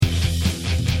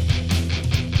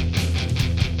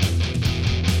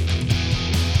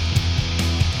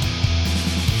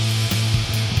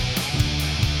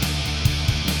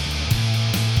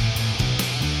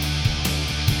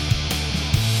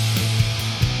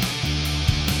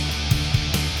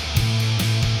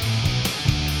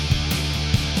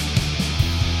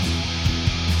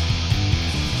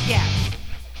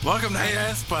Welcome to Hey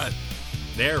Ass Butt.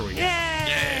 There we go.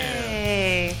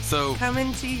 Yay! So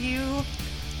Coming to you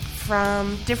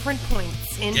from different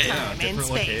points in time and Different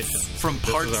space. locations. From This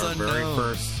parts is our very unknown.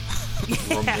 first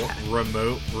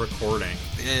remote recording.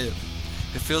 yeah,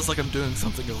 it feels like I'm doing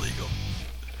something illegal.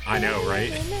 I know,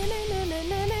 right?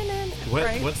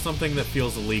 Right? What's something that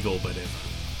feels illegal but isn't?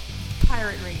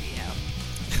 Pirate radio.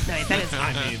 No, wait, that is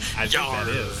I mean, I think that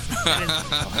is. that is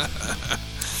illegal.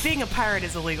 Being a pirate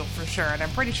is illegal for sure, and I'm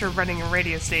pretty sure running a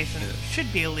radio station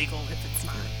should be illegal if it's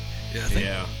not. Yeah, I think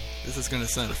Yeah. this is going to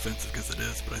sound offensive because it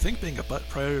is, but I think being a butt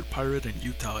pirate in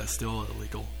Utah is still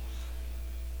illegal.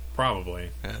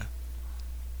 Probably. Yeah.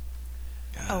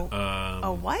 Oh,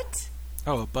 Um, what?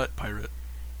 Oh, a butt pirate.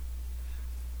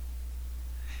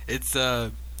 It's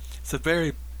a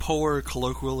very poor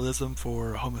colloquialism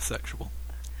for homosexual.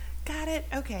 Got it.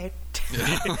 Okay.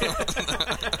 Yeah.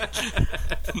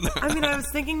 I mean, I was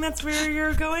thinking that's where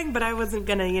you're going, but I wasn't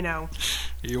gonna, You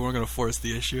weren't going to force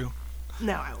the issue.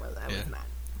 No, I was Yeah. not.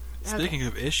 Speaking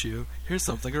of issue, here's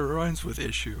something that rhymes with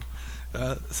issue.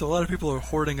 So a lot of people are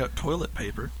hoarding up toilet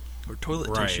paper, or toilet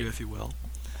Right. tissue, if you will.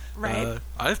 Right.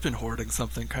 I've been hoarding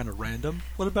something kind of random.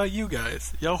 What about you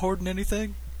guys? Y'all hoarding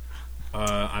anything?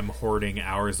 I'm hoarding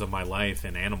hours of my life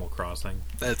in Animal Crossing.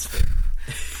 That's fair.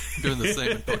 Doing the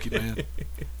same in Pokemon.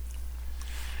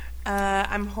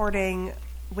 I'm hoarding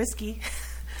whiskey.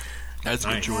 That's a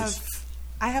good Nice. choice.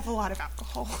 I have a lot of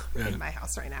alcohol Yeah. in my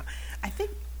house right now. I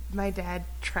think my dad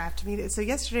trapped me. So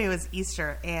yesterday was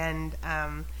Easter, and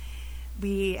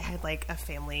we had like a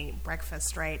family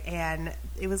breakfast, right? And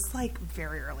it was like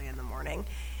very early in the morning.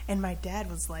 And my dad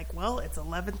was like, well, it's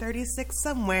 11:36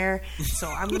 somewhere, so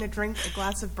I'm going to drink a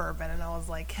glass of bourbon. And I was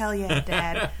like, hell yeah,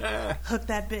 Dad. Hook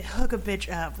a bitch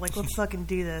up. Like, let's fucking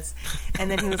do this. And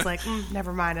then he was like,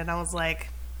 never mind. And I was like,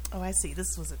 oh, I see.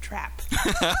 This was a trap.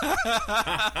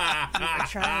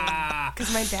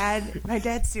 Because my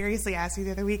dad seriously asked me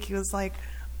the other week, he was like,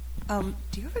 do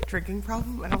you have a drinking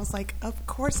problem? And I was like, of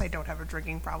course I don't have a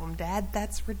drinking problem, Dad.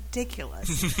 That's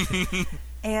ridiculous.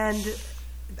 And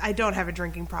I don't have a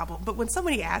drinking problem. But when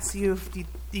somebody asks you if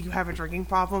you have a drinking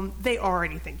problem, they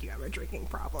already think you have a drinking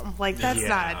problem. Like, that's Yeah.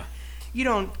 not... You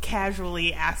don't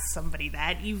casually ask somebody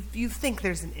that. You think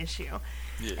there's an issue.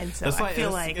 Yeah. And so That's I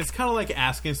feel like... it's kind of like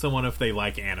asking someone if they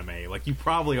like anime. Like, you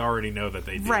probably already know that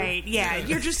they do. Right, yeah.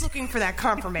 You're just looking for that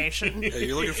confirmation. Yeah,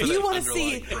 you're looking for You that wanna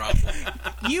underlying see- problem.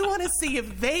 You want to see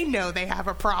if they know they have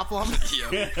a problem.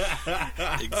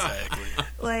 Yeah. Exactly.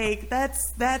 Like,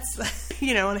 that's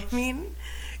you know what I mean?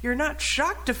 You're not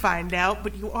shocked to find out,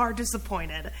 but you are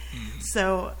disappointed.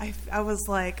 So I was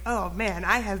like, oh man,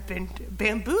 I have been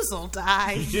bamboozled.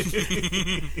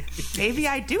 Maybe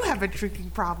I do have a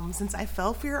drinking problem since I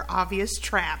fell for your obvious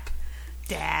trap,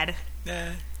 Dad.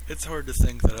 Nah, it's hard to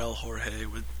think that El Jorge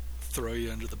would throw you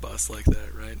under the bus like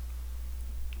that, right?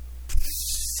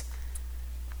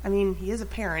 I mean, he is a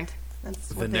parent. That's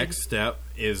The what next step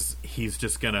is he's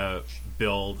just going to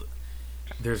build...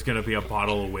 There's going to be a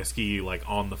bottle of whiskey, like,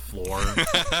 on the floor.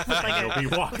 like You'll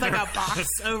be walking like a around, box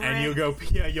over and it. you'll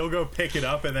go pick it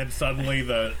up, and then suddenly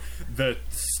the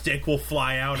stick will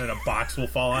fly out, and a box will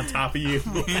fall on top of you.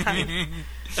 Hell,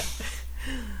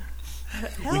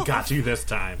 We got you this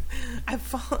time.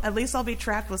 At least I'll be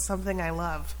trapped with something I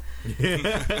love.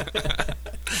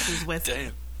 Who's with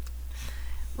Damn.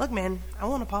 Look, man, I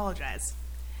won't apologize.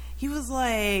 He was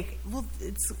like, well,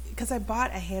 it's because I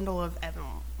bought a handle of Evan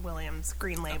Williams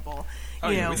Green Label. Oh,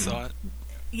 you yeah, know, we saw it.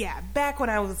 Yeah, back when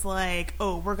I was like,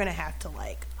 oh, we're going to have to,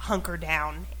 like, hunker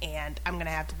down, and I'm going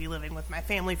to have to be living with my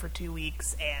family for 2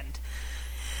 weeks, and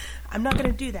I'm not going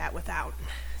to do that without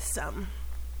some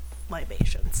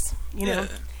libations, you know?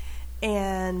 Yeah.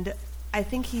 And I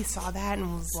think he saw that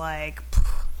and was like,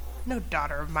 no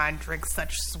daughter of mine drinks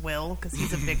such swill, because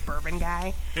he's a big bourbon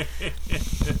guy.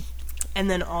 And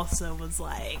then also was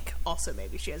like, also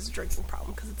maybe she has a drinking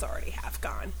problem because it's already half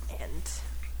gone. And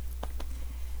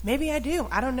maybe I do.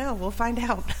 I don't know. We'll find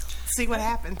out. See what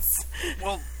happens.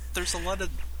 Well, there's a lot of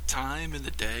time in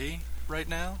the day right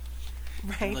now.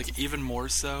 Right? Like, even more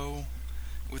so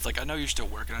with, like, I know you're still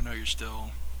working. I know you're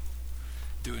still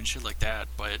doing shit like that.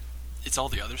 But it's all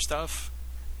the other stuff.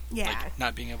 yeah. Like,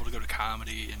 not being able to go to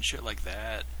comedy and shit like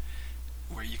that,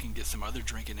 where you can get some other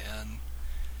drinking in.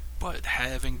 But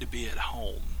having to be at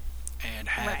home and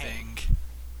having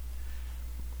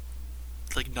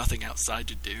like nothing outside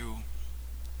to do,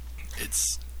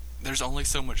 there's only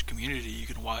so much Community you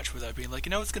can watch without being like, you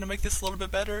know what's going to make this a little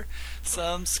bit better?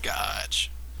 Some scotch.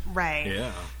 Right.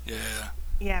 Yeah. Yeah.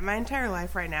 Yeah, my entire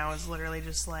life right now is literally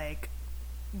just like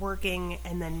working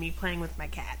and then me playing with my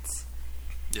cats.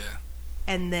 Yeah.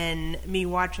 and then me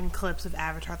watching clips of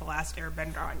Avatar: The Last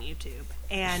Airbender on YouTube.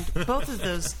 And both of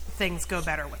those things go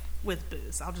better with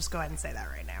booze. I'll just go ahead and say that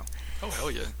right now. Oh,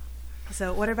 hell yeah.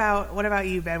 So what about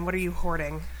you, Ben? What are you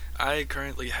hoarding? I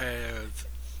currently have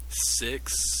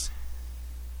 6.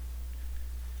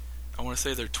 I want to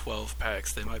say they're 12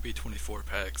 packs. They might be 24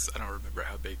 packs. I don't remember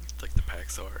how big like the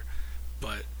packs are.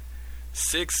 But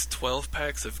 6 12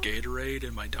 packs of Gatorade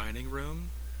in my dining room.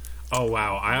 Oh,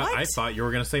 wow. I What? thought you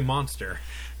were going to say Monster.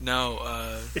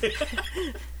 No,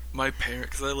 my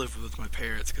parents, because I live with my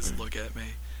parents, because look at me.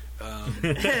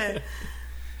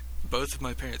 Both of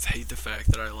my parents hate the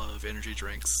fact that I love energy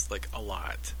drinks, like, a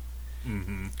lot.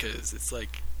 Because it's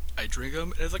like, I drink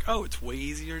them, and it's like, oh, it's way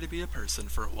easier to be a person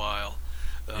for a while.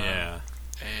 Yeah.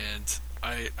 And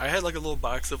I had, like, a little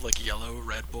box of, like, yellow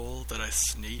Red Bull that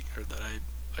that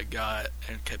I got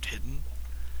and kept hidden.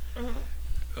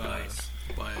 Nice.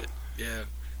 But, yeah,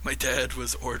 my dad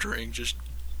was ordering just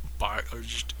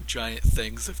giant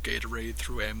things of Gatorade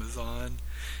through Amazon,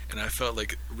 and I felt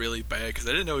like really bad because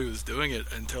I didn't know he was doing it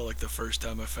until like the first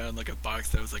time I found like a box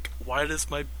that was like, why is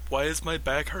my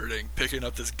back hurting picking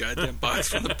up this goddamn box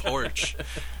from the porch?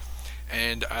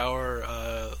 And our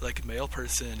like male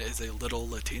person is a little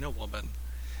Latina woman,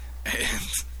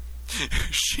 and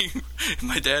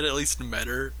my dad at least met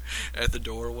her at the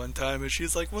door one time, and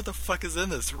she's like, what the fuck is in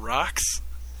this, rocks?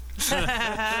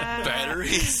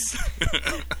 Batteries?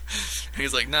 And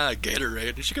he's like, nah,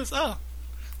 Gatorade. And she goes, oh,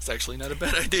 it's actually not a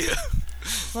bad idea.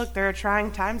 Look, there are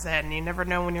trying times ahead, and you never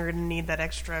know when you're going to need that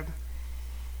extra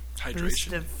boost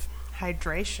Hydration. of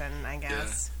hydration, I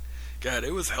guess. God,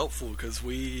 it was helpful because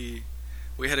we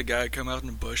had a guy come out in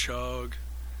a bush hog,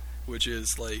 which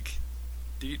is like,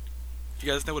 do you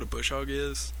guys know what a bush hog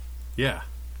is? Yeah.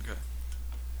 Okay.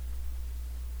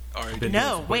 All right. Been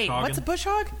No, bush wait, hogging? what's a bush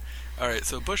hog? All right,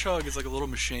 so bush hog is like a little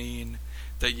machine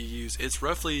that you use. It's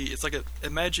like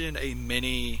imagine a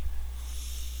mini,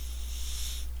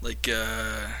 I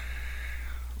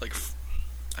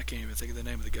can't even think of the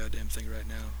name of the goddamn thing right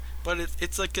now. But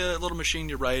it's like a little machine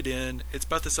you ride in. It's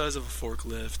about the size of a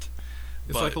forklift.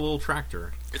 It's like a little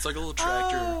tractor. It's like a little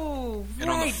tractor. Oh,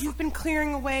 And on the right. fr- You've been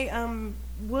clearing away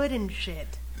wood and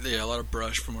shit. Yeah, a lot of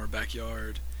brush from our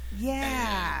backyard.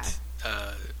 Yeah. And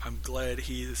I'm glad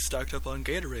he stocked up on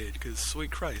Gatorade because, sweet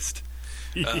Christ,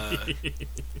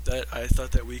 that I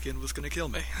thought that weekend was going to kill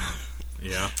me.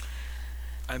 Yeah.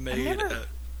 I made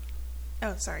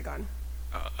Oh, sorry, go on.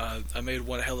 I made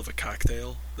one hell of a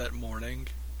cocktail that morning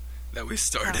that we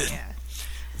started. Oh, yeah.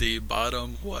 The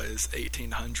bottom was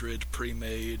 1800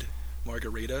 pre-made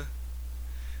margarita.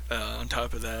 On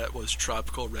top of that was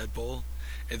tropical Red Bull,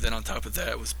 and then on top of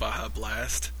that was Baja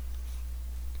Blast.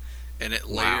 And it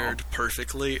layered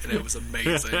perfectly, and it was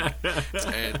amazing.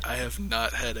 And I have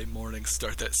not had a morning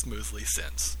start that smoothly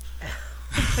since.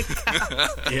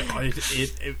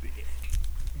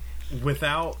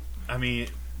 Without, I mean,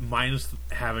 minus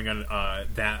having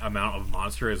that amount of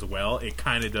Monster as well, it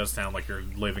kind of does sound like you're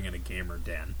living in a gamer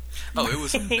den. Oh, it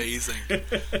was amazing.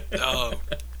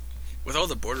 With all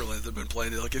the Borderlands I've been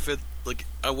playing,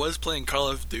 I was playing Call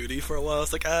of Duty for a while. I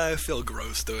was like, I feel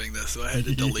gross doing this, so I had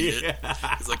to delete it.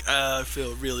 It's like, I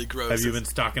feel really gross. Have you been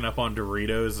stocking up on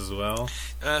Doritos as well?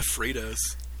 Fritos.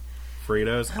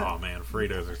 Fritos? Oh man,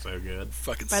 Fritos are so good.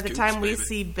 Fucking By the scoops, time we baby.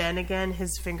 see Ben again,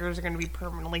 his fingers are going to be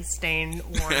permanently stained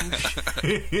orange.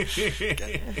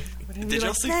 Did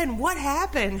y'all see Ben, what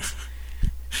happened?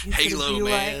 He's gonna Halo, be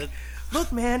man? like,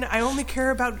 look, man, I only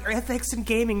care about ethics and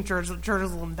gaming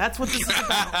journalism. That's what this is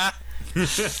about.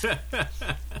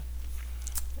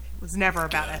 It was never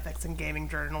about ethics and gaming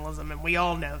journalism, and we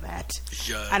all know that.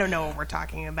 Yeah. I don't know what we're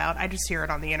talking about. I just hear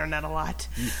it on the internet a lot.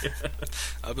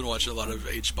 I've been watching a lot of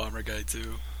H-Bomber Guy,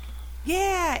 too.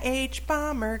 Yeah,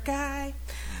 H-Bomber guy.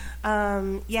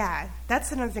 Yeah,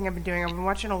 that's another thing I've been doing. I've been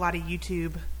watching a lot of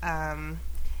YouTube.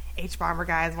 H-Bomber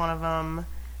guy is one of them.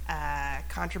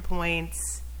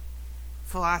 ContraPoints.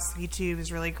 Philosophy Tube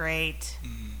is really great.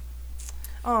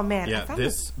 Oh man, I Yeah, found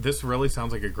this really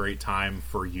sounds like a great time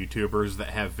for YouTubers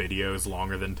that have videos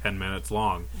longer than 10 minutes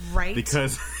long. Right.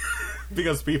 Because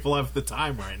people have the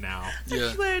time right now. Yeah.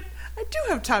 Actually, I do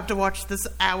have time to watch this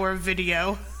hour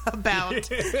video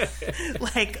about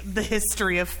like the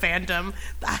history of fandom.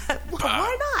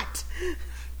 Why not?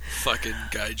 Fucking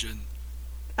Gaijin.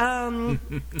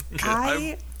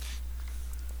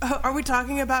 Are we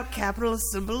talking about capitalist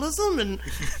symbolism and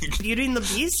Beauty and the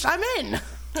Beast? I'm in.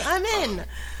 I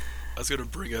was going to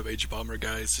bring up H-Bomber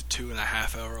Guy's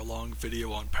 2.5 hour long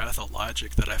video on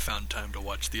Pathologic that I found time to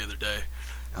watch the other day.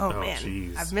 Oh Oh, man,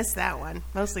 jeez. I've missed that one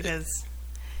mostly because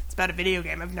It's about a video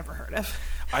game I've never heard of.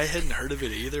 I hadn't heard of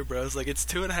it either, but I was like, it's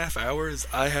 2.5 hours.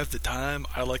 I have the time.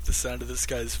 I like the sound of this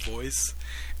guy's voice.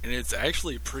 And it's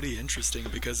actually pretty interesting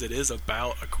because it is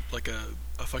about a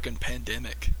fucking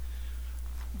pandemic.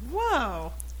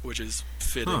 Whoa. Which is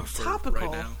fitting for topical.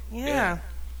 right now. Yeah.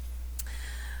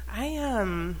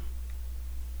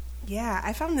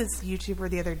 I found this YouTuber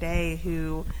the other day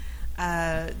who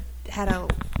had a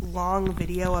long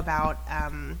video about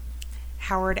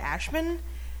Howard Ashman,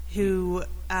 who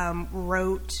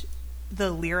wrote the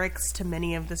lyrics to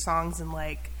many of the songs in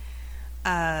like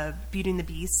Beauty and the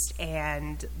Beast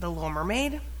and The Little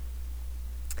Mermaid.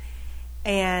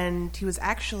 And he was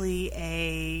actually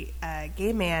a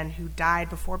gay man who died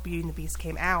before Beauty and the Beast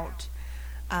came out.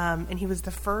 And he was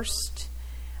the first,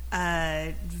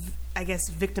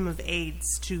 victim of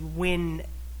AIDS to win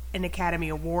an Academy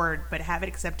Award, but have it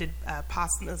accepted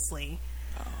posthumously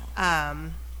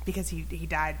because he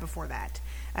died before that.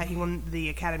 He won the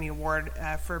Academy Award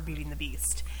for Beauty and the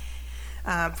Beast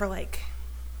for, like,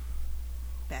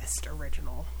 Best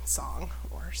Original Song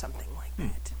or something like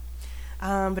that.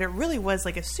 But it really was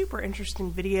like a super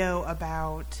interesting video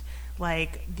about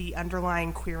like the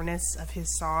underlying queerness of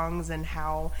his songs and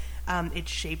how it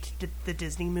shaped the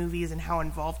Disney movies and how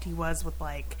involved he was with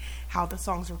like how the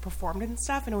songs were performed and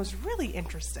stuff. And it was really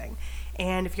interesting.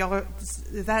 And if y'all are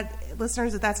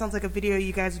listeners, if that sounds like a video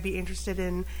you guys would be interested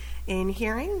in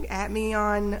hearing, at me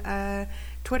on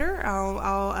Twitter.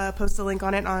 I'll post a link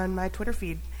on it on my Twitter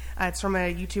feed. It's from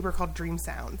a YouTuber called Dream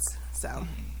Sounds. So.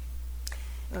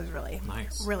 It was really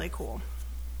nice, really cool.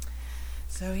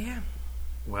 So yeah.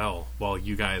 Well, while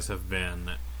you guys have been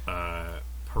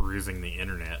perusing the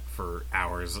internet for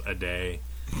hours a day,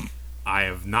 I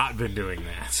have not been doing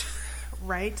that.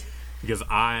 Right. Because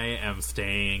I am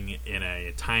staying in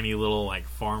a tiny little like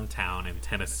farm town in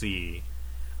Tennessee,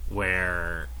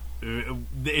 where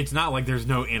it's not like there's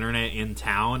no internet in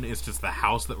town. It's just the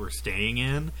house that we're staying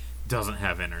in doesn't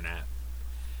have internet,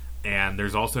 and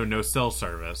there's also no cell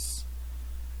service.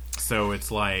 So it's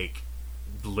like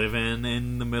living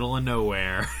in the middle of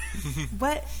nowhere.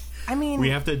 What? I mean... We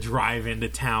have to drive into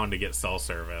town to get cell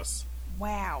service.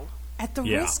 Wow. At the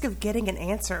risk of getting an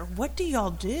answer, what do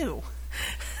y'all do?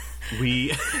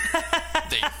 We...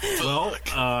 well,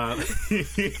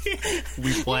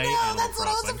 we play No, Animal that's what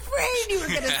I was Crossing. afraid you were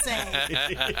going to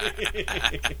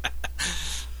say.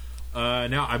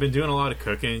 No, I've been doing a lot of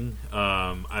cooking.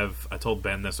 I told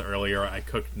Ben this earlier. I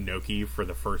cooked gnocchi for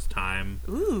the first time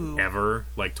ever,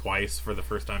 like twice for the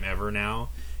first time ever now.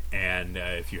 And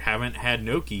if you haven't had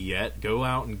gnocchi yet, go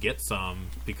out and get some,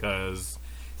 because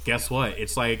guess what?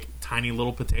 It's like tiny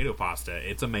little potato pasta.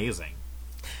 It's amazing.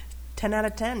 10 out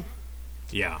of 10.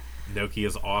 Yeah, gnocchi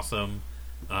is awesome.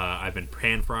 I've been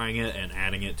pan frying it and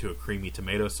adding it to a creamy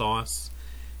tomato sauce.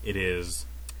 It is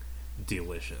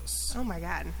delicious. Oh my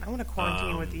god, I want to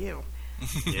quarantine with you.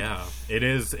 Yeah, it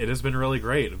is. It has been really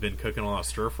great. I've been cooking a lot of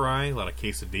stir fry, a lot of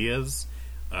quesadillas,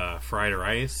 fried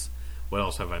rice. What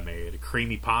else have I made?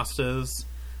 Creamy pastas.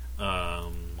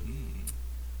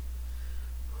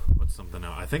 What's something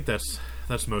else? I think that's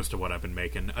most of what I've been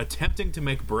making. Attempting to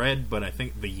make bread, but I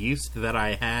think the yeast that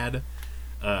I had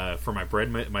for my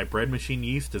bread machine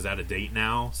yeast is out of date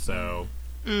now. So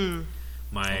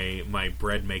my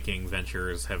bread making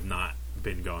ventures have not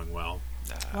been going well.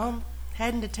 Well,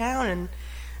 head into town and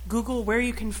Google where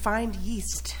you can find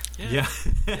yeast. Yeah.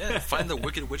 Yeah, find the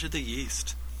Wicked Witch of the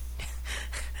Yeast.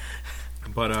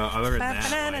 But other than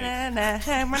that,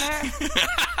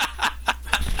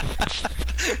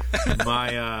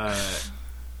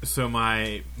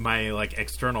 my like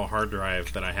external hard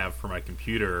drive that I have for my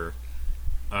computer,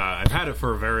 I've had it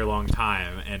for a very long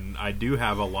time, and I do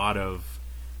have a lot of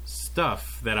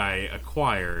stuff that I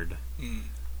acquired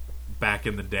back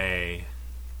in the day.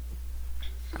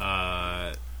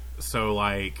 So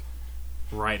like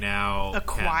right now,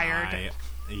 acquired.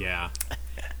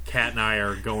 Kat and I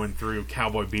are going through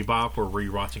Cowboy Bebop. We're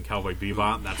rewatching Cowboy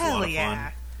Bebop. That's a lot of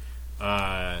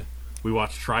fun. We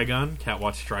watched Trigun. Kat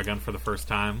watched Trigun for the first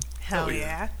time. Hell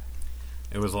yeah.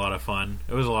 It was a lot of fun.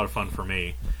 It was a lot of fun for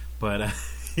me. But I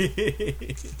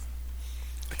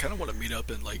kind of want to meet up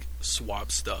and like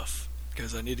swap stuff,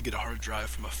 because I need to get a hard drive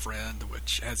from a friend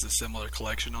which has a similar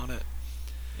collection on it.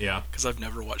 Yeah. Because I've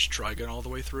never watched Trigun all the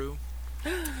way through.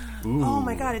 Ooh. Oh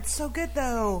my god, it's so good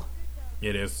though.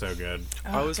 It is so good.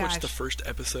 I always watch the first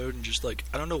episode and just like,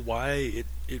 I don't know why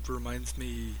it reminds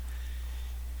me.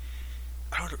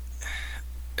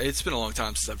 It's been a long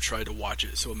time since I've tried to watch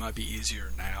it, so it might be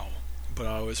easier now. But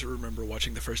I always remember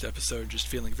watching the first episode just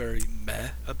feeling very meh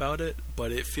about it.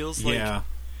 But it feels like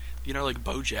like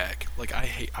BoJack. Like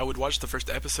I would watch the first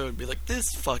episode and be like,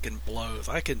 this fucking blows.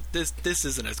 This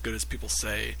isn't as good as people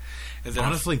say. And then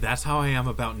honestly, that's how I am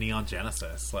about Neon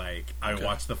Genesis. Like, I Okay.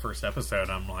 watched the first episode,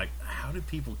 I'm like, how do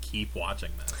people keep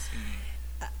watching this?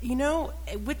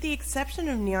 With the exception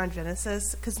of Neon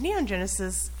Genesis, because Neon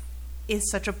Genesis is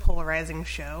such a polarizing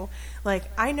show. Like,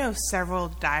 I know several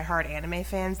diehard anime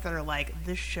fans that are like,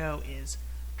 this show is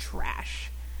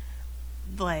trash.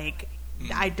 Like,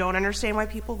 I don't understand why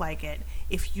people like it.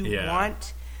 If you Yeah.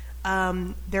 want,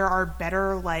 there are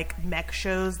better, like, mech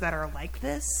shows that are like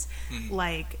this.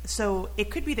 Like, so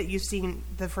it could be that you've seen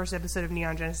the first episode of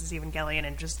Neon Genesis Evangelion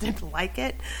and just didn't like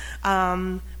it.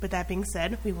 But that being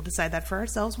said, we will decide that for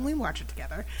ourselves when we watch it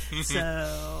together.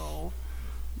 So,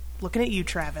 looking at you,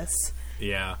 Travis.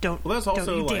 Yeah. Don't, well, that's also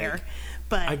don't you like, dare.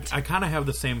 But I kind of have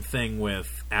the same thing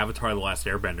with Avatar: The Last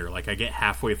Airbender. Like, I get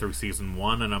halfway through season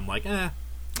 1, and I'm like,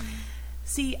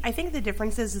 see, I think the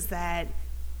difference is that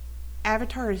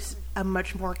Avatar is a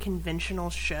much more conventional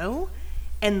show,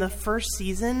 and the first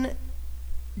season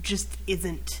just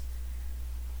isn't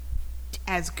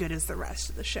as good as the rest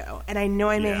of the show. And I know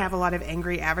I may Yeah. have a lot of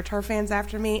angry Avatar fans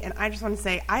after me, and I just want to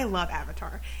say I love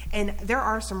Avatar. And there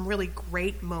are some really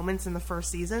great moments in the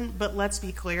first season, but let's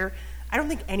be clear, I don't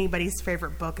think anybody's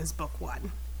favorite book is book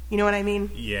 1. You know what I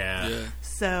mean? yeah.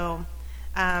 So,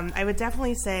 I would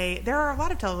definitely say there are a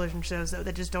lot of television shows, though,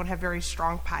 that just don't have very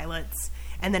strong pilots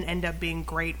and then end up being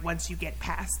great once you get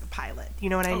past the pilot. You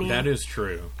know what I mean? That is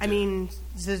true. I mean,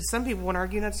 some people would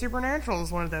argue that Supernatural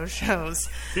is one of those shows.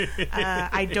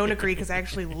 I don't agree because I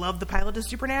actually love the pilot of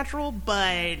Supernatural,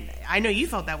 but I know you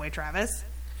felt that way, Travis,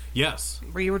 Yes.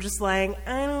 where you were just like,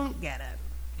 I don't get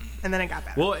it. And then it got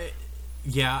better. Well,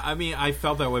 yeah, I mean, I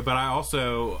felt that way, but I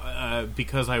also,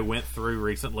 because I went through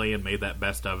recently and made that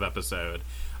best of episode,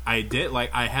 I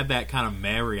had that kind of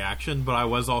meh reaction, but I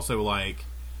was also like,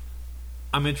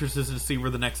 I'm interested to see where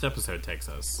the next episode takes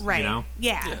us. right. You know?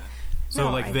 Yeah. Yeah.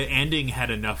 So, No, the ending had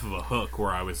enough of a hook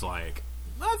where I was like,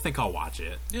 I think I'll watch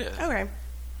it. Yeah. Okay.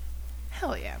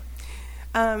 Hell yeah.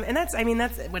 And that's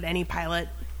what any pilot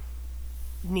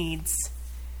needs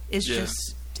is Yeah.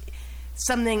 just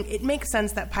something. It makes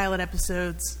sense that pilot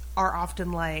episodes are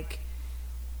often like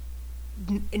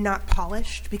not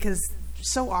polished because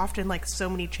so often like so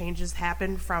many changes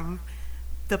happen from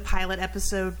the pilot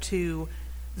episode to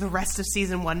the rest of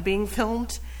season 1 being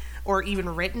filmed or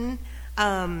even written.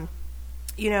 So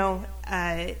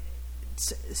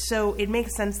it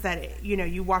makes sense that,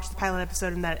 you watch the pilot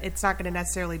episode and that it's not going to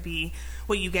necessarily be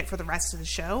what you get for the rest of the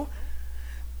show.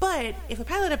 But if a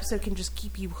pilot episode can just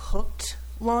keep you hooked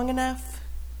long enough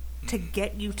to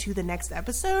get you to the next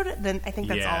episode, then I think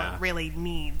that's all Yeah. it really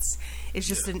needs. It's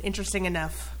just an interesting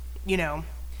enough,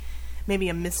 maybe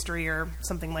a mystery or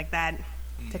something like that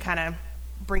to kind of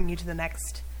bring you to the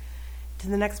next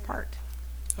part.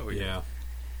 Oh yeah.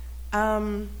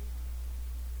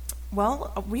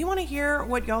 Well, we want to hear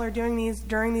what y'all are doing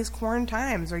during these quarantine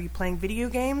times. Are you playing video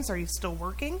games? Are you still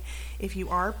working? If you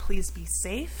are, please be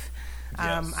safe.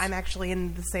 Yes. I'm actually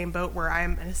in the same boat where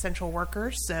I'm an essential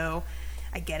worker, so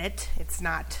I get it. It's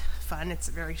not fun. It's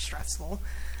very stressful.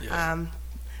 Yeah.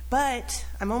 But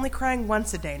I'm only crying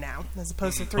once a day now, as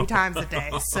opposed to 3 times a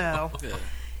day. So,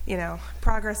 Yeah.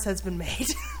 progress has been made.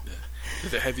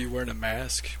 Have you wearing a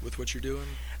mask with what you're doing?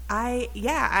 I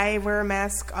wear a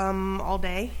mask all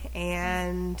day,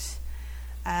 and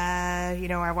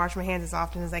I wash my hands as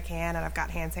often as I can, and I've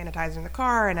got hand sanitizer in the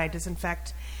car, and I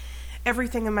disinfect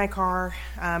everything in my car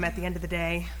at the end of the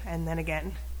day, and then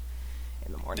again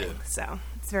in the morning. Yeah. So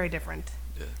it's very different.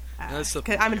 Yeah. And 'Cause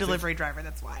something I'm a I think- delivery driver.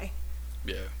 That's why.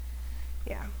 Yeah.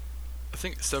 Yeah. I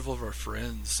think several of our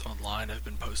friends online have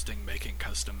been posting making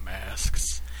custom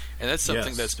masks, and that's something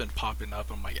Yes. that's been popping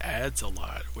up on my ads a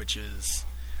lot, which is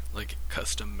like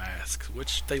custom masks,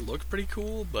 which they look pretty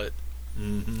cool, but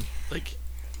like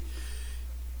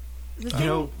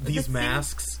The These thing-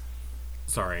 masks.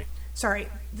 Sorry. Sorry,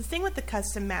 the thing with the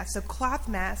custom masks, so cloth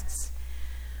masks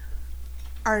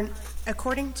are,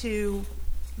 according to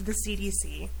the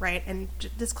CDC, right? And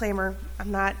disclaimer,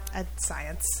 I'm not a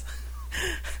science.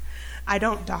 I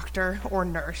don't doctor or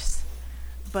nurse.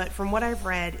 But from what I've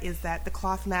read is that the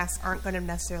cloth masks aren't going to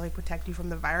necessarily protect you from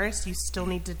the virus. You still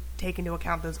need to take into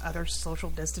account those other social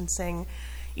distancing,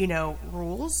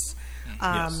 rules.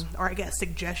 Yes. Or I guess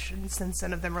suggestions, since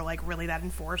none of them are like really that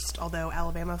enforced. Although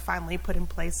Alabama finally put in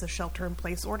place a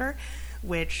shelter-in-place order,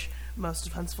 which most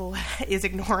of Huntsville is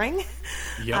ignoring.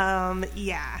 Yep.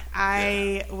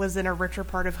 I was in a richer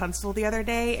part of Huntsville the other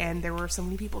day, and there were so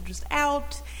many people just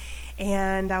out.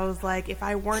 And I was like, if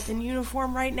I weren't in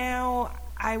uniform right now,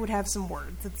 I would have some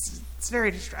words. It's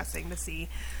very distressing to see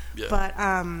Yeah. But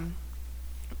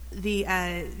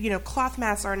the cloth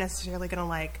masks aren't necessarily going to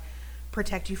like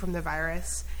protect you from the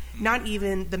virus. Not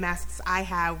even the masks I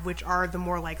have, which are the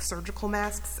more like surgical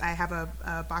masks. I have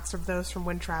a box of those from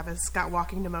when Travis got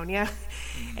walking pneumonia,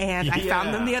 and I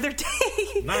found them the other day.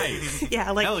 Nice.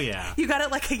 Yeah, like Hell yeah. you got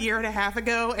it like a year and a half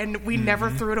ago, and we never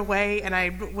threw it away. And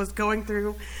I was going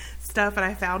through stuff, and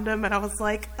I found them, and I was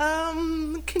like,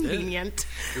 convenient.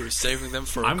 You were saving them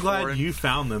for. I'm glad you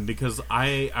found them because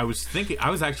I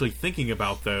was actually thinking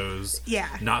about those. Yeah.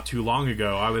 Not too long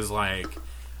ago, I was like,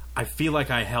 I feel like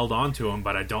I held on to them,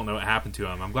 but I don't know what happened to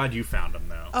them. I'm glad you found them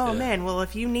though. Oh Yeah. man, well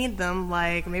if you need them,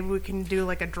 like maybe we can do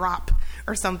like a drop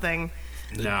or something.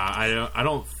 Nah, I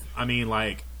don't. I mean,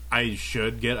 like, I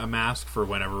should get a mask for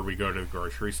whenever we go to the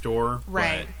grocery store.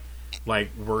 Right. But, like,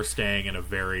 we're staying in a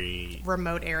very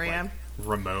Remote area.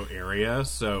 remote area,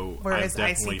 so Whereas I've I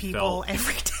definitely see people felt.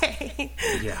 every day.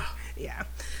 Yeah. Yeah.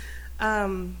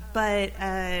 But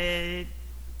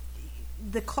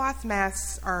the cloth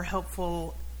masks are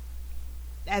helpful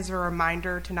as a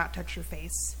reminder to not touch your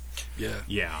face. Yeah.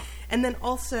 Yeah. And then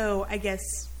also, I guess,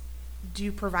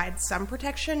 do provide some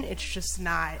protection. It's just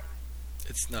not,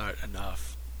 It's not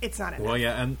enough. it's not enough. Well,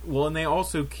 yeah, and they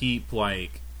also keep,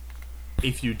 like,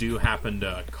 if you do happen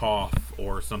to cough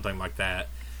or something like that,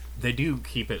 they do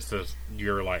keep it so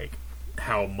you're like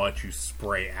how much you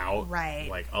spray out, Right.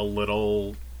 Like a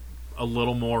little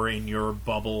more in your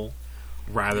bubble,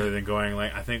 rather than going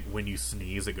like, I think when you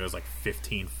sneeze it goes like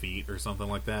 15 feet or something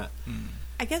like that.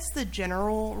 I guess the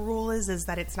general rule is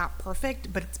that it's not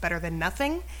perfect, but it's better than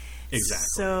nothing. Exactly.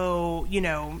 So,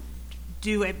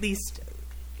 do at least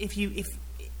if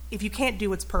you can't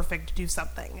do what's perfect, do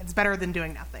something. It's better than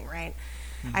doing nothing, right?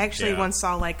 I actually Yeah. once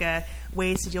saw like a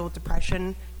ways to deal with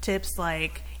depression tips,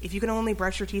 like if you can only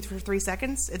brush your teeth for 3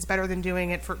 seconds, it's better than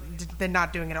than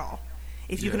not doing it all.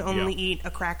 If you Yeah. can only Yeah. eat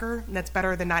a cracker, that's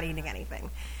better than not eating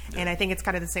anything. And I think it's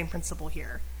kind of the same principle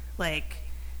here. Like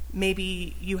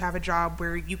maybe you have a job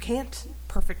where you can't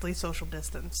perfectly social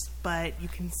distance, but you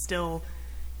can still,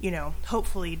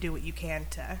 hopefully do what you can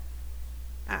to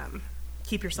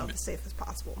keep yourself as safe as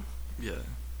possible. Yeah.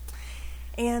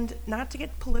 And not to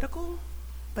get political,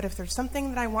 but if there's something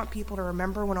that I want people to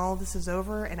remember when all of this is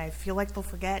over, and I feel like they'll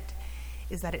forget,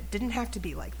 is that it didn't have to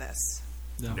be like this.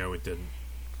 No, it didn't.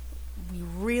 We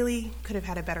really could have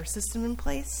had a better system in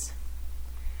place.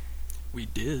 We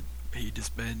did. He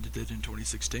disbanded it in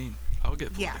 2016. I'll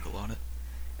get Yeah. political on it.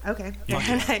 Okay. Fuck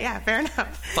it. Yeah, fair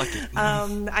enough. Fuck it.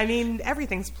 I mean,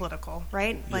 everything's political,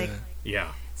 right? Like, Yeah.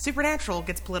 Yeah. Supernatural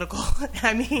gets political.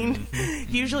 I mean,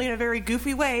 usually in a very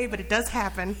goofy way, but it does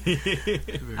happen. Very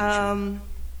true.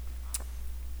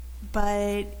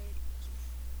 But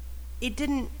it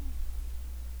didn't.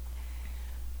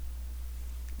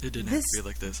 It didn't have to be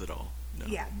like this at all. No.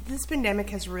 Yeah, this pandemic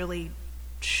has really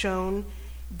shown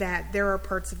that there are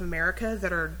parts of America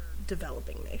that are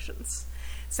developing nations.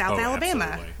 South Oh, Alabama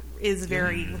absolutely. is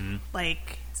very,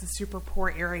 it's a super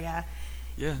poor area.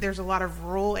 Yeah. There's a lot of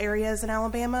rural areas in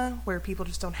Alabama where people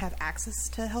just don't have access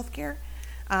to health care.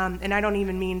 And I don't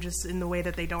even mean just in the way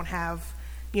that they don't have,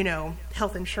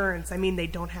 health insurance. I mean they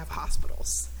don't have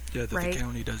hospitals. Yeah, that right? the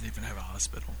county doesn't even have a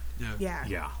hospital. Yeah. Yeah.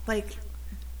 Yeah. Like,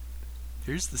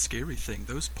 Here's the scary thing.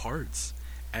 Those parts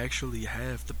actually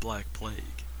have the Black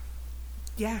Plague.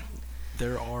 yeah.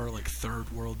 There are, like,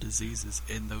 third world diseases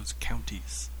in those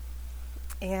counties.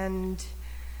 And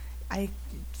I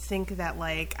think that,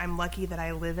 like, I'm lucky that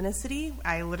I live in a city.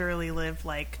 I literally live,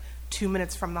 like, 2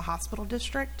 minutes from the hospital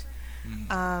district.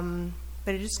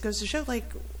 But it just goes to show,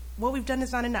 like, what we've done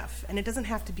is not enough. And it doesn't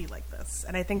have to be like this.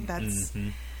 And I think that's...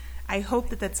 I hope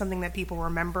that that's something that people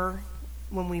remember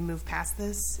when we move past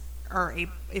this, or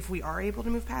if we are able to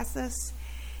move past this.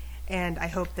 And I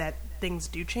hope that things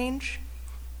do change.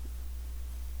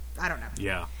 I don't know.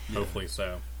 Yeah. Hopefully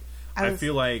so. I I was-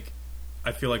 feel like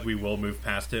we will move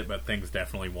past it, but things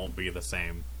definitely won't be the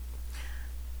same.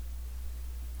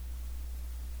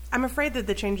 I'm afraid that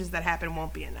the changes that happen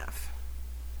won't be enough.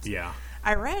 Yeah.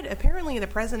 I read, apparently the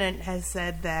president has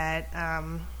said that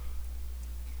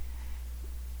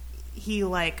he,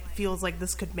 like, feels like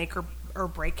this could make or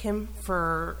break him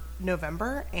for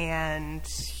November, and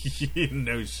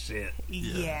No shit.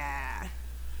 yeah.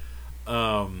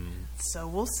 So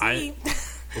we'll see.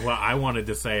 What I wanted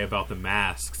to say about the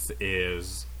masks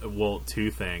is, well,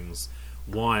 two things.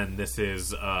 One, this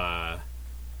is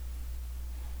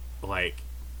like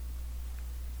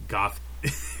goth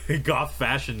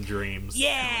fashion dreams.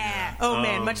 Yeah. Oh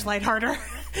man, much lighthearted.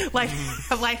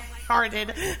 Lighthearted.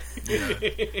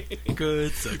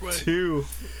 Good segue.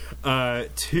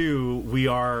 Two, we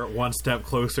are one step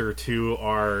closer to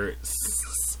our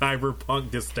cyberpunk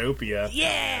dystopia.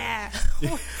 Yeah!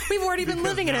 We've already been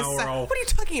living in a... now we're all- What are you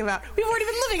talking about? We've already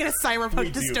been living in a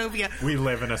cyberpunk dystopia. We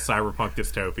live in a cyberpunk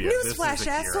dystopia. This is Newsflash,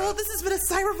 Akira. asshole! This has been a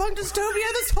cyberpunk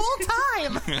dystopia this whole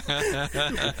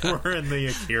time! We're in the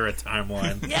Akira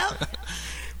timeline. Yep.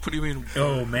 What do you mean?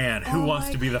 Oh man, who Oh wants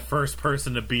my to be the first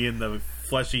person to be in the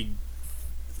fleshy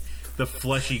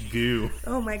goo?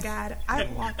 Oh my god. I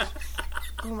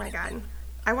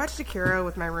watched Akira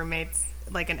with my roommates,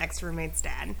 like an ex-roommate's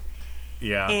dad.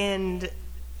 Yeah. And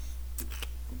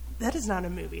that is not a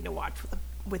movie to watch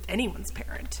with anyone's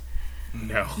parent.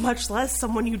 No. Much less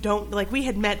someone you don't... Like, we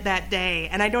had met that day,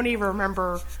 and I don't even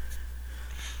remember...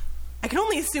 I can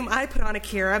only assume I put on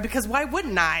Akira, because why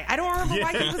wouldn't I? I don't remember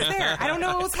why he was there. I don't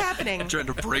know what was happening. Trying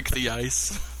to break the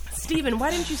ice. Steven, why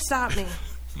didn't you stop me?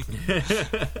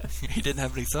 He didn't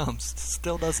have any thumbs.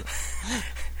 Still doesn't.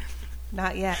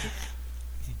 Not yet.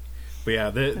 But yeah,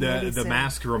 Maybe the soon.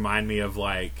 masks remind me of,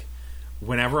 like,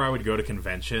 whenever I would go to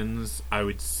conventions, I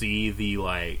would see the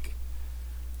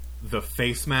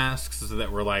face masks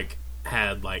that were, like,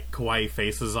 had, like, kawaii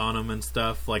faces on them and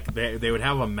stuff. Like, they would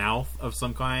have a mouth of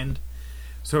some kind.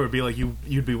 So it would be like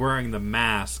you'd be wearing the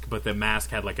mask, but the mask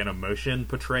had, like, an emotion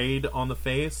portrayed on the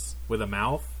face with a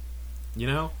mouth, you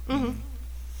know? Mm-hmm.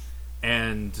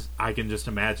 And I can just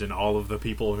imagine all of the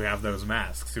people who have those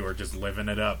masks who are just living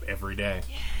it up every day.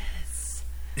 Yes.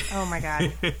 Oh my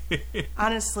god.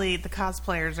 Honestly, the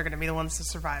cosplayers are going to be the ones to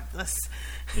survive this.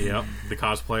 Yep, the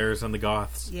cosplayers and the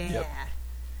goths. Yeah. Yep.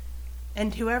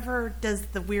 And whoever does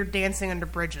the weird dancing under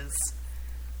bridges.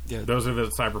 Yeah. Those are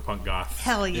the cyberpunk goths.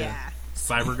 Hell yeah.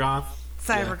 Cyber goth?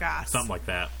 Cybergoths. Something like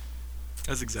that.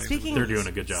 That's exactly. Speaking- They're doing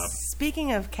a good job.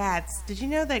 Speaking of cats, did you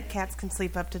know that cats can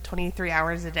sleep up to 23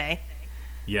 hours a day?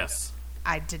 Yes.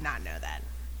 I did not know that.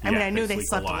 I Yeah, mean, I knew they they sleep a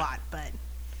slept a lot. lot, but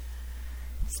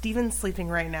Steven's sleeping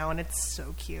right now, and it's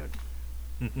so cute.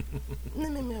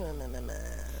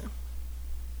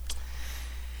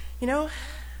 You know,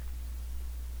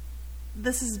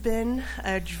 this has been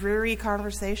a dreary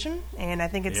conversation, and I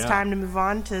think it's Yeah. time to move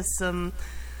on to some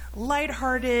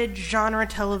lighthearted genre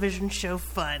television show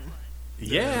fun.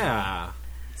 Yeah.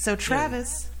 So,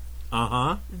 Travis,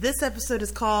 Uh-huh. this episode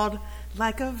is called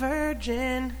Like a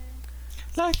Virgin.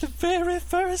 Like the very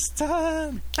first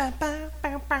time. Bow, bow,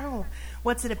 bow, bow.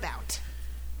 What's it about?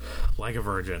 Like a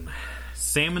virgin.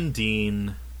 Sam and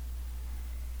Dean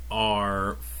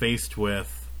are faced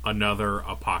with another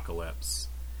apocalypse.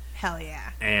 Hell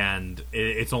yeah. And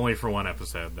it's only for one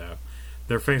episode, though.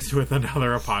 They're faced with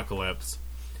another apocalypse.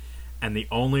 And the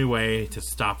only way to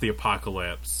stop the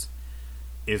apocalypse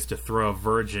is to throw a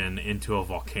virgin into a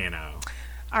volcano.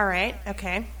 All right.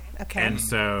 Okay. Okay. And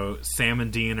so Sam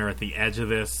and Dean are at the edge of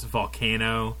this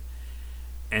volcano,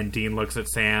 and Dean looks at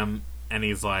Sam, and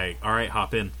he's like, all right,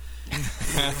 hop in.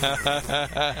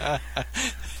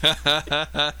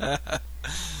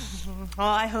 Well,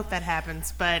 I hope that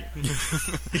happens, but Guess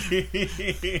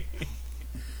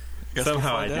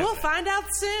Somehow I find did. out. we'll find out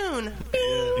soon.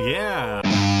 Yeah.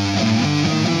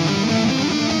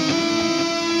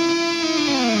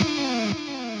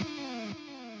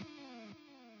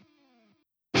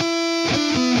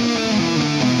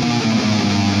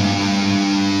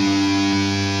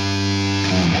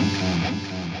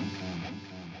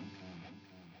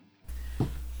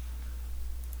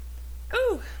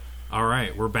 Ooh. All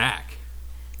right, we're back.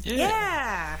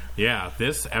 Yeah. Yeah,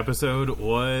 this episode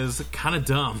was kind of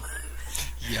dumb.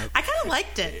 Yep. I kind of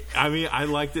liked it. I mean, I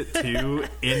liked it too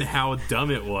in how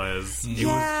dumb it was. It was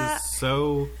Yeah. just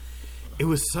so... It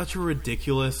was such a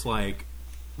ridiculous, like,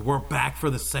 we're back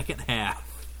for the second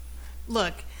half.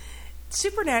 Look,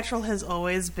 Supernatural has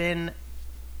always been,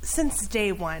 since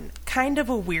day one, kind of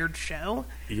a weird show.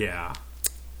 Yeah.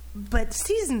 But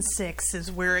season 6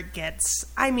 is where it gets,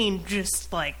 I mean,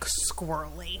 just like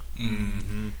squirrely.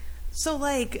 Mm-hmm. So,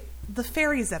 like, the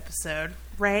fairies episode,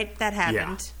 right? That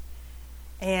happened.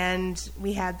 And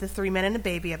we had the 3 Men and a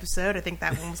Baby episode. I think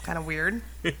that one was kind of weird.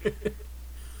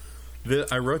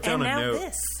 I wrote down And a now note.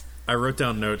 this. I wrote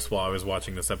down notes while I was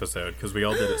watching this episode because we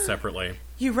all did it separately.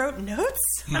 You wrote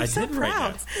notes? I'm I so did write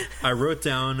proud. notes. I wrote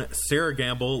down Sarah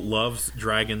Gamble loves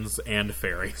dragons and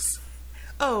fairies.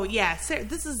 Oh yeah, so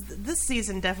this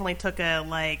season definitely took a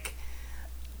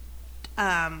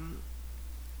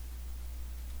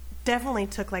definitely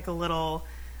took like a little,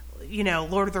 you know,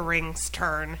 Lord of the Rings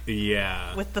turn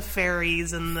Yeah. with the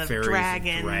fairies and the Fairies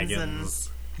dragons and dragons.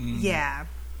 yeah.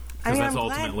 Because that's I'm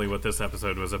glad- ultimately what this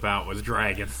episode was about, was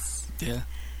dragons. Yeah.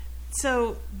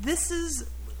 So this is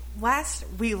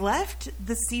we left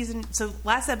the season. So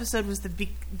last episode was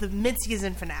the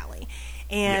mid-season finale,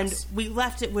 and Yes. we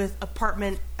left it with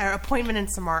appointment in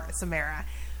Samara.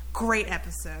 Great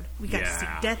episode. We got to see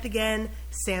Death again.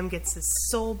 Sam gets his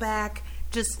soul back.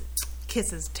 Just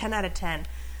kisses. 10 out of 10.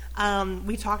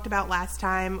 We talked about last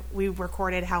time we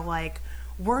recorded how, like,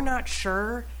 we're not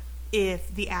sure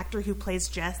if the actor who plays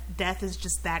Death is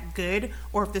just that good,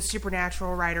 or if the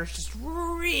Supernatural writers just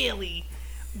really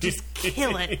just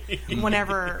kill it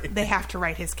whenever they have to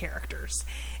write his character,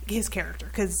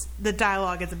 because the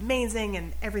dialogue is amazing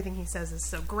and everything he says is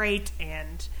so great,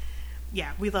 and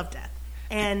yeah, we love Death.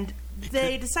 And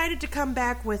they decided to come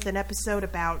back with an episode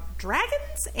about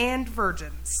dragons and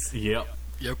virgins. Yep.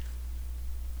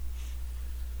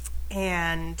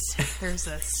 And there's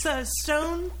a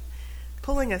stone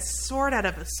pulling a sword out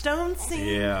of a stone scene.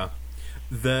 Yeah.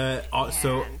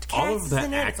 So all of the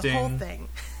acting, the whole thing.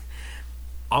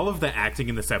 All of the acting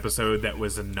in this episode that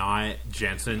was not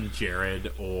Jensen,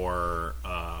 Jared, or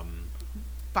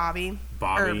Bobby.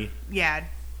 Yeah.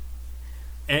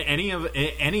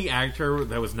 Any actor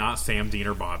that was not Sam, Dean,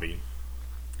 or Bobby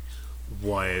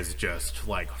was just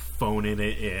like phoning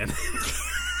it in.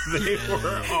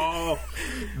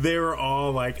 They were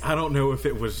all like, I don't know if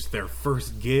it was their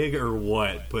first gig or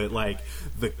what, but like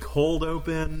the cold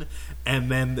open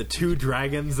and then the two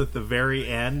dragons at the very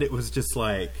end, it was just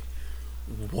like,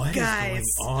 what is going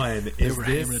on? They were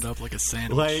hammering it up like a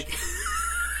sandwich. Like,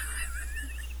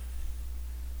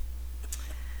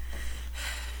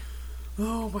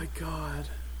 oh my god.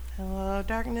 Hello,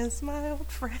 darkness, my old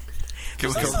friend. Can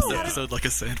we call this episode like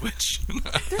a sandwich?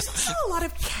 There's also a lot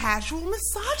of casual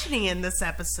misogyny in this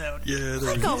episode. Yeah,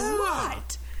 like a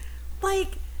lot.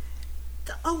 Like,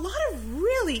 a lot of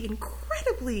really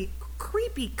incredibly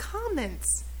creepy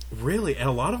comments. Really? And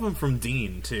a lot of them from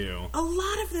Dean, too. A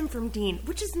lot of them from Dean,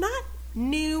 which is not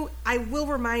new. I will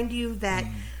remind you that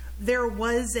there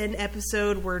was an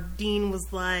episode where Dean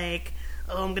was like,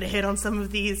 oh, I'm going to hit on some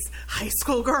of these high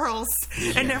school girls.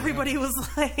 Yeah. And everybody was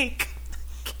like,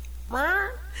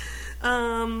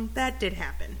 that did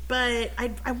happen. But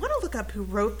I want to look up who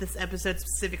wrote this episode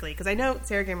specifically, because I know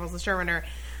Sarah Gamblell's the showrunner.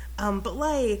 But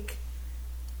like,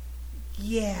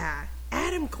 yeah,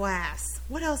 Adam Glass.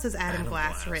 What else has Adam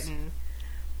Glass written?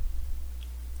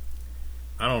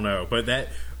 I don't know, but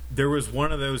there was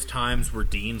one of those times where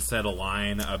Dean said a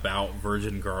line about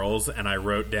virgin girls, and I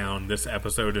wrote down, this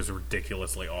episode is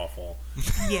ridiculously awful.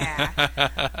 Yeah.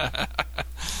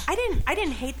 I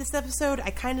didn't hate this episode.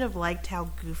 I kind of liked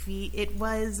how goofy it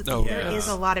was. But there is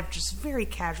a lot of just very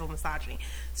casual misogyny.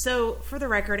 So, for the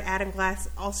record, Adam Glass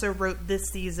also wrote this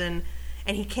season,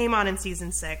 and he came on in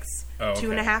season 6. Oh, okay.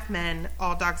 2.5 Men,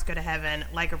 All Dogs Go to Heaven,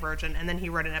 Like a Virgin, and then he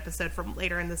wrote an episode from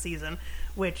later in the season,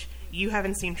 which you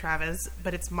haven't seen, Travis,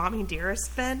 but it's Mommy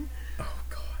Dearest Ben. Oh,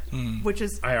 God. Which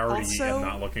is I already am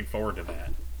not looking forward to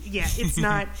that. Yeah, it's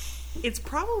not... It's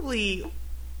probably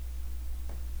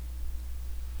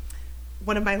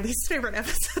one of my least favorite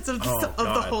episodes of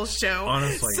the whole show.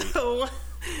 Honestly. So...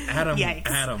 Adam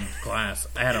Glass,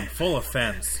 full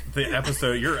offense.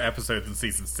 Your episodes in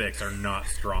season 6 are not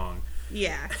strong.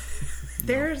 Yeah.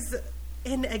 There's,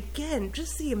 and again,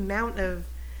 just the amount of,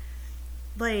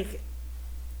 like,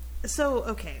 so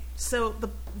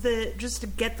the just to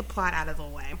get the plot out of the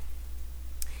way,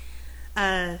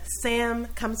 Sam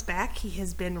comes back. He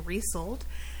has been resold,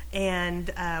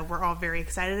 and we're all very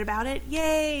excited about it.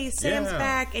 Yay, Sam's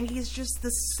back, and he's just the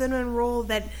cinnamon roll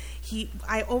that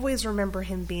I always remember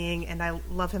him being, and I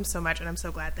love him so much, and I'm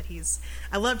so glad that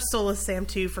I loved Soulless Sam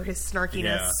too for his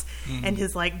snarkiness and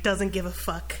his like doesn't give a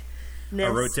fuck. I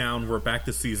wrote down, we're back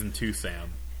to season 2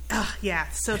 Sam. Yeah,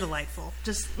 so delightful.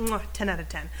 Just 10 out of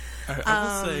 10. I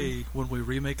will say, when we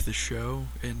remake the show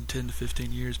in 10 to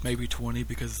 15 years, maybe 20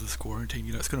 because of this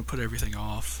quarantine, it's going to put everything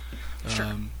off.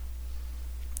 Sure.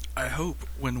 I hope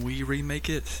when we remake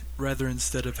it, rather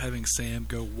instead of having Sam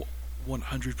go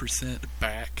 100%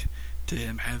 back to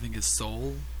him having his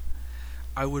soul,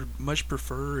 I would much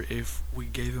prefer if we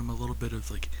gave him a little bit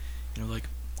of like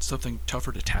something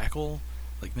tougher to tackle,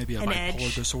 like maybe a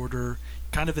bipolar disorder,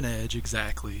 kind of an edge,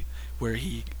 exactly, where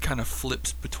he kind of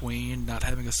flips between not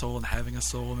having a soul and having a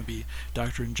soul, maybe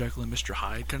Dr. Jekyll and Mr.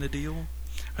 Hyde kind of deal.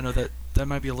 I know that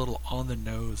might be a little on the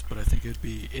nose, but I think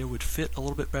it would fit a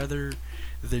little bit better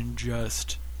than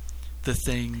just the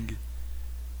Thing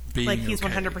being like he's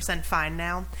okay. 100% fine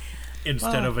now.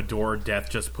 Instead of a door, Death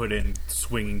just put in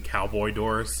swinging cowboy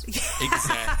doors.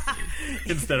 Exactly.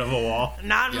 Instead of a wall.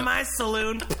 Not in my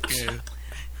saloon. Yeah.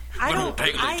 I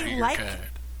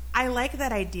like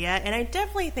that idea, and I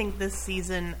definitely think this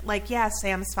season,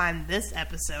 Sam's fine this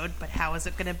episode, but how is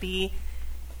it going to be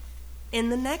in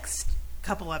the next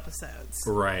couple episodes?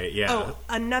 Right, yeah. Oh,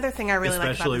 another thing I really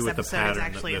like about this episode is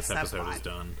actually this episode is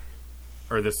done.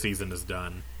 Or this season is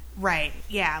done. Right.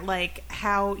 Yeah. Like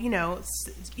how,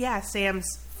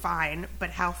 Sam's fine, but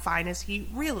how fine is he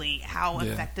really? How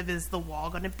effective is the wall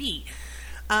going to be?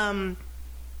 And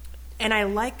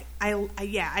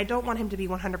I don't want him to be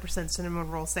 100% Cinnamon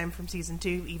Roll Sam from season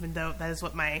 2, even though that is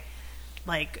what my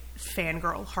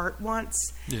fangirl heart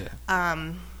wants. Yeah.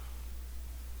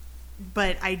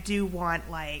 But I do want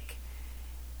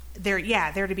there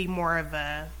to be more of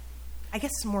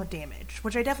more damage,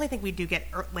 which I definitely think we do get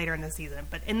later in the season.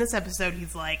 But in this episode,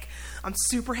 he's like, I'm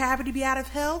super happy to be out of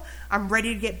hell. I'm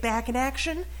ready to get back in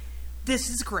action. This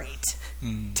is great.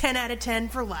 10 out of 10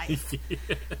 for life.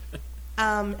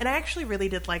 And I actually really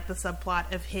did like the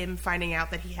subplot of him finding out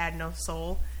that he had no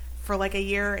soul for a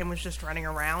year and was just running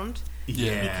around.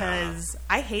 Yeah. Because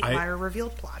I hate liar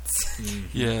revealed plots.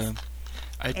 Yeah.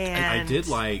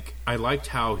 I liked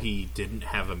how he didn't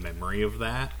have a memory of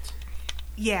that.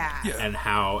 Yeah. And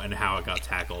how it got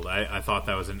tackled. I thought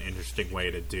that was an interesting way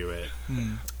to do it.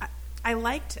 I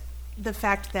liked the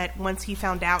fact that once he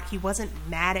found out, he wasn't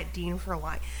mad at Dean for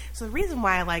lying. So the reason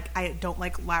why I don't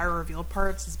like liar revealed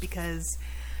parts is because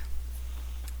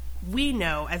we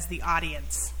know as the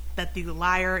audience that the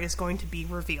liar is going to be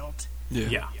revealed.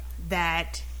 Yeah.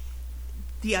 That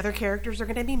the other characters are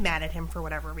going to be mad at him for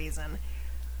whatever reason.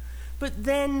 But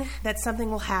then that something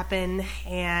will happen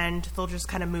and they'll just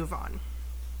kind of move on.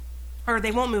 Or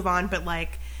they won't move on, but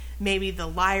maybe the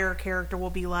liar character will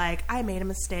be like, I made a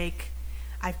mistake.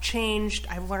 I've changed.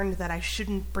 I've learned that I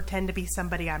shouldn't pretend to be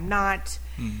somebody I'm not.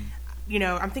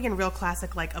 I'm thinking real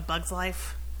classic, like A Bug's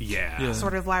Life. Yeah.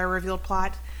 Sort of liar revealed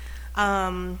plot.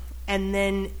 And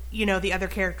then, the other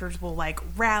characters will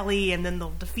rally and then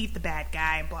they'll defeat the bad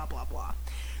guy, blah, blah, blah.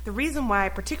 The reason why I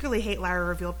particularly hate liar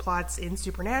revealed plots in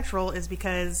Supernatural is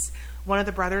because one of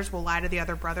the brothers will lie to the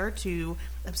other brother to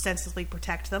ostensibly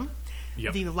protect them.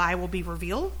 Yep. The lie will be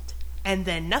revealed, and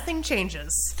then nothing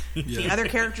changes. The other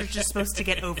character's just supposed to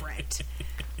get over it.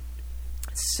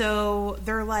 So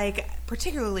they're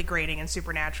particularly grating in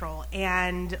Supernatural,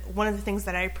 and one of the things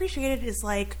that I appreciated is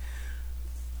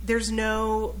there's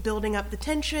no building up the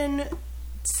tension.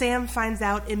 Sam finds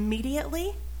out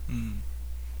immediately,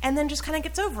 and then just kind of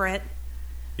gets over it.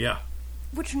 Yeah.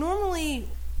 Which normally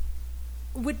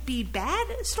would be bad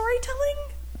storytelling,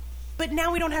 but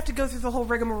now we don't have to go through the whole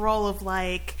rigmarole of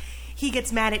he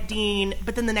gets mad at Dean,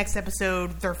 but then the next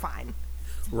episode they're fine,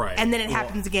 right? And then it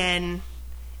happens again,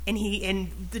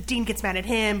 and the Dean gets mad at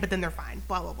him, but then they're fine.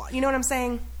 Blah blah blah. You know what I'm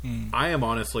saying? I am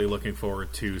honestly looking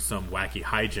forward to some wacky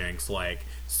hijinks, like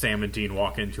Sam and Dean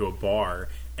walk into a bar,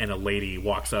 and a lady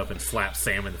walks up and slaps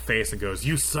Sam in the face and goes,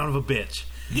 "You son of a bitch!"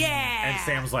 Yeah. And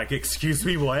Sam's like, "Excuse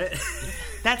me, what?"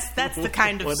 That's the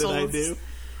kind of what did I do?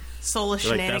 Soulless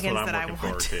shenanigans that's what that I I'm looking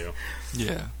want. forward to.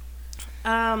 Yeah.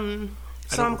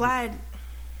 So I'm glad.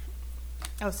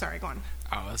 Oh, sorry. Go on.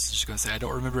 I was just going to say, I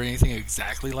don't remember anything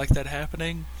exactly like that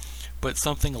happening, but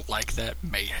something like that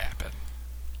may happen.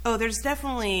 Oh, there's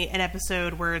definitely an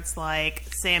episode where it's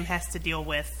Sam has to deal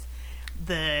with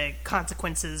the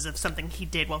consequences of something he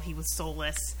did while he was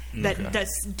soulless that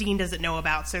Dean doesn't know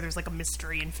about. So there's a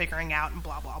mystery in figuring out and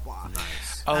blah blah blah.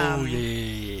 Nice. Oh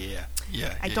yeah.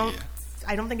 I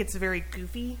don't think it's a very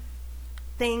goofy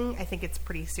thing. I think it's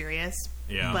pretty serious.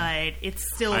 Yeah. But it's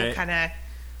still kind of.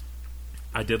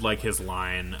 I did like his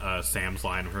line, Sam's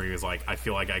line, where he was like, "I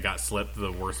feel like I got slipped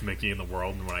the worst Mickey in the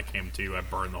world, and when I came to, I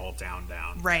burned the whole town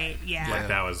down." Right. Yeah.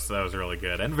 That was really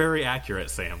good and very accurate,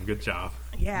 Sam. Good job.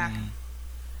 Yeah.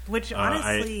 Which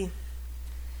honestly,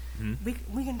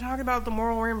 we can talk about the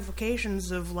moral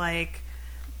ramifications of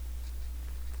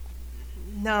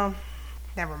no,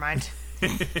 never mind.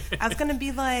 I was gonna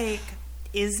be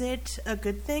is it a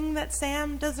good thing that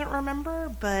Sam doesn't remember?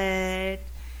 But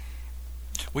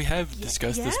we have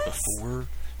discussed this before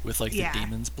with the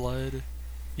demon's blood,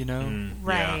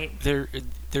 right?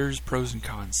 There's pros and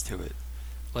cons to it.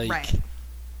 Right.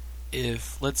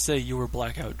 If let's say you were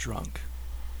blackout drunk,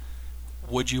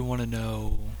 would you want to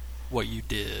know what you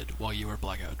did while you were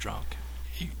blackout drunk?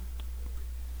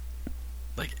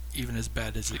 Even as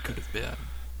bad as it could have been.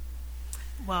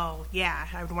 Well, yeah,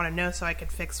 I would want to know so I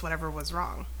could fix whatever was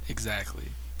wrong. Exactly.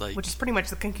 Which is pretty much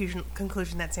the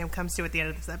conclusion that Sam comes to at the end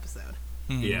of this episode.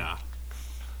 Yeah.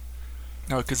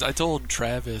 No, because I told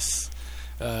Travis,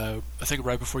 I think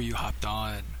right before you hopped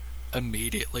on,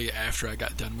 immediately after I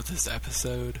got done with this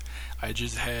episode, I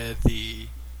just had the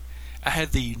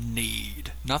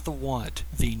need, not the want,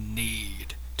 the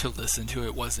need to listen to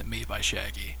It Wasn't Me by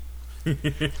Shaggy.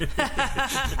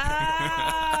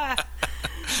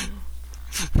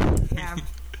 Yeah.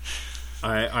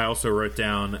 I also wrote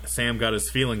down, Sam got his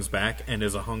feelings back and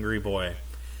is a hungry boy.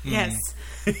 Yes.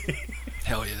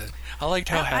 Hell yeah. I liked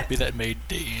how happy that made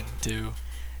Dean, too.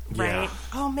 Right. Yeah.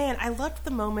 Oh man, I loved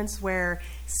the moments where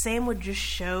Sam would just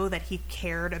show that he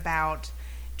cared about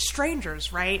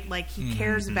strangers, right? Like he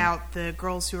cares about the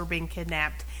girls who are being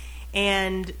kidnapped.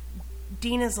 And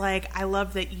Dean is like, I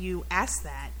love that you asked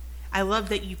that. I love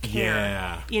that you care.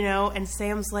 Yeah. You know, and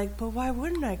Sam's like, but why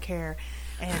wouldn't I care?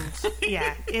 And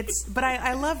yeah, but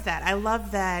I love that. I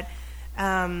love that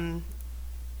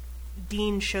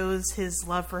Dean shows his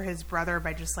love for his brother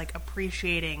by just like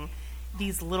appreciating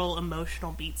these little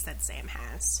emotional beats that Sam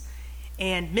has,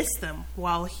 and missed them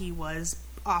while he was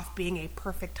off being a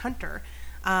perfect hunter,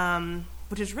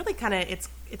 which is really kind of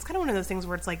it's kind of one of those things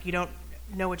where it's like you don't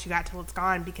know what you got till it's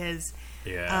gone, because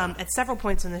at several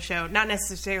points in the show, not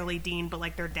necessarily Dean, but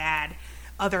like their dad,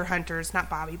 other hunters, not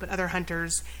Bobby, but other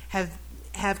hunters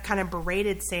have kind of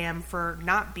berated Sam for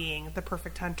not being the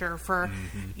perfect hunter, for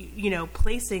you know,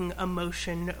 placing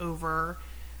emotion over,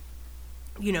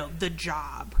 you know, the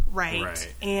job,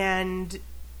 right? And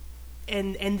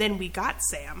then we got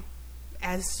Sam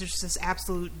as just this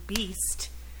absolute beast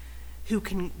who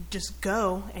can just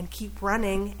go and keep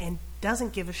running and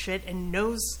doesn't give a shit and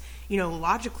knows, you know,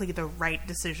 logically the right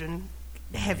decision,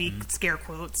 heavy scare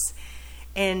quotes,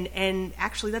 and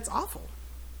actually that's awful.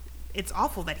 It's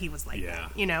awful that he was like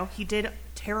that. You know, he did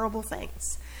terrible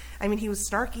things. I mean, he was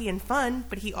snarky and fun,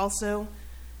 but he also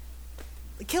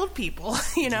killed people,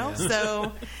 you know?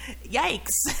 So,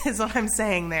 yikes is what I'm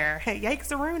saying there.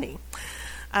 Yikes-a-rooney.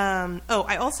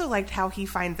 I also liked how he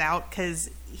finds out, because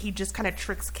he just kind of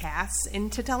tricks Cass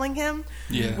into telling him,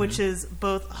 which is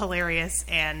both hilarious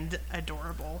and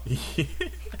adorable.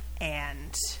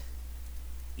 And,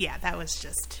 yeah, that was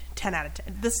just 10 out of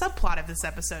 10. The subplot of this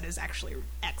episode is actually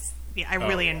I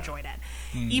really enjoyed it.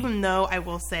 Even though I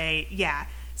will say,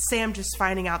 Sam just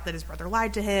finding out that his brother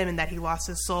lied to him and that he lost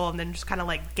his soul, and then just kind of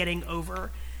like getting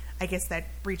over, I guess, that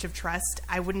breach of trust,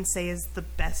 I wouldn't say is the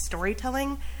best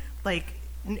storytelling. Like,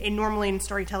 normally in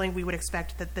storytelling, we would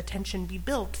expect that the tension be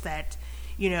built, that,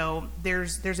 you know,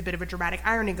 there's a bit of a dramatic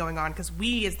irony going on, because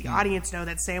we as the audience know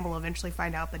that Sam will eventually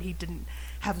find out that he didn't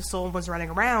have a soul and was running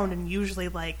around, and usually,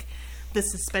 like, the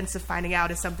suspense of finding out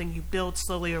is something you build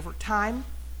slowly over time,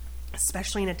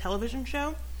 especially in a television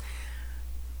show.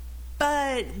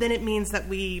 But then it means that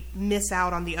we miss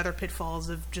out on the other pitfalls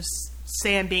of just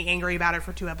Sam being angry about it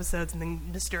for 2 episodes and then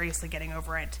mysteriously getting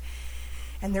over it,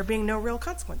 and there being no real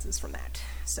consequences from that.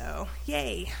 So,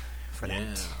 yay for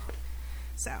that.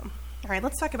 So, all right,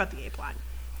 let's talk about the A-plot.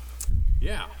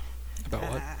 Yeah. About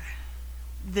what?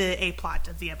 The A-plot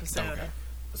of the episode. Okay.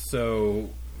 So,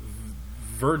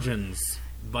 virgins,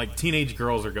 like teenage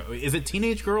girls is it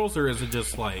teenage girls, or is it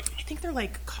just like... I think they're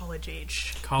like college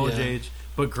age. College age,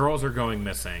 but girls are going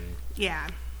missing. Yeah.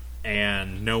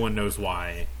 And no one knows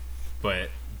why, but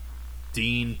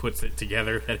Dean puts it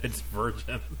together that it's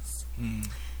virgins.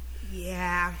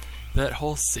 Yeah. That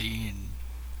whole scene,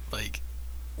 like...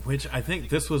 Which, I think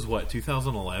this was, what,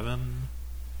 2011?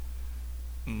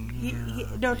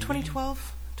 No,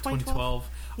 2012. 2012.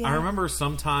 Yeah. I remember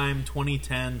sometime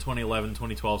 2010, 2011,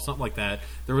 2012, something like that.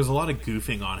 There was a lot of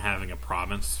goofing on having a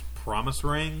promise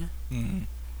ring.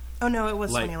 Oh, no, it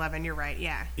was Like- 2011. You're right,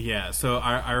 yeah. Yeah, so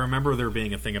I remember there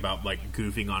being a thing about, like,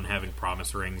 goofing on having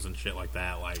promise rings and shit like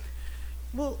that. Like,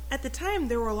 Well, at the time,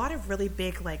 there were a lot of really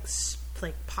big, like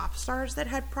pop stars that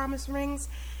had promise rings.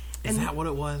 is that what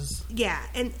it was? Yeah,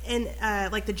 and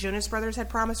like the Jonas Brothers had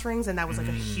promise rings, and that was like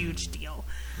a huge deal.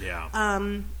 Yeah.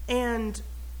 And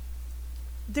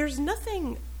there's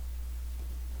nothing.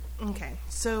 Okay,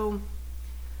 so,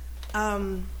 I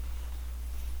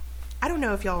don't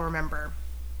know if y'all remember.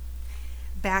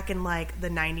 Back in like the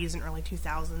 90s and early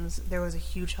 2000s, there was a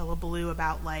huge hullabaloo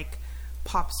about like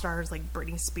pop stars like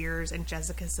Britney Spears and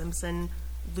Jessica Simpson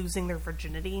losing their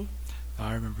virginity.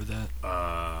 I remember that.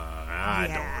 I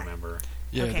Yeah. don't remember.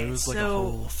 Yeah, Okay, there was like a so-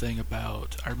 whole thing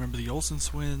about. I remember the Olsen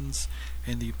twins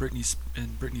and the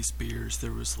Britney Spears.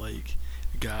 There was like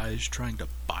guys trying to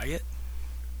buy it.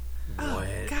 Oh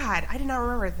What? God, I did not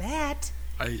remember that.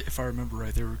 If I remember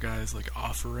right, there were guys like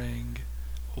offering,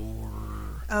 or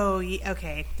Oh,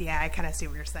 okay, yeah, I kind of see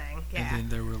what you're saying. Yeah, and then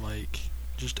there were like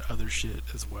just other shit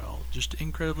as well, just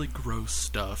incredibly gross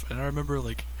stuff. And I remember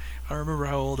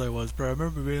how old I was, but I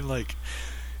remember being like,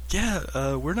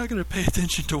 yeah, we're not going to pay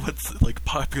attention to what's like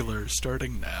popular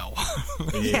starting now.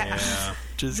 Yeah.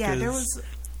 Just yeah, there 'cause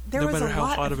there no was matter a how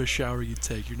lot hot of a shower you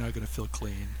take, you're not going to feel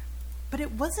clean. But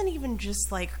it wasn't even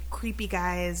just like creepy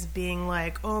guys being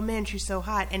like, "Oh man, she's so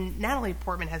hot." And Natalie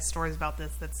Portman has stories about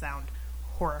this that sound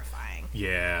horrifying.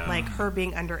 Yeah. Like her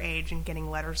being underage and getting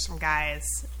letters from guys,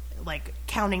 like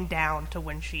counting down to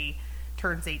when she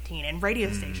turns 18, and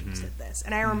radio stations did this.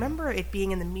 And I remember it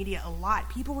being in the media a lot.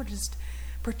 People were just,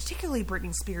 particularly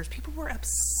Britney Spears, people were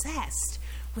obsessed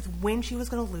with when she was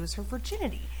going to lose her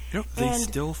virginity. They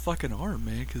still fucking are,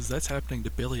 man, because that's happening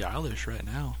to Billie Eilish right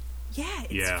now. Yeah,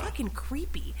 it's fucking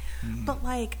creepy. But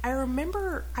like, I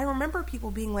remember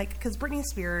people being like, because Britney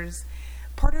Spears,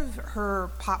 part of her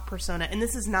pop persona, and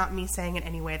this is not me saying in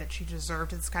any way that she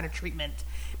deserved this kind of treatment,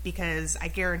 because I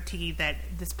guarantee that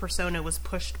this persona was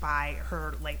pushed by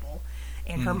her label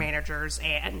and her managers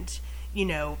and, you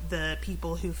know, the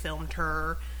people who filmed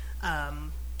her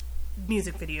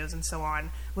music videos and so on,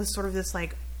 was sort of this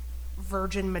like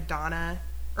virgin Madonna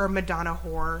or Madonna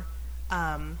whore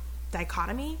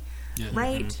dichotomy. Yeah.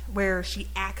 Right? Where she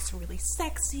acts really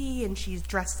sexy and she's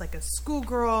dressed like a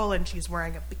schoolgirl and she's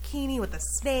wearing a bikini with a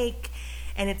snake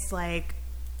and it's like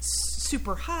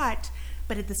super hot,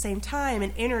 but at the same time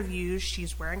in interviews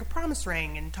she's wearing a promise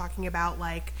ring and talking about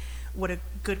like what a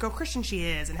good girl Christian she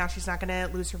is and how she's not going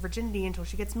to lose her virginity until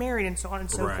she gets married and so on and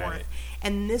so forth.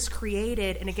 And this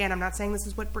created, and again, I'm not saying this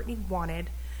is what Britney wanted.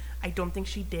 I don't think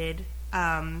she did,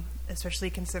 especially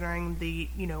considering the,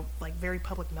 you know, like very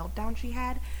public meltdown she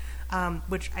had.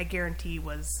 Which I guarantee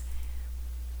was,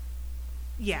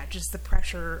 just the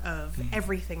pressure of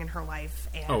everything in her life.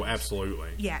 And oh,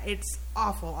 absolutely. Yeah, it's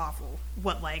awful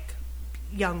what, like,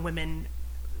 young women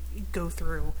go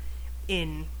through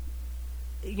in,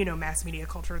 you know, mass media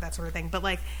culture, that sort of thing. But,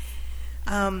 like,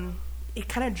 it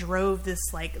kind of drove this,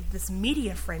 like, this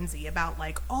media frenzy about,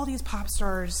 like, all these pop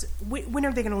stars, when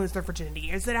are they going to lose their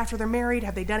virginity? Is it after they're married?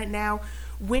 Have they done it now?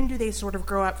 When do they sort of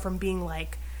grow up from being,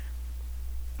 like,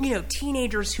 you know,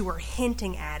 teenagers who are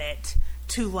hinting at it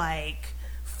to like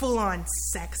full-on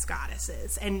sex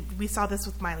goddesses? And we saw this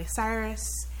with Miley Cyrus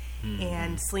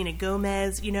and Selena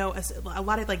Gomez, you know, a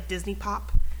lot of like Disney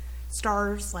pop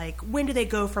stars. Like, when do they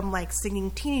go from like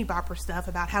singing teeny bopper stuff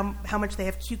about how much they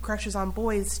have cute crushes on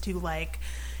boys to like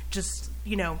just,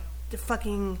 you know, the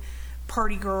fucking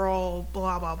party girl,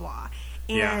 blah blah blah.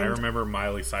 And yeah, I remember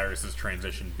Miley Cyrus's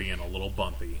transition being a little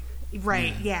bumpy.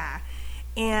 Right, yeah.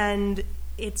 And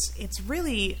it's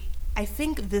really, I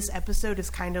think this episode is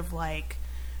kind of like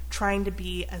trying to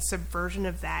be a subversion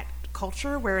of that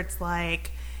culture where it's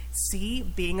like, see,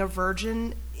 being a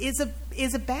virgin is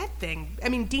a bad thing. I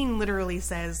mean, Dean literally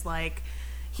says, like,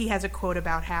 he has a quote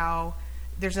about how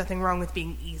there's nothing wrong with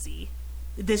being easy.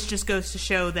 This just goes to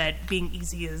show that being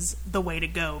easy is the way to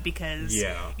go because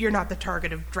you're not the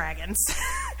target of dragons.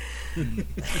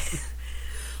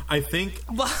 I think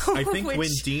when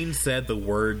Dean said the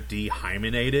word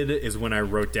dehymenated is when I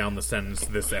wrote down the sentence,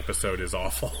 "This episode is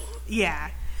awful." Yeah.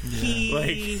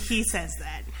 He says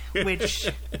that, which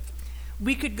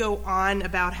we could go on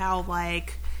about how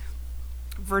like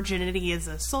virginity is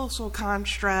a social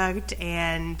construct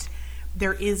and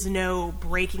there is no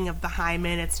breaking of the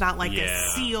hymen. It's not like a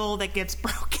seal that gets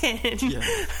broken.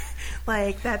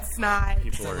 Like, that's not...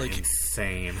 People are like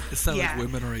insane. It's not like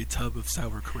women are a tub of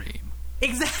sour cream.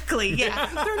 Exactly, yeah.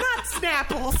 They're not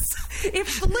Snapples.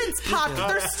 If the lid's popped,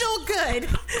 they're still good.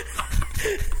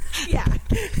 Yeah.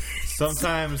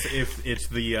 Sometimes if it's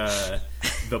the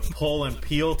pull and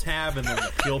peel tab and then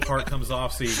the peel part comes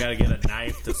off, so you got to get a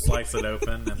knife to slice it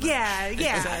open. And yeah.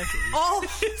 Exactly. Oh.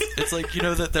 It's like, you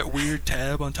know, that weird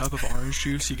tab on top of orange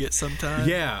juice you get sometimes?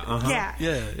 Yeah, uh-huh.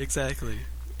 Yeah, exactly.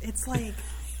 It's like,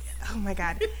 oh my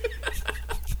God.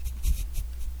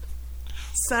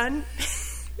 Son,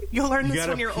 you'll learn this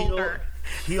when you're older.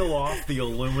 Peel off the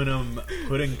aluminum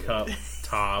pudding cup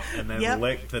top and then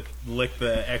lick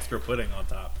the extra pudding on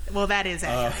top. Well, that is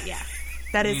accurate, yeah.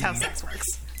 That is how sex works.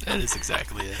 That is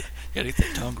exactly it. You gotta get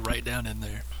that tongue right down in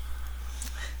there.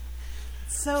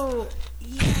 So,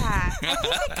 yeah. I think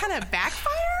it kind of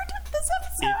backfired this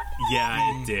episode.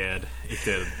 It did. It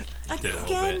did a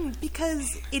little bit.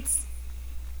 Because it's...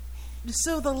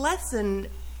 So the lesson...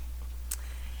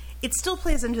 It still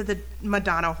plays into the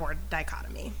Madonna whore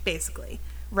dichotomy, basically,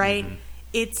 right? Mm-hmm.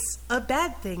 It's a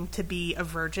bad thing to be a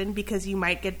virgin because you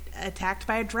might get attacked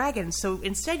by a dragon. So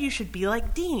instead you should be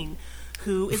like Dean,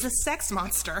 who is a sex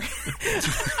monster.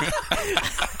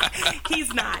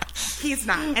 He's not.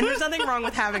 And there's nothing wrong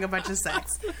with having a bunch of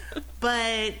sex.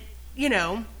 But, you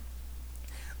know,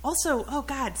 also, oh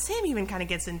God, Sam even kind of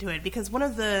gets into it because one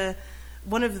of the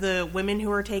women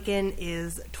who are taken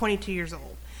is 22 years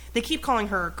old. They keep calling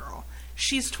her a girl.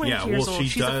 She's 22 years old.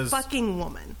 She's a fucking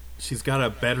woman. She's got a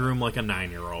bedroom like a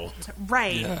 9-year-old.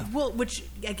 Right. Yeah. Well, which,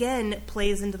 again,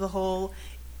 plays into the whole...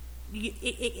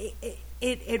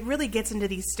 It really gets into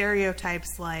these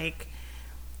stereotypes like,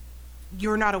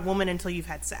 you're not a woman until you've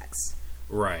had sex.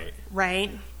 Right. Right?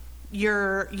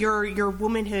 Your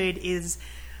womanhood is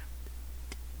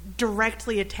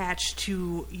directly attached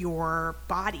to your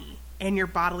body and your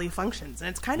bodily functions. And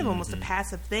it's kind of almost a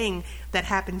passive thing that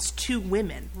happens to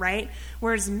women, right?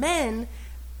 Whereas men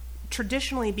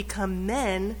traditionally become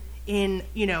men in,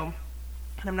 you know,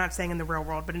 and I'm not saying in the real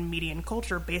world, but in media and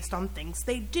culture based on things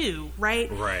they do,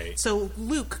 right? Right. So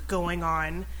Luke going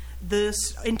on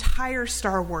this entire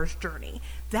Star Wars journey,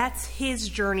 that's his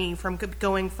journey from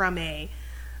going from a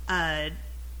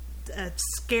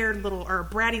scared little or a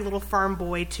bratty little farm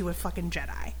boy to a fucking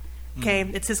Jedi. Okay,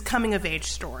 it's his coming of age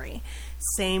story.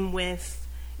 Same with,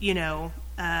 you know,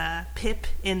 Pip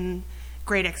in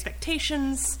Great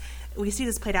Expectations. We see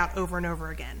this played out over and over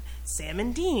again. Sam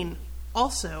and Dean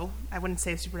also, I wouldn't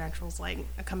say Supernatural is like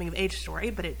a coming of age story,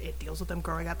 but it deals with them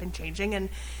growing up and changing, and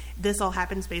this all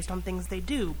happens based on things they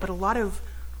do. But a lot of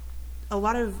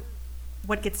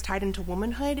what gets tied into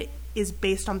womanhood is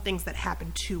based on things that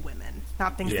happen to women,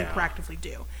 not things they proactively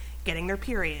do. Getting their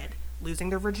period, losing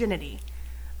their virginity,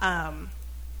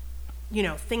 you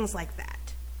know, things like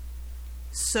that.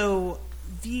 So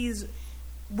these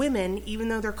women, even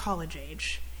though they're college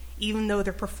age, even though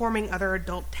they're performing other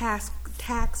adult tasks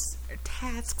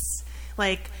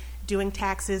like doing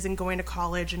taxes and going to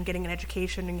college and getting an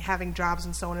education and having jobs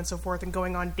and so on and so forth and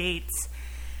going on dates,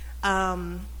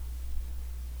 and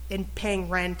paying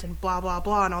rent and blah, blah,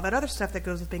 blah, and all that other stuff that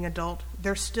goes with being adult,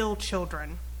 they're still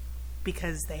children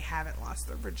because they haven't lost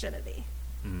their virginity.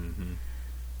 Mm-hmm.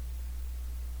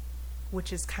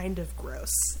 Which is kind of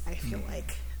gross, I feel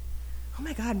like. Oh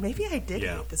my god, maybe I did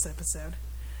hate this episode.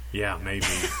 Yeah, maybe.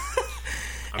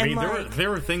 I And mean, like, there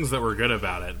were things that were good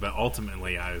about it, but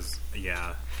ultimately I was,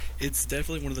 It's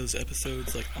definitely one of those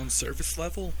episodes, like, on surface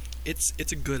level, it's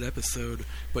a good episode,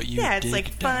 but it's dig like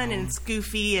fun down. and it's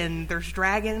goofy and there's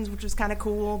dragons, which is kind of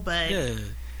cool, but Yeah.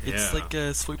 It's like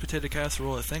a sweet potato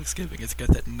casserole at Thanksgiving. It's got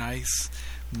that nice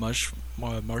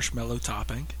marshmallow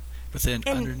topping, but then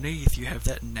And- underneath you have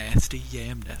that nasty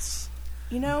yamness.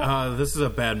 you know, this is a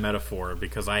bad metaphor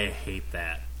because I hate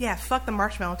that. yeah, fuck the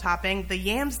marshmallow topping. The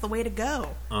yam's the way to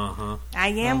go. Uh-huh. I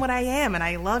am what I am, and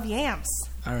I love yams.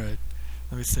 All right.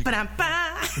 Let me think. But I'm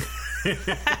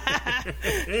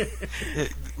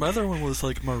My other one was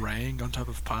like meringue on top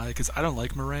of pie, because I don't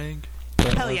like meringue.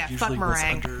 But Hell yeah, usually fuck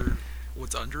meringue.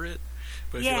 What's under it.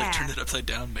 But if you like turn it upside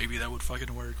down, maybe that would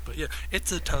fucking work. But yeah,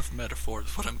 it's a tough metaphor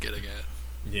is what I'm getting at.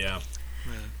 Yeah.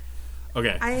 Yeah.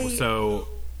 Okay, so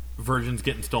virgins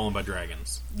getting stolen by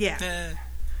dragons. Yeah. Eh.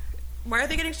 Why are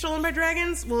they getting stolen by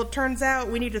dragons? Well, it turns out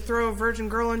we need to throw a virgin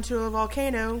girl into a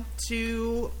volcano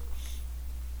to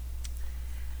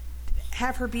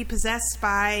have her be possessed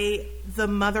by the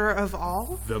mother of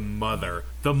all. The mother.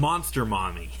 The monster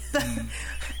mommy.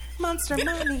 Monster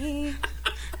mommy.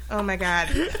 Oh my god.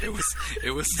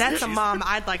 It was That's a mom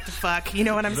I'd like to fuck. You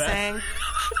know what I'm saying?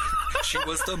 She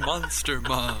was the monster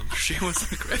mom. She was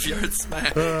the graveyard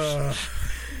smash.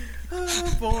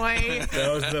 Oh boy.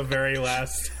 That was the very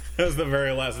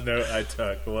last note I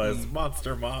took was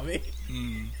monster mommy.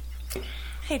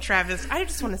 Hey Travis, I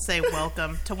just want to say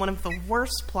welcome to one of the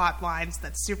worst plot lines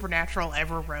that Supernatural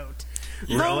ever wrote.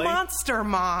 The Really? monster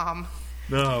mom.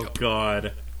 Oh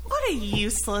god. What a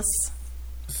useless,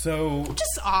 So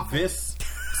just awful.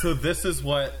 this is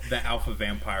what the alpha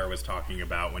vampire was talking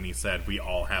about when he said we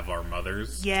all have our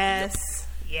mothers. Yes.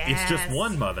 Yes. It's just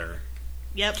one mother.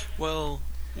 Yep. Well,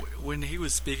 when he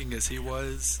was speaking as he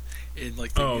was in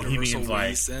like the Oh, he universal means, we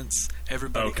like- sense,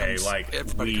 everybody Okay, comes, like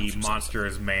everybody we comes from monster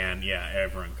is man. Yeah,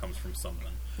 everyone comes from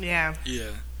something. Yeah. something.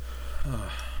 Yeah.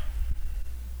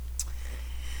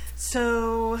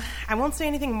 So I won't say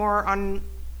anything more on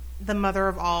the mother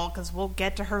of all because we'll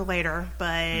get to her later.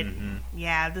 But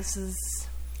yeah, this is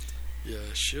Yeah,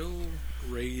 she'll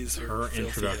raise Her filthy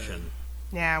introduction.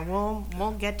 yeah.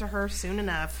 We'll get to her soon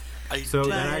enough. head. So But-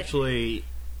 then actually,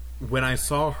 when I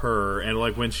saw her and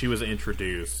like when she was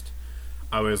introduced,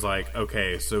 I was like,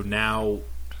 okay, so now,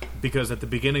 because at the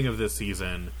beginning of this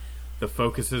season, the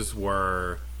focuses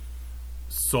were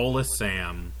Soulless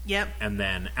Sam Yep. and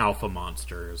then Alpha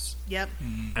Monsters. Yep.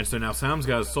 And so now Sam's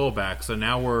got his soul back, so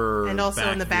now we're And also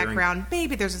back in the hearing- background,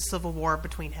 maybe there's a civil war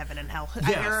between heaven and hell.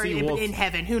 Yeah, Or see, well, in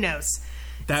heaven, who knows?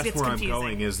 That's It's where confusing. I'm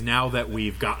going, is now that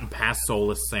we've gotten past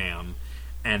Soulless Sam,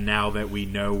 and now that we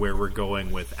know where we're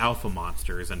going with Alpha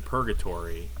Monsters and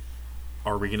Purgatory,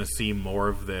 are we going to see more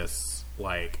of this?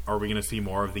 Like, are we going to see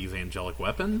more of these angelic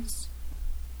weapons?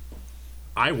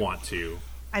 I want to.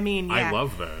 I mean, yeah. I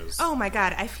love those. Oh my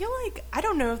god, I feel like I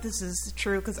don't know if this is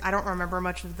true because I don't remember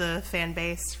much of the fan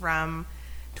base from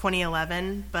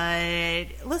 2011. But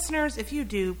listeners, if you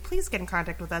do, please get in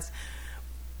contact with us.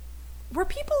 Were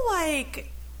people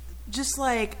like just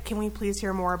like, can we please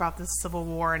hear more about this civil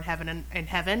war in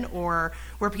heaven, or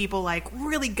were people like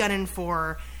really gunning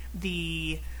for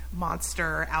the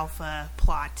monster alpha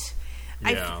plot?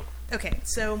 Yeah. Okay,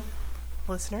 so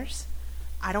listeners,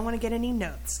 I don't want to get any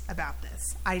notes about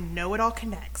this. I know it all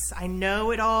connects. I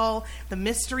know the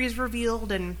mystery is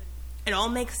revealed, and it all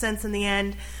makes sense in the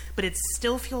end, but it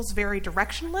still feels very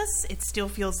directionless. It still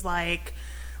feels like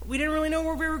we didn't really know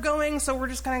where we were going, so we're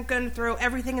just kind of going to throw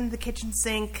everything into the kitchen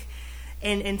sink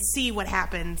and see what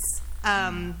happens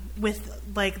with,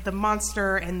 like, the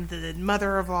monster and the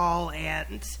mother of all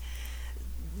and,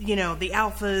 the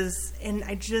alphas. And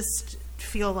I just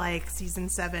feel like Season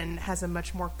 7 has a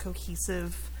much more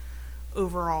cohesive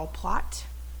overall plot.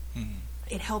 Mm-hmm.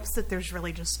 It helps that there's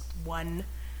really just one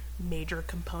major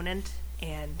component,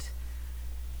 and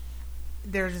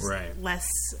there's less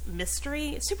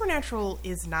mystery. Supernatural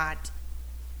is not...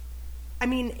 I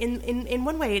mean, in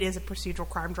one way, it is a procedural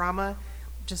crime drama,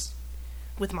 just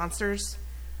with monsters.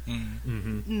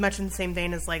 Mm-hmm. Much in the same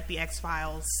vein as, like, The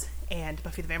X-Files and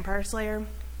Buffy the Vampire Slayer.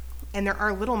 And there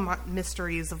are little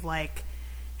mysteries of, like,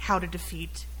 how to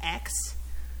defeat X.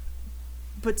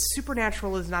 But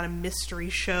Supernatural is not a mystery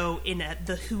show in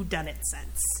the whodunit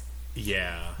sense.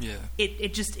 Yeah.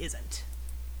 It just isn't.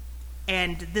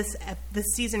 And this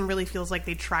season really feels like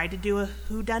they tried to do a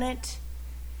whodunit.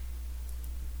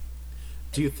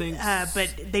 Do you think...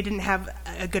 but they didn't have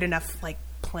a good enough, like,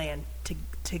 plan to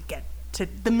get to...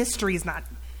 The mystery is not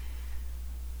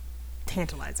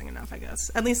tantalizing enough, I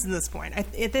guess. At least in this point. I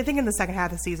think in the second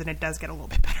half of the season it does get a little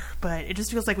bit better, but it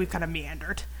just feels like we've kind of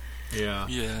meandered. Yeah.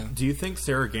 Yeah. Do you think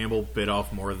Sarah Gamble bit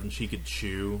off more than she could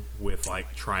chew with,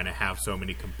 like, trying to have so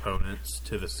many components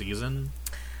to the season?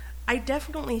 I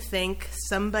definitely think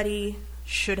somebody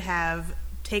should have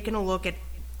taken a look at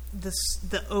the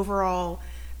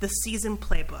season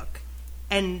playbook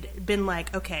and been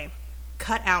like, okay,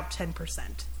 cut out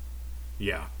 10%.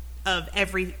 Yeah. Of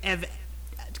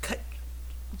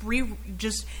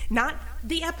just not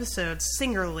the episodes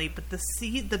singularly, but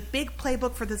the big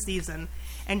playbook for the season,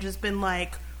 and just been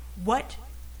like, what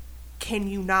can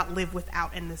you not live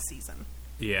without in this season?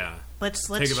 Yeah. Let's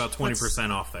take about 20%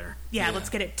 off there. Yeah, let's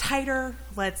get it tighter.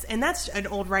 And that's an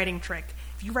old writing trick.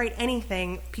 If you write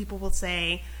anything, people will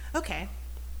say, okay,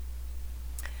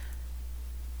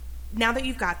 now that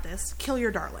you've got this, kill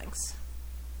your darlings.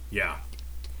 Yeah.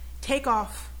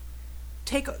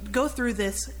 Go through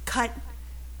this, cut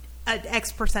an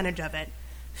X percentage of it,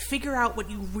 figure out what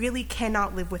you really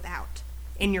cannot live without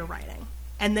in your writing.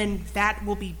 And then that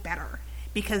will be better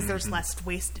because there's less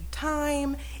wasted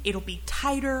time. It'll be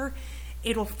tighter.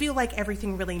 It'll feel like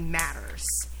everything really matters.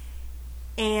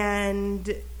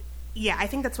 And yeah, I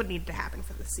think that's what needed to happen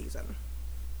for this season.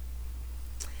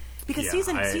 Because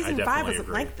season 5 wasn't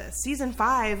like this. Season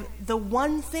 5, the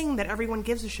one thing that everyone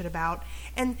gives a shit about,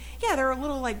 and yeah, there are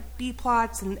little like B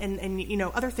plots and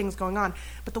other things going on,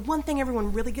 but the one thing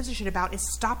everyone really gives a shit about is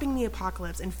stopping the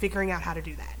apocalypse and figuring out how to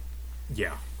do that.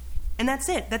 Yeah. And that's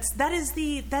it. That is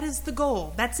the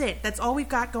goal. That's it. That's all we've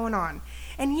got going on.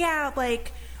 And yeah,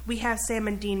 like, we have Sam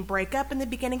and Dean break up in the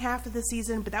beginning half of the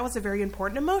season, but that was a very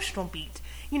important emotional beat.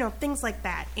 Things like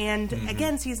that. And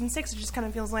again, season 6, it just kind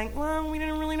of feels like, well, we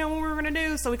didn't really know what we were going to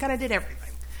do, so we kind of did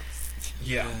everything.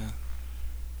 Yeah.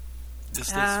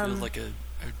 This does feel like a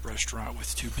restaurant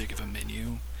with too big of a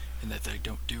menu, and that they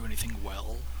don't do anything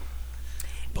well.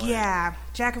 But yeah,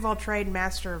 jack of all trade,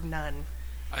 master of none.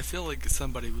 I feel like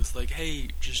somebody was like,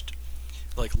 hey, just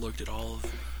like looked at all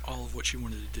of what she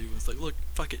wanted to do and was like, look,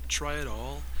 fuck it, try it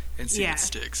all and see what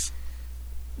sticks.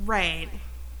 Right.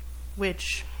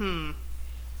 Which,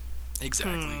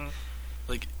 Exactly.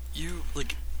 Like,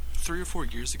 3 or 4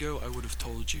 years ago, I would have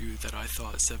told you that I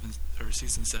thought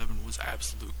season 7 was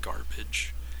absolute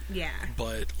garbage. Yeah.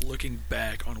 But looking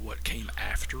back on what came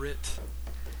after it,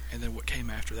 and then what came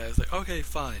after that, I was like, okay,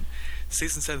 fine.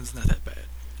 Season 7's not that bad,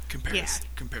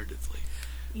 comparatively.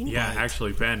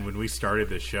 Actually, Ben, when we started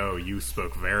the show, you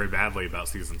spoke very badly about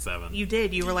season 7. You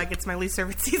did. You were like, it's my least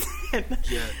favorite season.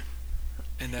 Yeah.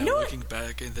 And now looking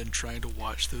back and then trying to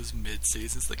watch those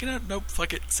mid-seasons, like, nope,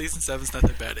 fuck it. Season 7's not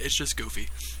that bad. It's just goofy.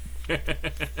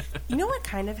 You know what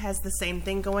kind of has the same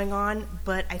thing going on,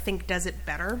 but I think does it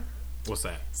better? What's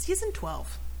that? Season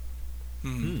 12.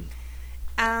 Mm-hmm.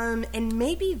 And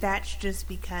maybe that's just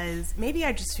because, maybe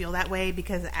I just feel that way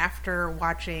because after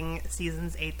watching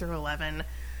seasons 8 through 11,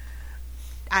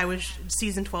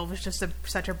 season 12 was just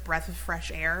such a breath of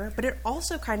fresh air, but it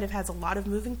also kind of has a lot of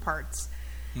moving parts.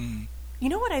 Mm. You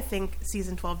know what I think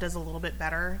season 12 does a little bit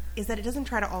better is that it doesn't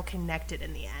try to all connect it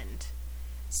in the end.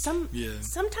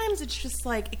 Sometimes it's just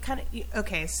like it kind of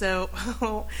okay. So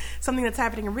something that's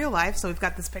happening in real life. So we've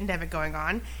got this pandemic going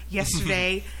on.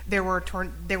 Yesterday there were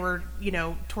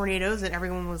tornadoes, and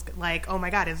everyone was like, "Oh my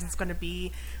God, is this going to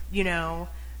be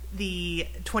the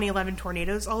 2011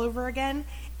 tornadoes all over again?"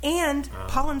 And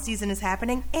pollen season is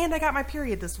happening, and I got my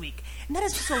period this week. And that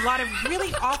is just a lot of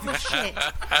really awful shit.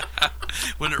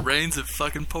 When it rains, it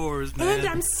fucking pours, man. And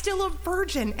I'm still a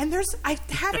virgin, and I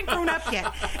haven't grown up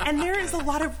yet. And there is a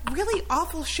lot of really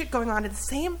awful shit going on at the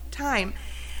same time.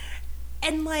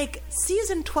 And, like,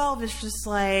 season 12 is just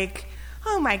like,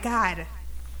 oh my God.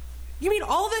 You mean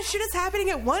all this shit is happening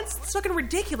at once? It's fucking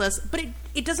ridiculous, but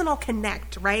it doesn't all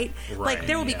connect, right? Like,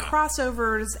 there will be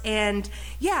crossovers, and,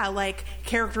 like,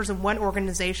 characters in one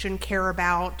organization care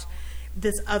about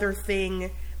this other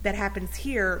thing that happens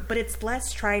here, but it's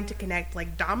less trying to connect,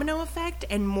 like, domino effect,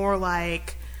 and more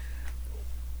like,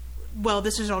 well,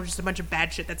 this is all just a bunch of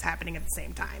bad shit that's happening at the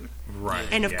same time. Right.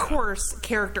 And of course,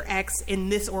 character X in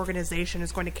this organization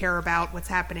is going to care about what's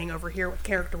happening over here with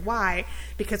character Y,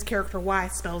 because character Y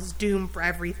spells doom for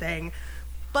everything.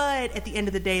 But at the end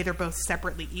of the day, they're both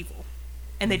separately evil.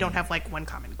 And they don't have, like, one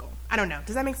common goal. I don't know.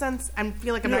 Does that make sense? I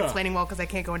feel like I'm not explaining well because I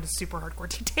can't go into super hardcore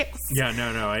details. Yeah,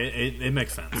 no. It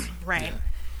makes sense. Right.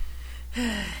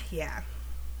 Yeah.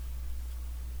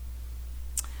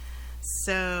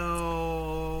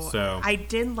 So I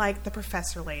did like the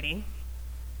professor lady.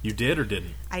 You did or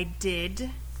didn't? I did.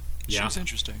 She was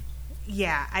interesting.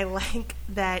 Yeah, I like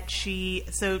that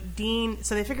so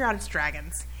they figure out it's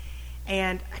dragons.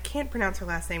 And I can't pronounce her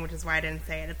last name, which is why I didn't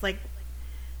say it. It's like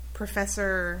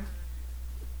Professor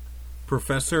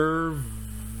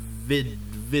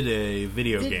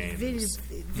video games.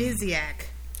 Viziak.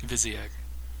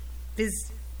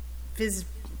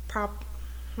 Prop.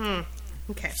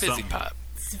 Okay. Fizzy Pop.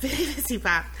 Fizzy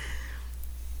Pop.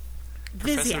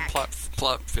 Professor Viziak.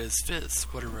 Plop Fizz,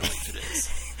 whatever life it is.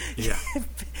 Yeah.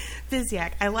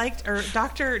 Viziak. I liked, or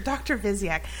Dr.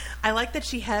 Viziak. I like that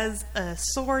she has a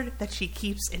sword that she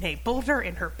keeps in a boulder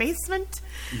in her basement.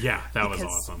 Yeah, that was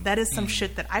awesome. That is some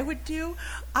shit that I would do.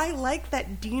 I like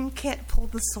that Dean can't pull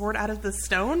the sword out of the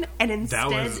stone, and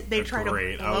instead they try to blow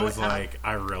it up. I was like,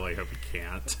 I really hope he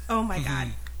can't. Oh my God.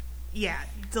 Yeah,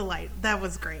 delight. That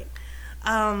was great.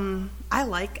 I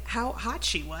like how hot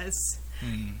she was.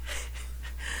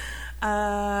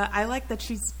 I like that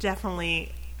she's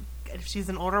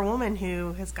an older woman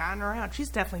who has gotten around. She's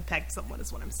definitely pegged someone,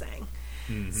 is what I'm saying.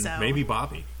 Mm-hmm. So maybe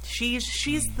Bobby. She's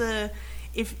the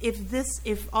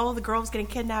if all the girls getting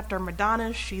kidnapped are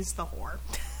Madonna, she's the whore.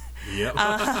 Yep.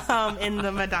 In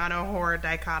the Madonna whore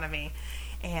dichotomy,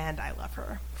 and I love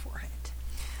her for it.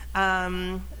 She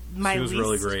was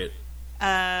really great.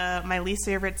 My least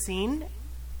favorite scene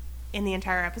in the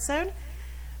entire episode,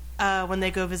 when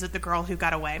they go visit the girl who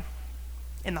got away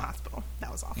in the hospital.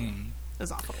 That was awful. It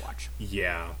was awful to watch.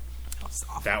 Yeah.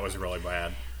 That was really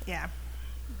bad. Yeah.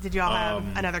 Did y'all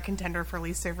have another contender for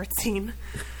least favorite scene?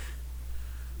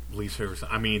 Least favorite.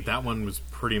 I mean, that one was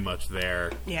pretty much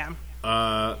there. Yeah.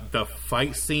 The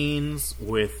fight scenes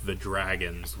with the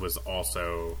dragons was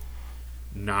also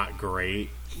not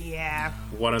great. Yeah.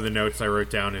 One of the notes I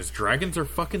wrote down is dragons are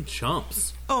fucking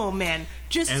chumps. Oh man,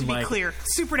 just to be clear,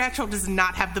 Supernatural does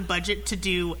not have the budget to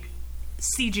do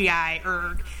CGI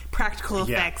or practical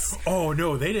effects. Oh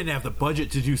no, they didn't have the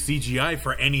budget to do CGI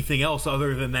for anything else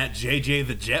other than that JJ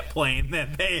the jet plane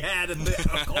that they had in the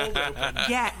cold open.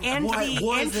 Yeah, and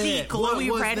the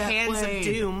glowy red hands of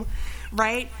doom.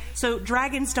 Right? So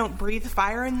dragons don't breathe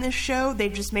fire in this show, they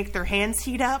just make their hands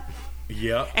heat up.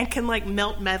 Yep. And can, like,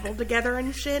 melt metal together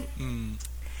and shit.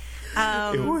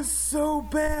 It was so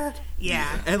bad.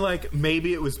 Yeah. And, like,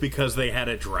 maybe it was because they had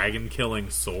a dragon-killing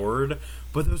sword,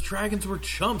 but those dragons were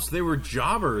chumps. They were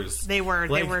jobbers. They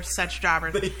were such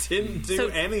jobbers. They didn't do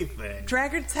anything.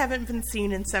 Dragons haven't been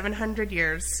seen in 700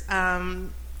 years.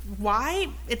 Why?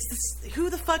 Who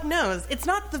the fuck knows? It's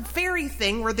not the fairy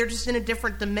thing where they're just in a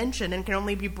different dimension and can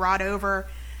only be brought over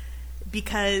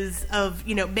because of,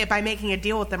 by making a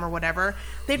deal with them or whatever.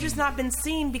 They've just not been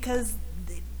seen because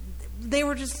they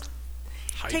were just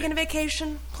taking a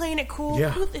vacation, playing it cool. Yeah.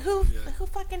 Who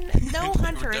fucking, no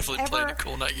hunter has definitely ever... playing it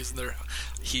cool, not using their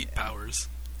heat powers.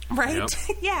 Right? Yep.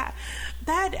 Yeah.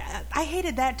 That, I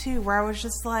hated that too, where I was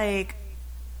just like,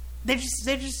 they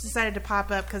just decided to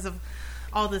pop up because of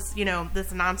all this,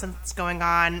 this nonsense going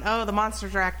on. Oh, the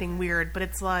monsters are acting weird, but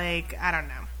it's like, I don't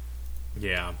know.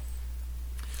 Yeah.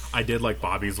 I did like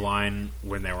Bobby's line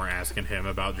when they were asking him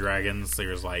about dragons. He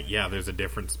was like, yeah, there's a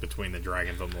difference between the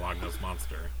dragons and the Loch Ness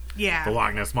Monster. Yeah. The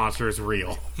Loch Ness Monster is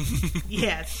real.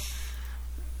 Yes.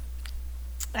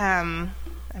 I'm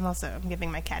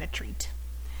giving my cat a treat.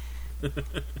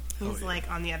 He's like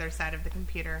on the other side of the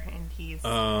computer, and he's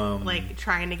Um, like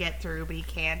trying to get through, but he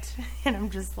can't. And I'm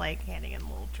just like handing him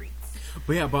little treats.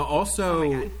 But yeah, but also,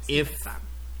 Oh my God, if stop.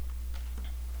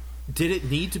 did it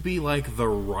need to be like the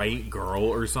right girl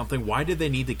or something? Why did they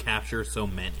need to capture so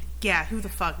many? Yeah, who the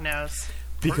fuck knows?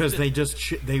 Because they just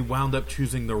they wound up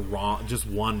choosing the wrong, just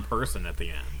one person at the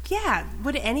end. Yeah,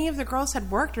 would any of the girls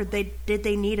had worked, or did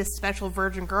they need a special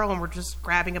virgin girl, and we're just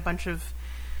grabbing a bunch of,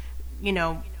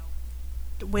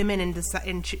 women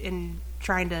and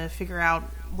trying to figure out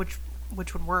which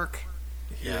would work?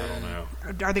 Yeah, I don't know.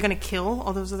 Are they going to kill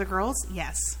all those other girls?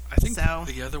 Yes. I think so.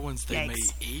 the other ones they may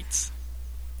yikes. eat.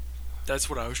 That's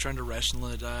what I was trying to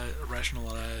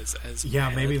rationalize as. Yeah,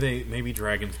 bad. maybe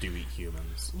dragons do eat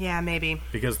humans Yeah, maybe.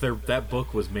 because that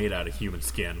book was made out of human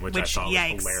skin, which I Which, thought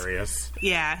yikes. was hilarious.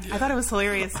 Yeah, I thought it was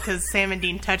hilarious because Sam and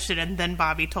Dean touched it, and then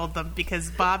Bobby told them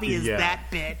because Bobby is Yeah. that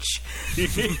bitch.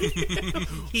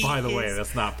 He By the way, is-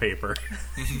 that's not paper.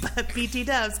 but BT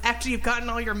Dubs, after you've gotten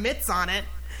all your mitts on it,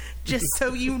 just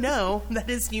so you know that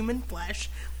is human flesh.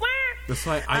 Wah! It's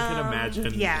like I can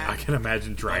imagine. yeah. I can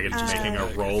imagine dragons making a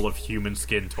roll of human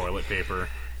skin toilet paper,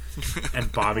 and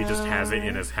Bobby just has it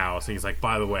in his house, and he's like,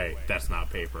 "By the way, that's not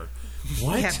paper."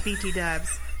 What? Yeah, BT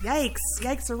Dubs. Yikes!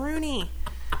 Yikes, a Rooney.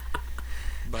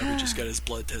 Bobby just got his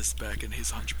blood test back, and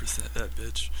he's 100% that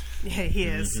bitch. Yeah, he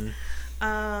is.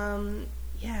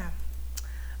 Yeah.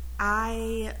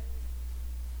 I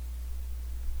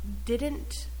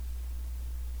didn't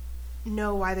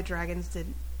know why the dragons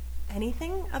did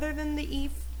anything other than the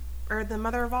Eve or the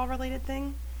mother of all related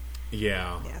thing.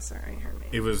 Yeah. Yeah, sorry, her name.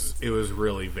 It was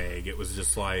really vague. It was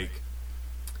just like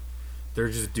they're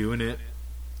just doing it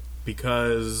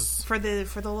because For the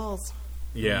lulz.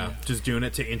 just doing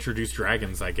it to introduce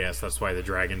dragons. I guess that's why the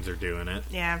dragons are doing it.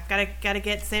 Yeah, gotta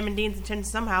get Sam and Dean's attention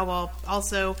somehow, while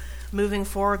also moving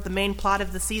forward the main plot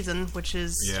of the season, which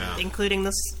is including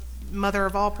this mother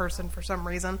of all person for some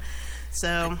reason.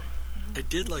 So I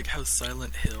did like how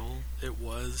Silent Hill it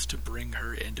was to bring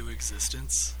her into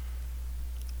existence.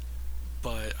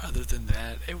 But other than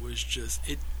that, it was just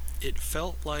it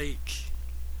felt like,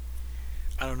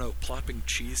 I don't know, plopping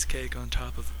cheesecake on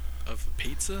top of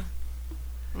pizza.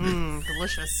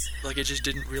 delicious. Like it just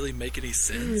didn't really make any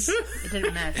sense. It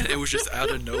didn't match. And it was just out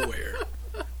of nowhere.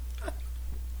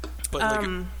 But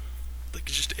like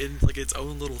just in like its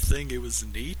own little thing, it was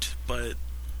neat, but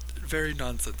very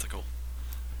nonsensical.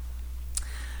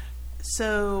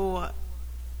 So,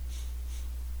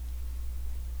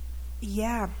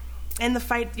 yeah. And the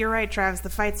fight, you're right, Travis, the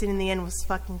fight scene in the end was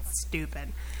fucking stupid.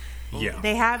 Yeah.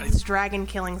 They have this dragon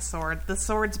killing sword. The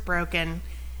sword's broken.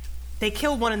 They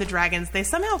kill one of the dragons. They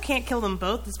somehow can't kill them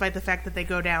both, despite the fact that they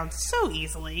go down so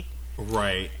easily.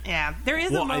 Right. Yeah. There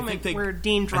is a moment where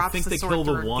Dean drops I think the they sword kill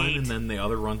through the a one gate. and then the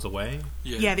other runs away.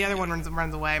 Yeah, the other one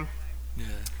runs away. Yeah,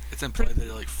 it's implied that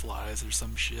it like flies or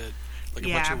some shit. Like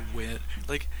a bunch Yeah. of wind.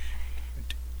 Like,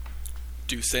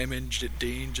 do Sam and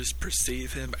Dean just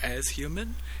perceive him as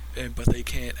human, but they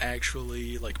can't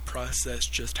actually like process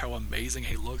just how amazing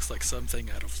he looks, like something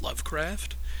out of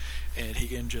Lovecraft, and he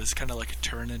can just kind of like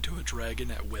turn into a dragon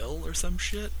at will or some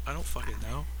shit? I don't fucking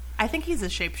know. I think he's a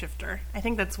shapeshifter. I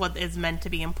think that's what is meant to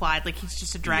be implied. Like, he's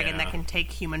just a dragon Yeah. that can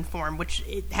take human form, which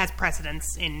it has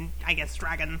precedence in, I guess,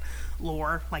 dragon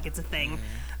lore. Like, it's a thing.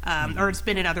 Or it's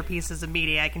been in other pieces of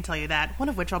media, I can tell you that. One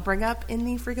of which I'll bring up in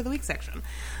the Freak of the Week section.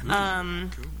 Cool.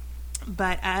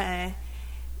 But,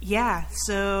 yeah,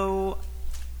 so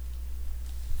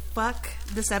fuck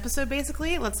this episode,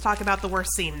 basically. Let's talk about the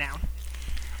worst scene now.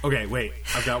 Okay, wait.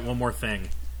 I've got one more thing.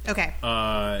 Okay.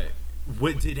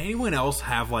 Did anyone else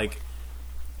have like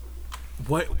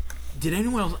what? Did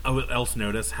anyone else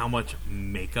notice how much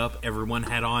makeup everyone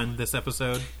had on this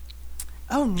episode?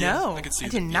 Oh, Yeah, no. I could see I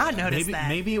did that. not notice that.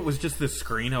 Maybe it was just the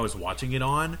screen I was watching it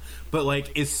on, but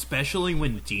like especially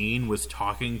when Dean was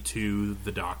talking to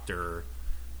the doctor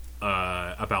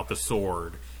about the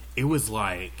sword, it was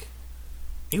like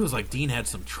Dean had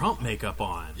some Trump makeup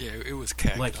on. Yeah, it was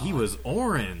cacked Like he on. was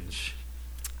orange.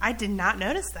 I did not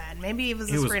notice that. Maybe it was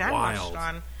the It was screen I watched wild.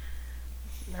 on.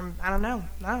 I don't know.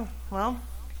 No. Well,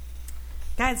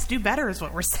 guys, do better is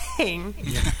what we're saying.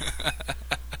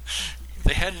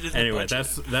 They had it in the Anyway,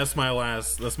 budget. that's my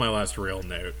last real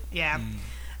note. Yeah.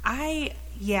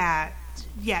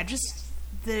 Just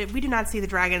we do not see the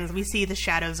dragons. We see the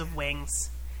shadows of wings.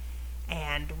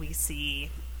 And we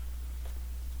see...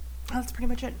 Oh, that's pretty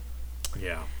much it.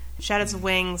 Yeah. Shadows of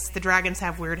wings, the dragons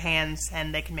have weird hands,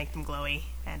 and they can make them glowy.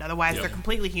 And otherwise, Yep. they're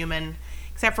completely human,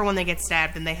 except for when they get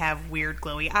stabbed, and they have weird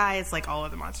glowy eyes, like all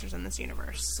other monsters in this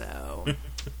universe. So,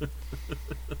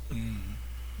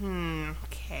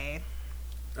 okay.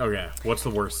 Okay, what's the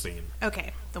worst scene?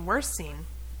 Okay, the worst scene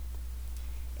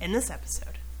in this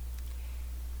episode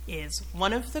is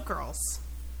one of the girls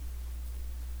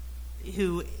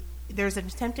who, there's an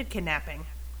attempted kidnapping.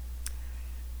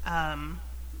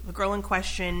 The girl in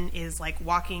question is like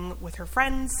walking with her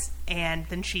friends, and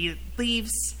then she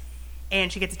leaves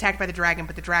and she gets attacked by the dragon,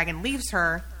 but the dragon leaves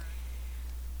her,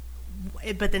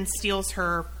 but then steals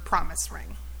her promise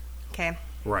ring. Okay?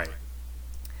 Right.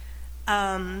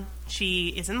 She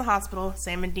is in the hospital.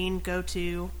 Sam and Dean go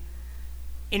to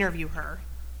interview her,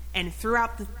 and through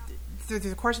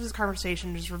the course of this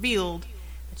conversation, it is revealed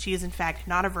that she is in fact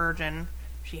not a virgin.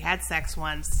 She had sex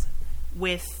once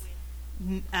with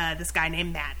this guy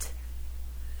named Matt,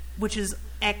 which is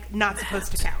not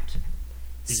supposed to count.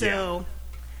 So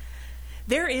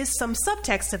there is some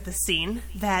subtext of the scene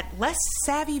that less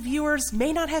savvy viewers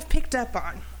may not have picked up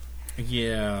on.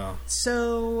 Yeah.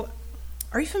 So,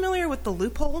 are you familiar with the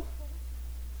loophole?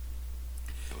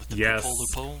 Yes.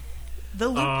 Loophole? The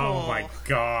loophole. Oh my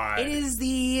god. It is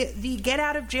the get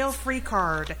out of jail free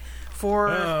card for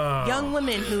young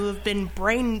women who have been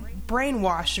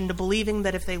brainwashed into believing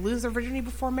that if they lose their virginity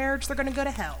before marriage, they're going to go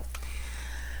to hell.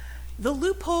 The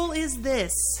loophole is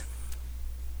this.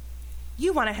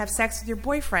 You want to have sex with your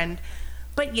boyfriend,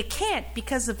 but you can't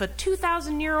because of a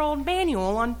 2,000-year-old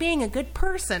manual on being a good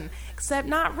person. Except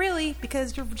not really,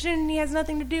 because your virginity has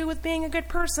nothing to do with being a good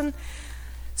person.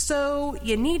 So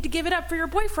you need to give it up for your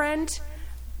boyfriend.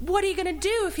 What are you going to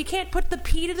do if you can't put the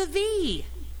P to the V?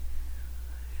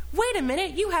 Wait a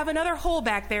minute, you have another hole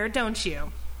back there, don't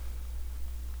you?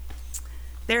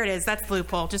 There it is. That's the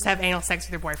loophole. Just have anal sex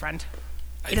with your boyfriend.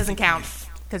 It doesn't count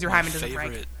because your hymen doesn't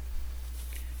break.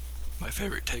 My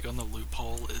favorite take on the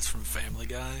loophole is from Family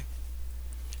Guy,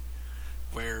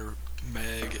 where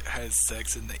Meg has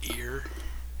sex in the ear.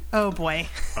 Oh boy.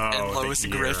 And Lois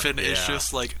Griffin is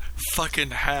just like, fucking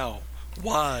how?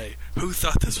 Why? Who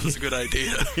thought this was a good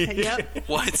idea? Yep.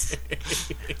 What?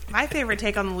 My favorite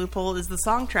take on the loophole is the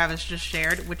song Travis just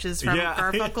shared, which is from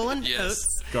Garfunkel and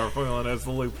Oates. Garfunkel has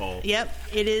the loophole. Yep,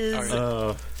 it is.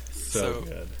 Right. So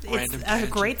good. It's a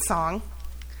great song.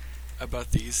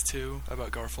 About these two,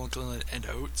 about Garfunkel and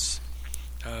Oates.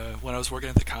 When I was working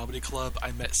at the comedy club,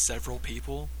 I met several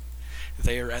people.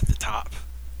 They are at the top.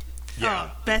 Yeah.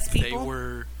 Best people?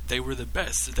 They were the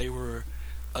best. They were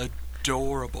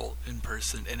adorable in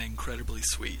person and incredibly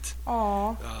sweet.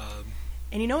 Aww.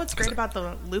 And you know what's great about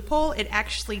the loophole? It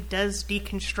actually does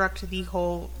deconstruct the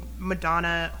whole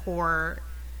Madonna horror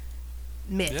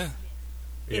myth.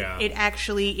 Yeah.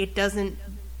 It doesn't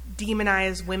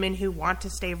demonize women who want to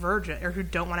stay virgin or who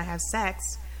don't want to have sex.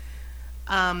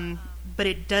 But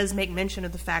it does make mention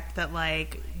of the fact that,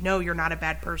 like, no, you're not a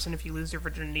bad person if you lose your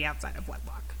virginity outside of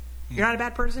wedlock. You're not a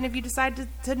bad person if you decide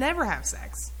to never have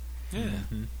sex. Yeah.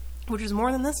 Mm-hmm. Which is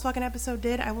more than this fucking episode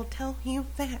did, I will tell you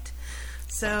that.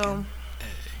 So,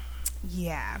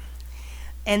 yeah.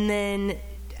 And then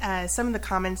some of the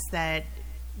comments that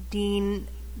Dean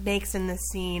makes in this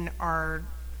scene are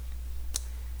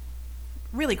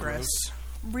really gross.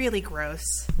 Really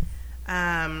gross.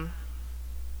 I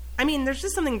mean, there's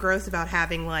just something gross about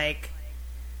having, like,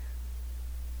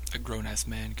 a grown-ass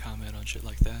man comment on shit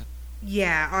like that.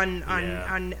 Yeah,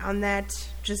 on that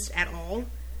just at all.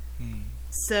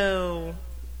 So,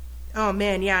 oh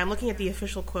man, yeah, I'm looking at the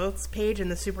official quotes page in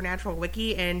the Supernatural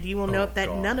Wiki, and you will note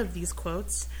that none of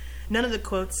the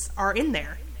quotes are in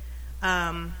there.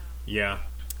 Yeah.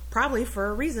 Probably for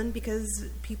a reason, because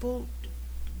people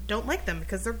don't like them,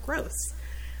 because they're gross.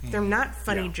 They're not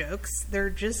funny jokes. They're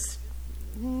just,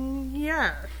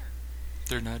 yeah.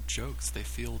 They're not jokes. They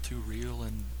feel too real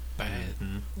and bad.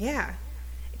 Mm-hmm. Yeah.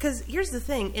 Because here's the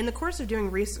thing. In the course of doing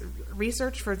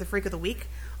research for the Freak of the Week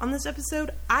on this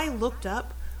episode, I looked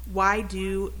up why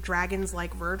do dragons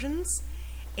like virgins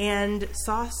and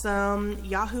saw some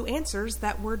Yahoo answers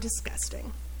that were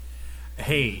disgusting.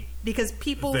 Hey. Because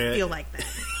people feel like that.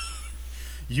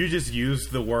 You just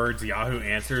used the words Yahoo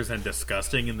Answers and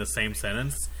disgusting in the same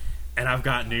sentence, and I've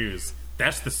got news.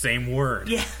 That's the same word.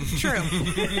 Yeah, true.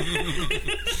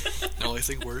 The only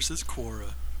thing worse is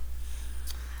Quora.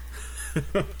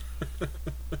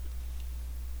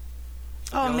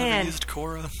 Oh man! Used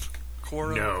Quora?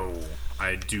 No,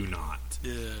 I do not.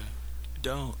 Yeah,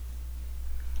 don't.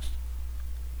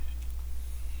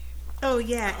 Oh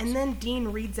yeah, and then Dean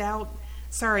reads out.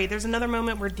 Sorry, there's another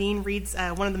moment where Dean reads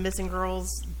one of the missing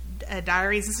girls'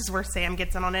 diaries. This is where Sam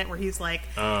gets in on it, where he's like,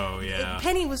 "Oh yeah,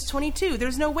 Penny was 22.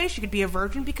 There's no way she could be a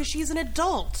virgin because she's an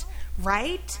adult,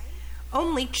 right?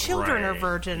 Only children are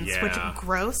virgins, which is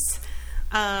gross."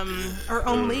 Or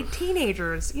only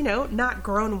teenagers, not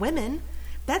grown women.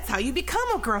 That's how you become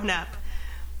a grown-up.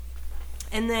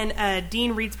 And then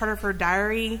Dean reads part of her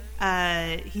diary.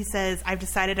 He says, "I've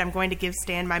decided I'm going to give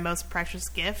Stan my most precious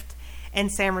gift." And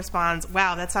Sam responds,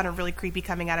 "Wow, that sounded really creepy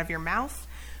coming out of your mouth,"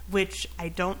 which I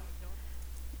don't...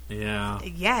 Yeah.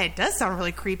 Yeah, it does sound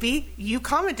really creepy. You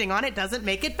commenting on it doesn't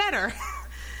make it better.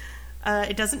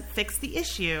 It doesn't fix the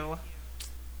issue.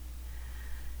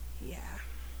 Yeah.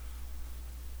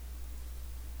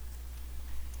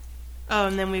 Oh,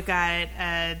 and then we've got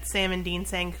Sam and Dean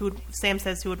saying, Sam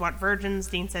says who would want virgins.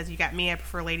 Dean says, "You got me, I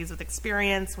prefer ladies with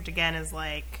experience," which again is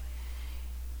like,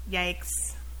 yikes.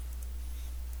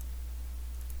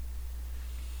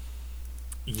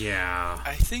 Yeah.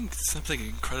 I think something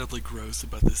incredibly gross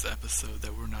about this episode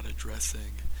that we're not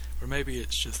addressing, or maybe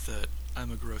it's just that I'm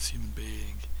a gross human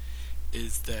being,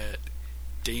 is that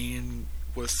Dean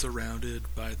was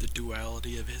surrounded by the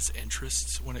duality of his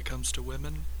interests when it comes to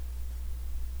women.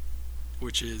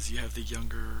 Which is, you have the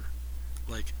younger,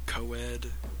 like,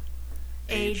 co-ed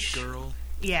age girl.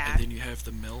 Yeah. And then you have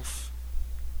the MILF.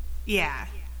 Yeah.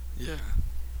 Yeah.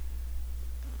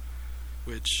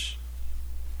 Which,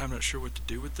 I'm not sure what to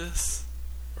do with this,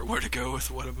 or where to go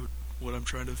with what I'm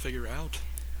trying to figure out.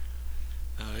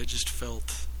 It just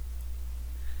felt...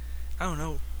 I don't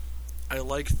know. I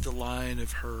liked the line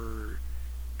of her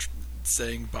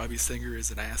saying Bobby Singer is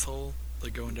an asshole,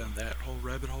 like going down that whole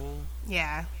rabbit hole.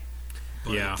 Yeah.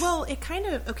 But Yeah. Well, it kind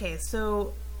of... Okay,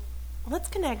 so let's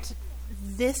connect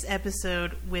this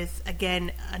episode with,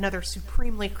 again, another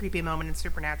supremely creepy moment in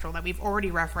Supernatural that we've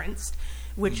already referenced,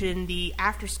 which in the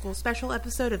after-school special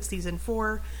episode of Season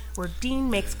 4, where Dean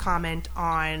makes comment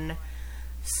on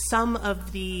some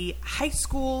of the high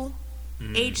school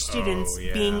age students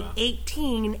being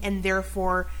 18 and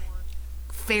therefore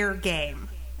fair game.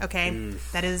 Okay?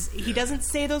 That is... He doesn't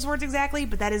say those words exactly,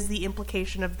 but that is the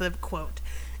implication of the quote.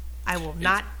 I will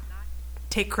not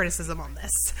take criticism on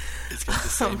this. It's got the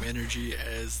same energy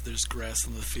as "there's grass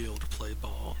on the field, play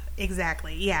ball."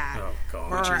 Exactly, yeah. Oh,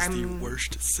 God. Which Or is the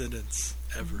worst sentence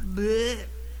ever. Bleh,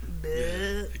 Yeah,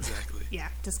 bleh. exactly. Yeah,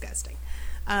 disgusting.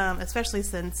 Especially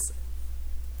since,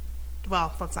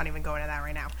 well, let's not even go into that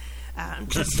right now. I'm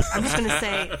just going to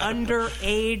say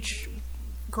underage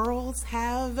girls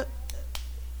have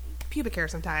pubic hair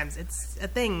sometimes. It's a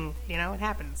thing, you know, it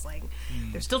happens. Like,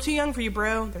 they're still too young for you,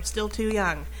 bro. They're still too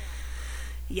young.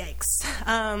 Yikes.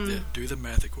 Yeah, do the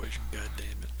math equation, god damn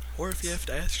it. Or if you have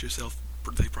to ask yourself,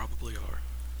 they probably are.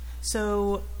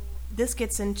 So this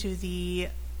gets into the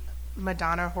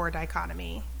Madonna horror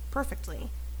dichotomy perfectly.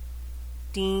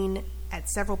 Dean, at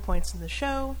several points in the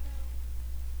show,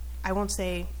 I won't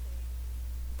say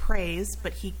praise,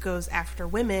 but he goes after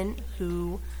women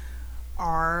who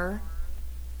are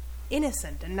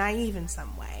innocent and naive in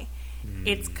some way.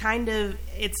 It's kind of,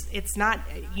 it's not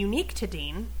unique to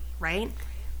Dean, right?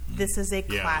 This is a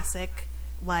classic,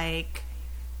 like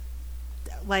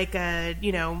a,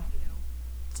 you know,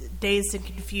 Dazed and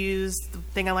Confused. The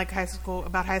thing I like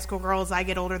about high school girls, I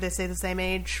get older, they stay the same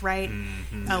age, right?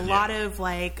 A lot of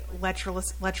like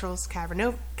lecherous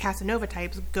Casanova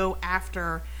types go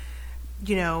after,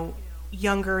 you know,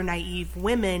 younger, naive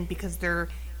women because the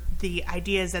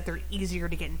idea is that they're easier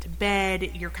to get into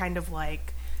bed. You're kind of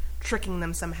like tricking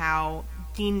them somehow.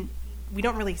 Dean, we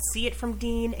don't really see it from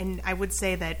Dean, and I would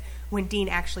say that when Dean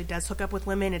actually does hook up with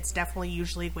women, it's definitely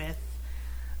usually with,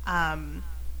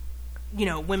 you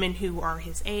know, women who are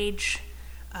his age,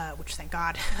 which thank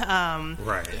God.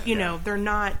 Right. You know,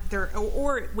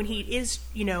 or when he is,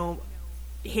 you know,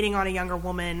 hitting on a younger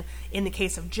woman. In the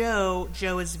case of Jo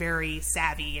is very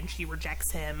savvy, and she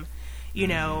rejects him. You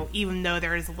know, even though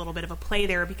there is a little bit of a play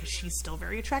there because she's still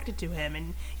very attracted to him.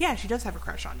 And, yeah, she does have a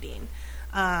crush on Dean.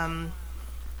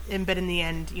 But in the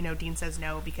end, you know, Dean says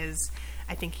no because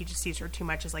I think he just sees her too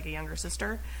much as, like, a younger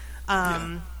sister.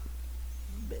 But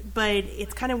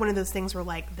it's kind of one of those things where,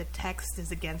 like, the text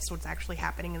is against what's actually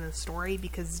happening in the story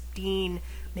because Dean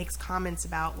makes comments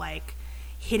about, like,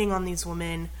 hitting on these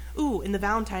women. Ooh, in the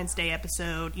Valentine's Day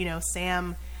episode, you know,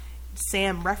 Sam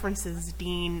references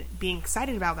Dean being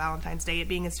excited about Valentine's Day, it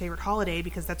being his favorite holiday,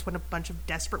 because that's when a bunch of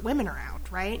desperate women are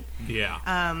out, right?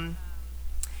 Yeah.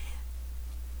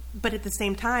 But at the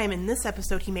same time, in this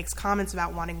episode, he makes comments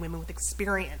about wanting women with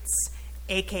experience,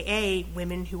 aka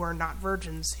women who are not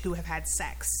virgins, who have had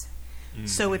sex.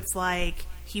 So it's like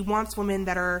he wants women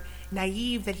that are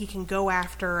naive, that he can go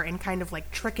after and kind of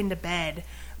like trick into bed,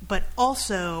 but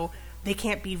also they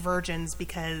can't be virgins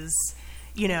because...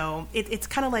 You know, it's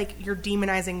kind of like you're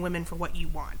demonizing women for what you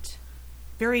want.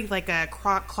 Very like a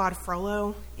Claude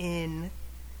Frollo in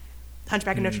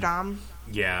Hunchback of Notre Dame.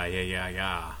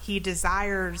 Yeah. He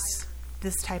desires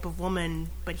this type of woman,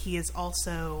 but he is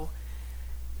also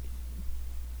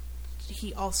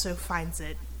he also finds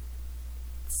it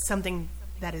something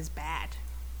that is bad,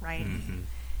 right?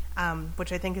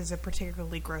 Which I think is a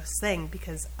particularly gross thing,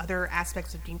 because other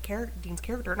aspects of Dean's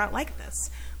character are not like this.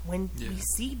 When we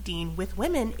see Dean with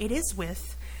women, it is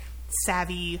with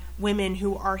savvy women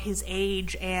who are his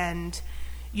age and,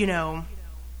 you know,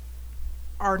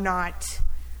 are not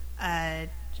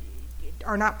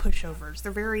pushovers.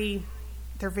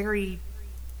 They're very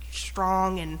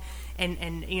strong and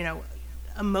you know,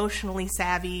 emotionally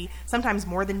savvy, sometimes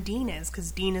more than Dean is,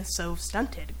 because Dean is so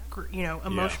stunted, you know,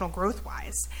 emotional growth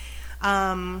wise.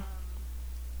 And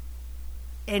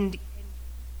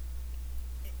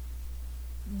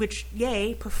which,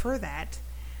 prefer that.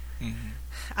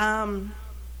 And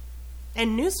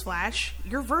newsflash,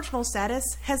 your virginal status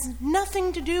has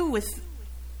nothing to do with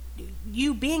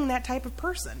you being that type of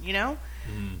person, you know?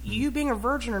 You being a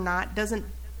virgin or not doesn't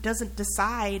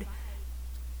decide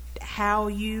how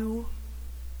you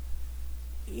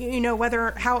know,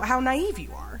 whether how naive you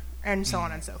are, and so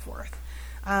on and so forth.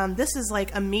 This is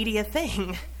like a media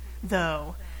thing,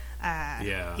 though.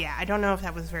 I don't know if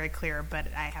that was very clear, but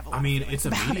I have a lot of feelings it's a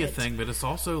about media it. thing, but it's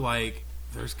also like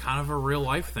there's kind of a real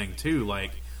life thing too.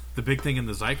 Like the big thing in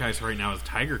the zeitgeist right now is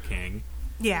Tiger King.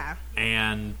 Yeah.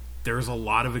 And there's a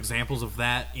lot of examples of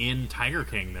that in Tiger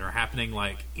King that are happening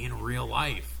like in real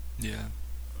life. Yeah.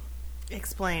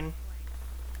 Explain.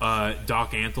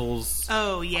 Doc Antle's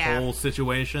whole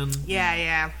situation.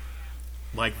 Yeah.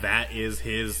 Like that is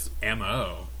his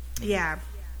MO. Yeah.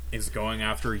 Is going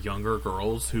after younger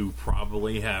girls who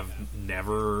probably have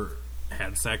never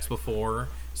had sex before,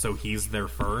 so he's their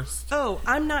first. Oh,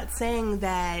 I'm not saying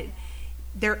that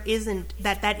that isn't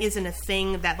a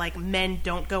thing, that like men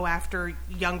don't go after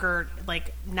younger,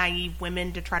 like naive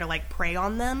women to try to like prey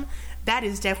on them. That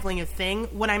is definitely a thing.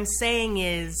 What I'm saying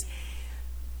is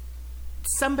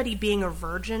somebody being a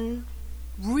virgin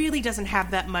really doesn't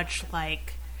have that much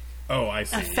like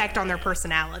effect on their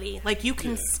personality. Like you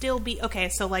can still be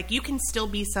so like you can still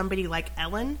be somebody like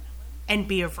Ellen and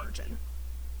be a virgin.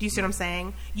 Do you see what I'm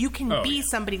saying? You can be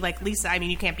somebody like Lisa. I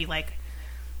mean, you can't be like,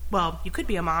 well, you could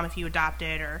be a mom if you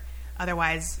adopted or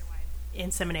otherwise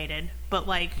inseminated, but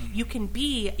like you can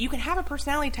have a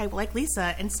personality type like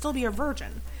Lisa and still be a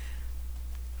virgin.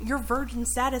 Your virgin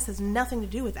status has nothing to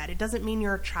do with that. It doesn't mean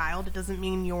you're a child. It doesn't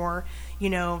mean you're, you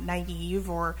know, naive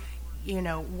or, you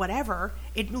know, whatever.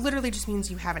 It literally just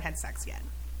means you haven't had sex yet.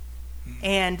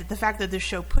 And the fact that this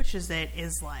show pushes it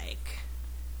is like,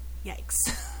 yikes.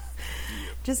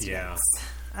 Just yikes.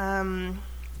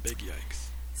 Big yikes.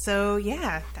 So,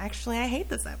 yeah, actually, I hate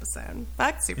this episode.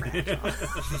 Fuck Supernatural.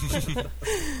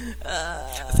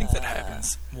 I think that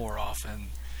happens more often.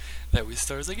 That we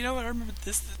start, it's like, you know what, I remember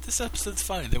this episode's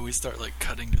fine. Then we start, like,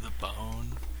 cutting to the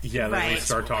bone. Yeah, then we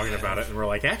start talking about it, and we're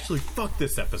like, actually, fuck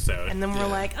this episode. And then we're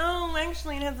like, oh,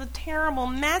 actually, it has a terrible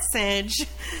message.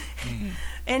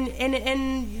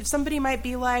 And somebody might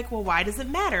be like, well, why does it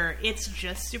matter? It's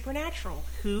just Supernatural.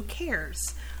 Who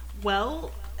cares?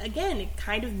 Well, again, it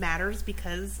kind of matters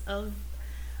because of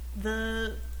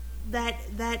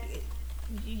that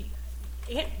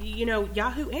you know,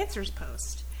 Yahoo Answers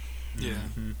post. Yeah.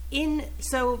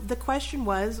 So the question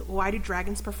was, why do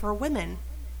dragons prefer women?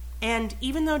 And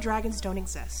even though dragons don't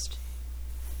exist,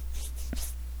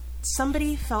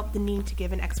 somebody felt the need to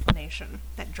give an explanation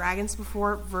that dragons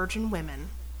prefer virgin women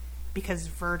because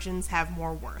virgins have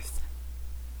more worth.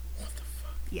 What the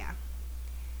fuck? Yeah.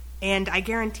 And I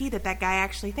guarantee that guy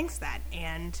actually thinks that.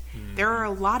 And there are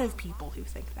a lot of people who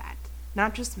think that.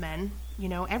 Not just men, you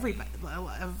know, everybody,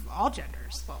 of all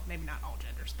genders. Well, maybe not all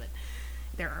genders, but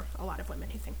there are a lot of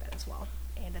women who think that as well.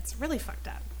 And it's really fucked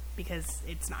up because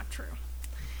it's not true.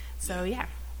 So, yeah.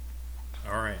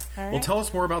 All right. Well, tell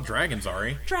us more about dragons,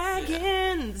 Ari.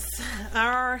 Dragons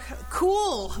are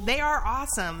cool. They are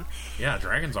awesome. Yeah,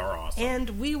 dragons are awesome.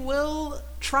 And we will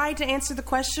try to answer the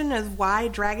question of why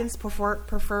dragons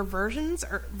prefer virgins,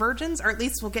 or at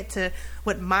least we'll get to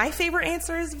what my favorite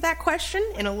answer is of that question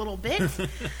in a little bit.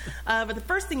 But the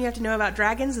first thing you have to know about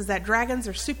dragons is that dragons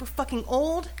are super fucking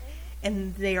old,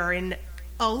 and they are in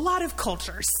a lot of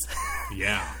cultures.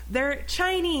 Yeah. They're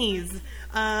Chinese,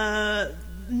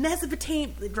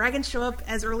 Mesopotamia. Dragons show up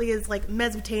as early as like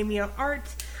Mesopotamia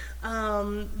art.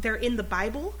 They're in the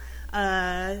Bible.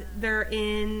 They're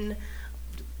in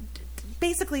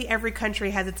basically every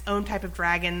country has its own type of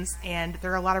dragons, and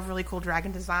there are a lot of really cool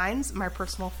dragon designs. My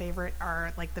personal favorite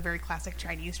are like the very classic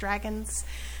Chinese dragons,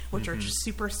 which are just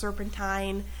super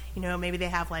serpentine. You know, maybe they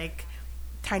have like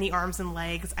tiny arms and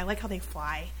legs. I like how they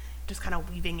fly, just kind of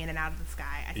weaving in and out of the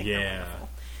sky. I think they're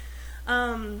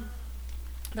wonderful.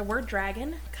 The word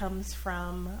dragon comes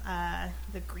from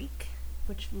the Greek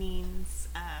which means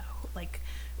like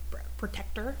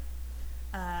protector.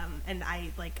 And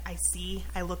I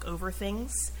look over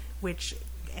things, which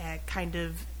kind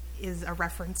of is a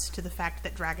reference to the fact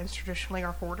that dragons traditionally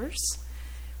are hoarders,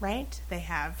 right? They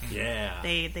have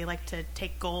they like to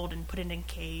take gold and put it in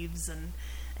caves and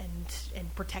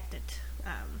protect it.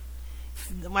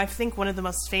 I think one of the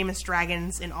most famous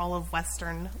dragons in all of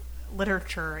Western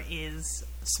literature is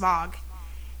Smaug,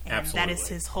 and Absolutely. that is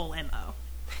his whole MO.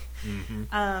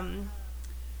 Mm-hmm.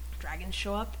 Dragons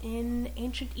show up in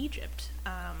ancient Egypt.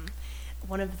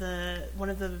 One of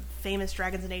the famous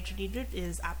dragons in ancient Egypt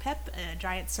is Apep, a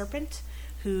giant serpent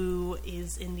who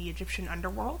is in the Egyptian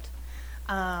underworld.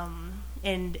 And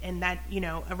that,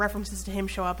 references to him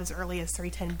show up as early as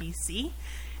 310 BC.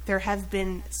 There has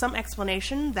been some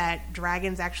explanation that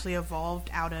dragons actually evolved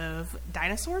out of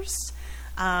dinosaurs.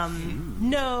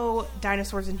 No,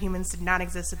 dinosaurs and humans did not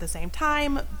exist at the same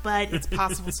time, but it's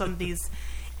possible some of these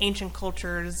ancient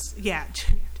cultures,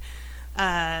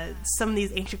 some of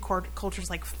these ancient cultures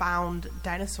like found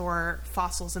dinosaur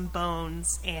fossils and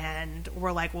bones and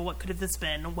were like, well, what could have this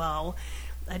been? Well,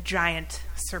 a giant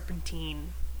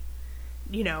serpentine,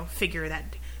 figure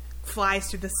that flies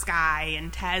through the sky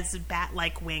and has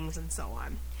bat-like wings and so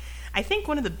on. I think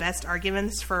one of the best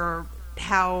arguments for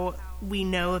how we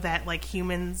know that like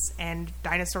humans and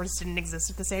dinosaurs didn't exist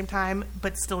at the same time,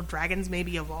 but still dragons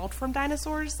maybe evolved from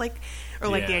dinosaurs, the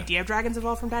idea of dragons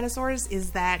evolved from dinosaurs, is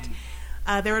that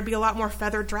there would be a lot more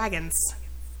feathered dragons.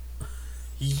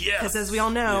 Yes, because as we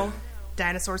all know,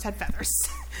 dinosaurs had feathers.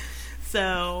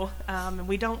 So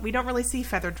we don't really see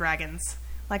feathered dragons.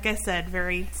 Like I said,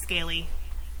 very scaly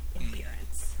in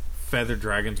appearance. Feather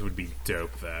dragons would be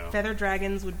dope, though. Feather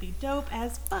dragons would be dope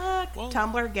as fuck. Well,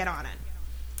 Tumblr, get on it.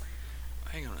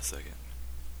 Hang on a second.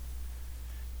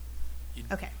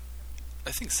 Okay.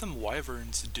 I think some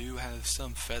wyverns do have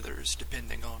some feathers,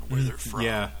 depending on where they're from.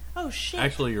 Yeah. Oh, shit.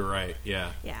 Actually, you're right.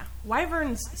 Yeah. Yeah.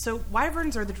 Wyverns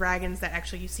are the dragons that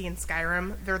actually you see in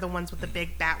Skyrim. They're the ones with the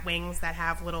big bat wings that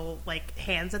have little,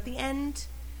 hands at the end.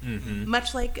 Mm-hmm.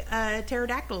 Much like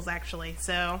pterodactyls, actually.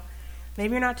 So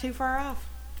maybe you're not too far off.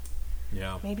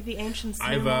 Yeah. Maybe the ancients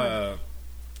knew more.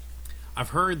 I've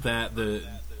heard that the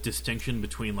distinction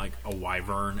between a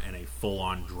wyvern and a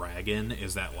full-on dragon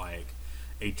is that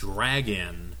a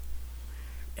dragon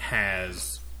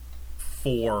has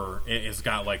it's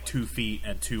got 2 feet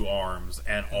and 2 arms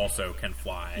and also can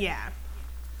fly. Yeah.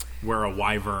 Where a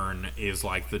wyvern is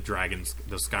like the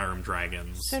Skyrim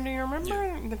dragons. So do you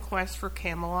remember the Quest for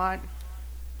Camelot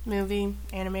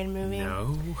animated movie?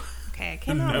 No. Okay, it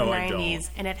came out in the I 90s,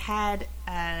 don't. and it had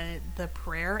the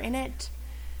prayer in it.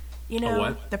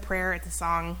 What? The prayer, it's a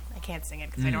song. I can't sing it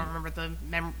because I don't remember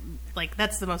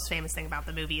that's the most famous thing about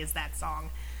the movie is that song.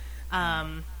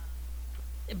 But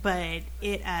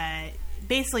it,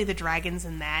 basically the dragons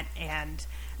in that, and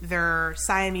they're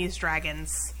Siamese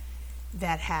dragons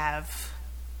that have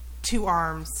 2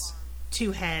 arms,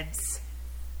 2 heads,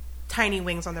 tiny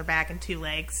wings on their back, and 2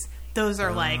 legs. Those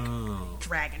are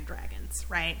dragons,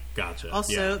 right? Gotcha.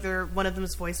 Also, one of them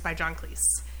is voiced by John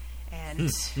Cleese.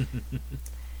 And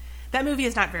that movie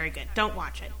is not very good. Don't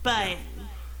watch it. But,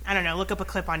 I don't know, look up a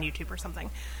clip on YouTube or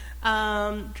something.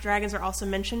 Dragons are also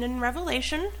mentioned in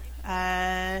Revelation.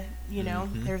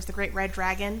 There's the great red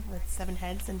dragon with 7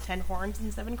 heads and 10 horns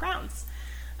and 7 crowns.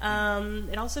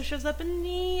 It also shows up in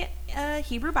the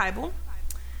Hebrew Bible.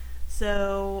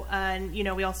 So,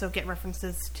 we also get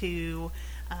references to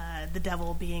the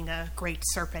devil being a great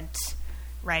serpent,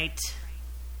 right?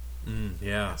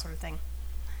 Yeah. That sort of thing.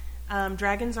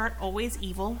 Dragons aren't always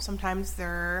evil. Sometimes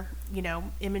they're,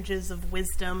 images of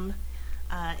wisdom,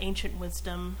 ancient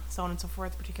wisdom, so on and so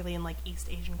forth, particularly in East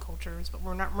Asian cultures. But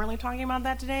we're not really talking about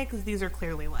that today because these are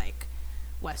clearly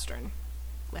Western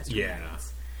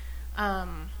dragons.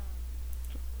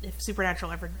 If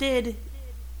Supernatural ever did,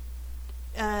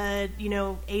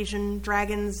 Asian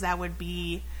dragons, that would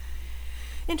be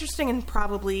interesting and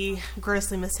probably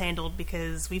grossly mishandled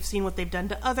because we've seen what they've done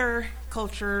to other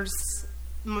cultures,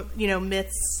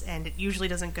 myths, and it usually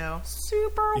doesn't go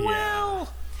super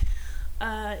well.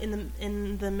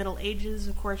 In the Middle Ages,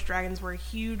 of course, dragons were a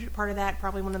huge part of that.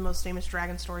 Probably one of the most famous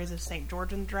dragon stories is St.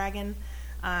 George and the Dragon,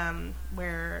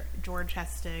 where George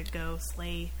has to go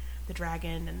slay the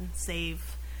dragon and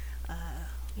save,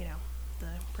 the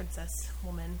princess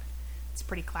woman. It's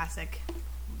pretty classic.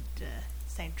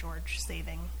 St. George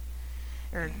saving,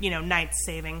 or knights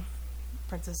saving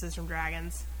princesses from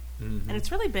dragons. Mm-hmm. And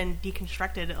it's really been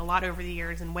deconstructed a lot over the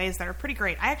years in ways that are pretty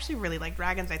great. I actually really like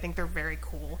dragons. I think they're very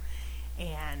cool.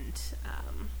 And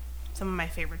some of my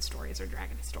favorite stories are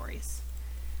dragon stories.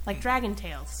 Like Dragon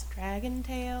Tales. Dragon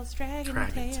Tales, Dragon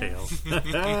Dragon Tales.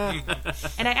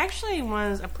 Tales. And I actually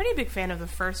was a pretty big fan of the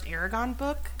first Aragon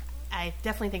book. I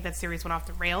definitely think that series went off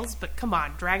the rails, but come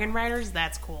on, Dragon Riders,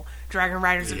 that's cool. Dragon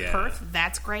Riders in Yeah. Perth,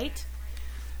 that's great.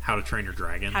 How to Train Your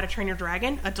Dragon. How to Train Your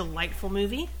Dragon, a delightful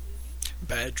movie.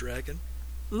 Bad Dragon.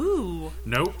 Ooh.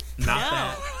 Nope, not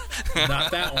No. that.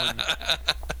 Not that one.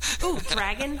 Ooh,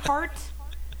 Dragon Heart.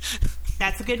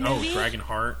 That's a good Oh, movie.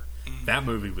 Dragonheart. That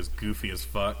movie was goofy as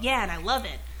fuck. Yeah, and I love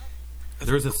it.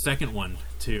 There's a second one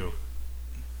too.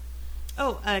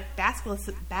 Oh,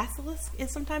 basilisk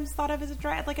is sometimes thought of as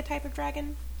a like a type of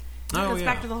dragon. It Oh, goes yeah.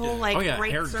 back to the whole like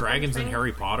great serpent Dragons in thing.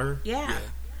 Harry Potter. Yeah, Yeah.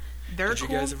 they're Did cool.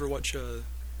 you guys ever watch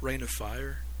Reign of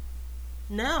Fire?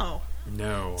 No.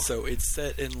 No. So it's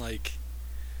set in like,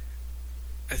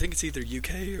 I think it's either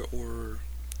UK or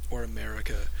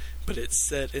America, but it's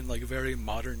set in like very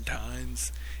modern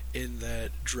times, in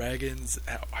that dragons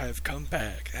have come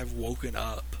back, have woken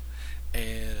up,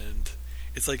 and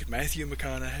it's like Matthew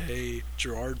McConaughey,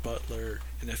 Gerard Butler,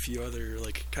 and a few other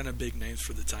like kind of big names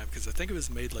for the time, because I think it was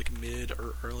made like mid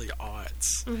or early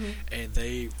aughts, and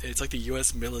it's like the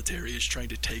U.S. military is trying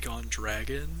to take on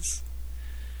dragons.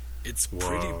 It's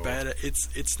pretty Whoa. bad.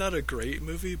 It's not a great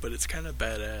movie, but it's kind of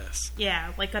badass.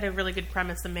 Yeah, like got a really good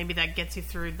premise, and maybe that gets you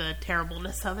through the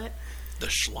terribleness of it. The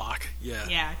schlock, yeah.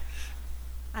 Yeah.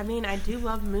 I mean, I do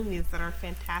love movies that are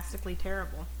fantastically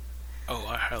terrible. Oh,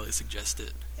 I highly suggest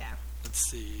it. Yeah. Let's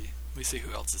see. Let me see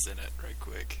who else is in it right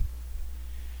quick.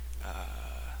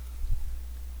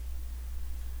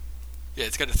 Yeah,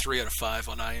 it's got a 3 out of 5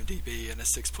 on IMDb and a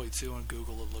 6.2 on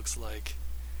Google, it looks like.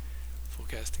 Full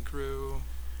cast and crew.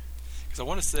 Because I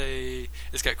want to say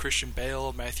it's got Christian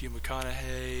Bale, Matthew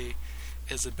McConaughey,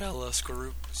 Isabella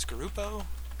Scoruppo?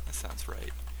 That sounds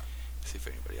right. Let's see if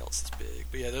anybody else is big.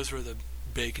 But yeah, those were the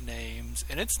big names.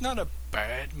 And it's not a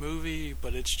bad movie,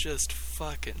 but it's just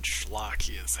fucking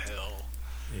schlocky as hell.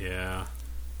 Yeah.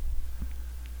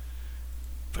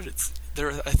 But it's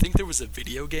there. I think there was a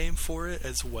video game for it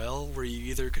as well, where you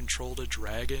either controlled a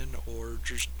dragon or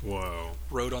just Whoa.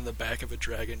 rode on the back of a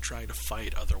dragon trying to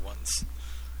fight other ones.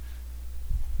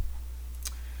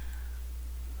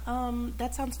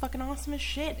 That sounds fucking awesome as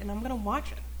shit, and I'm gonna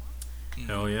watch it.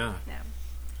 Hell yeah. Yeah.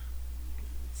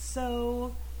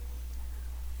 So,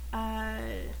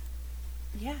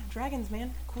 yeah, dragons,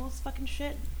 man, cool as fucking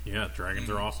shit. Yeah, dragons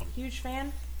are awesome. Huge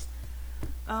fan.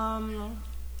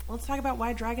 Let's talk about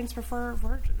why dragons prefer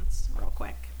virgins, real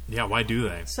quick. Yeah, why do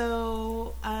they?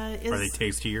 So, Are they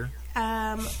tastier?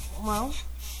 well,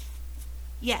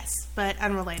 yes, but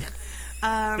unrelated.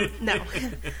 No.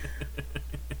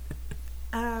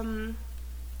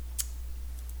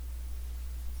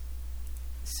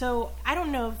 So, I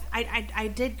don't know if... I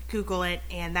did Google it,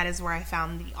 and that is where I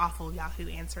found the awful Yahoo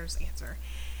Answers answer.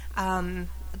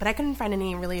 But I couldn't find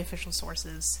any really official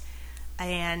sources.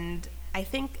 And I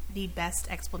think the best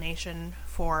explanation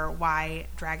for why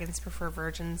dragons prefer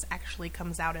virgins actually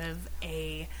comes out of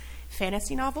a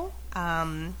fantasy novel.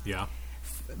 Yeah.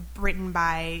 Written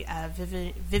by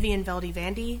Vivian Velde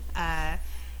Vandy.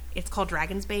 It's called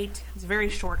Dragon's Bait. It's a very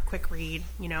short, quick read,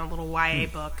 little YA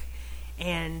book.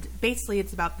 And basically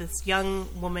it's about this young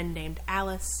woman named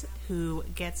Alice who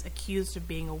gets accused of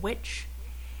being a witch.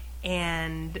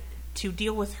 And to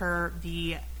deal with her,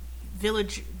 the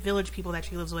village people that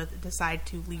she lives with decide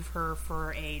to leave her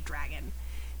for a dragon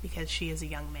because she is a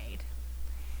young maid.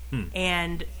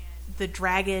 And the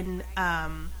dragon...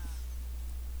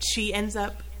 she ends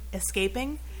up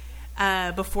escaping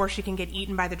before she can get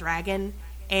eaten by the dragon,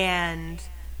 and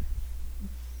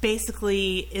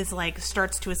basically is like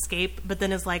starts to escape, but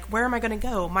then is like, where am I going to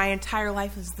go? My entire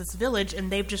life is this village,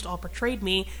 and they've just all betrayed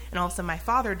me, and all of a sudden my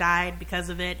father died because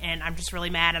of it, and I'm just really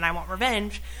mad, and I want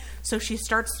revenge. So she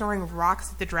starts throwing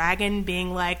rocks at the dragon,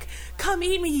 being like, come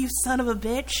eat me, you son of a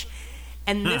bitch.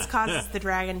 And this causes the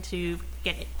dragon to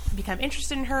become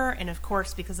interested in her, and of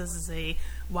course, because this is a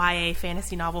YA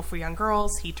fantasy novel for young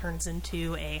girls, he turns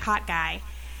into a hot guy,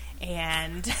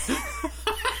 and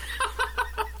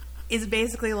is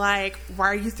basically like, why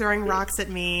are you throwing rocks at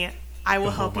me? I will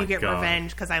help you get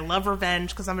revenge, because I love revenge,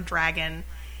 because I'm a dragon.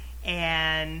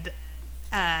 And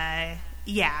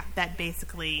yeah, that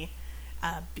basically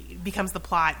becomes the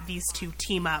plot. These two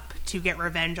team up to get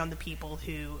revenge on the people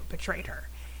who betrayed her.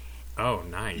 Oh,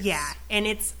 nice. Yeah, and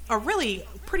it's a really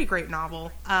pretty great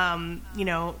novel,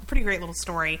 pretty great little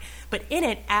story. But in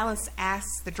it, Alice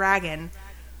asks the dragon,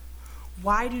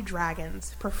 why do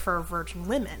dragons prefer virgin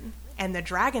women? And the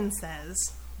dragon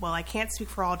says, well, I can't speak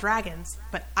for all dragons,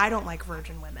 but I don't like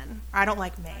virgin women. I don't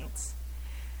like maids.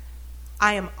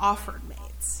 I am offered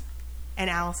maids. And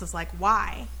Alice is like,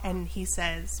 why? And he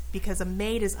says, because a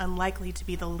maid is unlikely to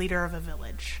be the leader of a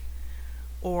village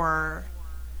or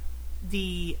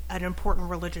an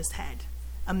important religious head.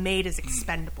 A maid is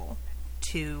expendable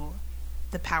to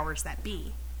the powers that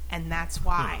be. And that's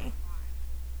why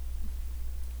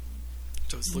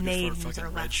So it's looking maidens for a are fucking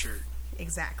left. red shirt.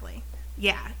 Exactly.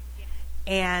 Yeah.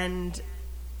 And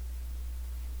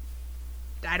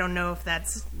I don't know if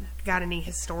that's got any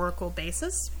historical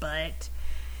basis, but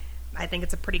I think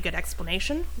it's a pretty good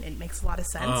explanation. It makes a lot of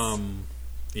sense.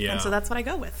 Yeah. And so that's what I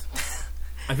go with.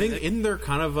 I think in there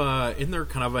kind of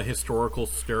a historical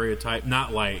stereotype,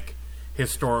 not like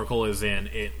historical as in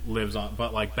it lives on,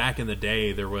 but like back in the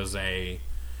day there was a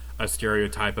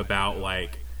stereotype about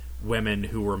like women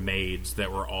who were maids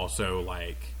that were also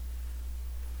like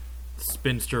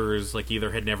spinsters, like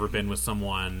either had never been with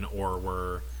someone or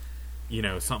were, you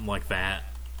know, something like that.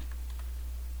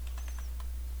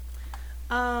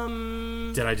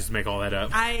 Did I just make all that up?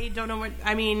 I don't know what...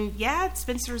 I mean, yeah,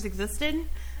 spinsters existed.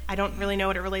 I don't really know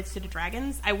what it relates to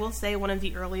dragons. I will say one of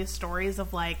the earliest stories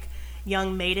of, like,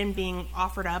 young maiden being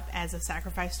offered up as a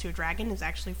sacrifice to a dragon is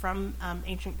actually from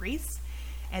ancient Greece.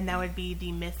 And that would be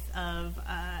the myth of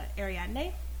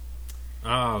Ariadne.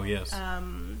 Oh, yes.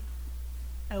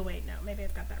 Oh, wait, no. Maybe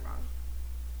I've got that wrong.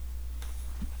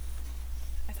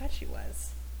 I thought she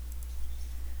was.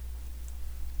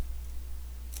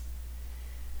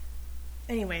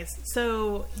 Anyways,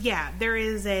 so yeah, there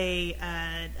is a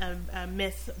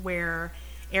myth where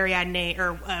Ariadne,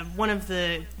 or one of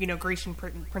the Grecian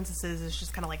princesses, is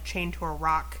just kind of like chained to a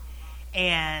rock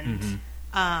and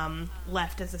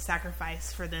left as a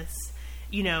sacrifice for this,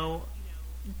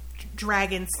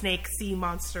 dragon, snake, sea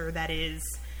monster that is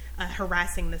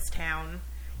harassing this town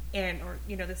or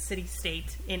the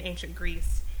city-state in ancient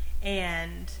Greece,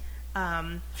 and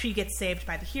she gets saved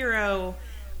by the hero.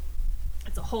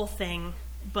 It's a whole thing,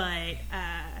 but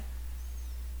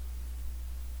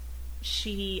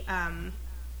she,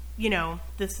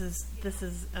 this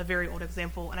is a very old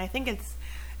example, and I think it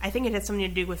has something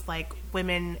to do with like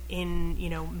women in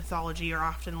mythology are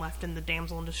often left in the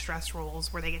damsel in distress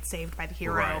roles where they get saved by the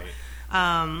hero.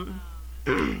 Right.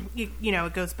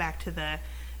 It goes back to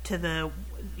the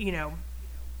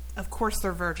of course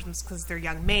they're virgins because they're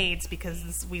young maids,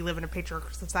 because we live in a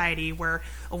patriarchal society where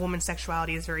a woman's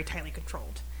sexuality is very tightly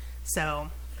controlled. So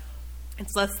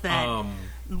it's less that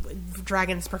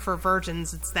dragons prefer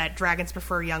virgins, it's that dragons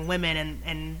prefer young women,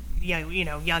 and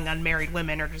young unmarried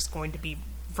women are just going to be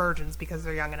virgins because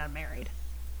they're young and unmarried.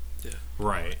 Yeah.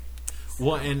 Right.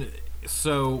 Well, and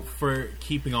so for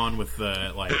keeping on with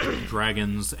the like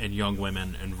dragons and young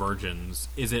women and virgins,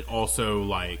 is it also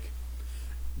like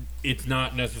it's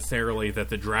not necessarily that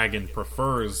the dragon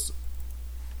prefers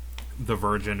the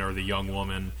virgin or the young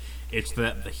woman, it's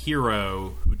that the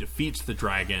hero who defeats the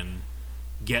dragon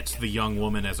gets the young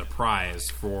woman as a prize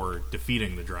for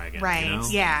defeating the dragon, right? You know?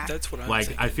 Yeah, that's what I'm like.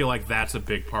 thinking. I feel like that's a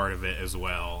big part of it as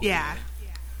well. Yeah,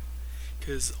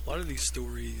 because a lot of these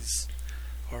stories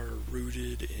are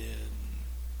rooted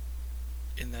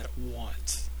in that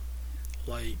want,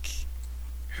 like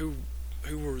who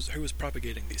was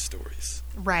propagating these stories,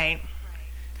 right?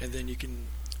 And then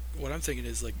what I'm thinking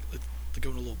is like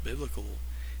going a little biblical,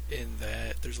 in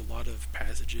that there's a lot of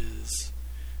passages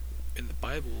in the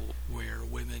Bible where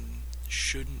women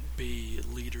shouldn't be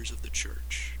leaders of the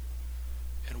church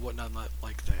and whatnot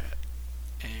like that,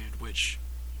 and which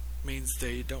means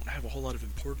they don't have a whole lot of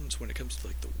importance when it comes to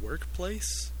like the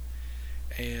workplace,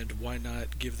 and why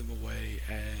not give them away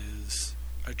as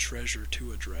a treasure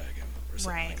to a dragon or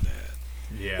something like that.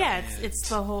 Yeah, it's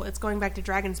going back to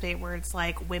Dragonsbait, where it's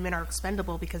like women are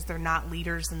expendable because they're not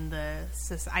leaders in the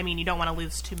society. I mean, you don't want to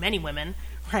lose too many women,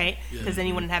 right? Because then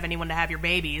you wouldn't have anyone to have your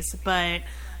babies. But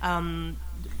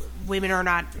women are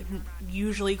not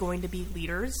usually going to be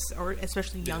leaders, or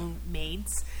especially young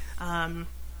maids.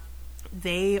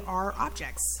 They are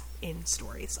objects in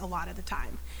stories a lot of the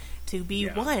time, to be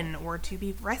won or to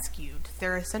be rescued.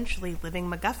 They're essentially living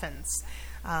MacGuffins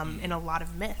in a lot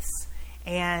of myths.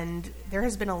 And there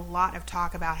has been a lot of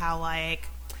talk about how, like,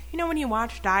 when you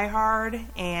watch Die Hard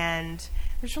and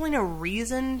there's really no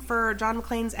reason for John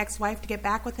McClane's ex-wife to get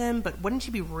back with him, but wouldn't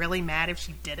you be really mad if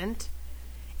she didn't?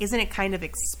 Isn't it kind of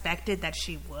expected that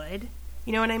she would?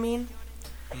 You know what I mean?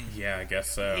 Yeah, I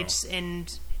guess so.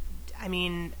 I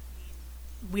mean,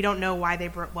 we don't know why they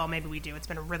broke... Well, maybe we do. It's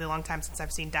been a really long time since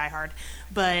I've seen Die Hard.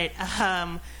 But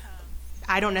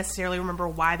I don't necessarily remember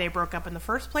why they broke up in the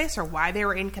first place or why they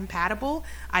were incompatible.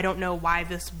 I don't know why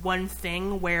this one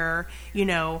thing where,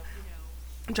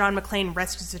 John McClane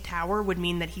rescues a tower would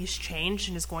mean that he's changed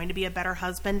and is going to be a better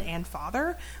husband and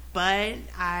father, but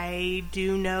I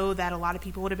do know that a lot of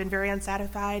people would have been very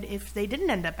unsatisfied if they didn't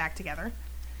end up back together.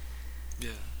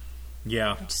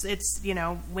 Yeah. It's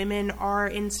women are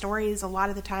in stories a lot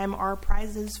of the time are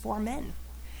prizes for men.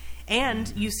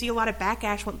 And you see a lot of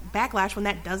backlash when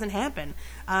that doesn't happen.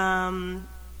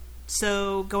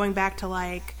 So going back to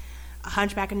like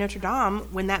Hunchback of Notre Dame,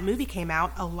 when that movie came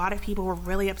out, a lot of people were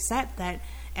really upset that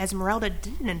Esmeralda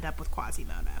didn't end up with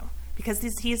Quasimodo because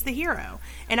he's the hero.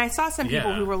 And I saw some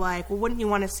people who were like, well, wouldn't you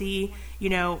want to see,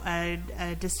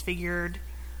 a disfigured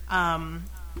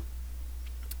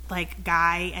like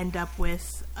guy end up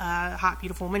with a hot,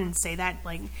 beautiful woman, and say that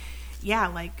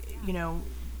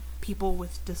people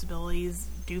with disabilities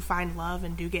do find love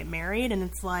and do get married, and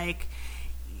it's like,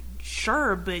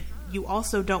 sure, but you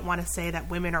also don't want to say that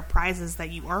women are prizes that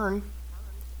you earn,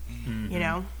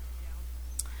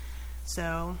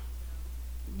 so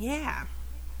yeah.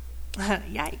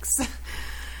 Yikes.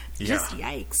 Just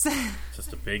yikes.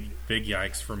 Just a big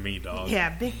yikes for me, dog.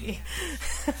 Yeah, big.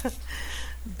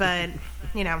 But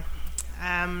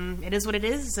it is what it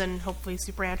is, and hopefully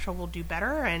Supernatural will do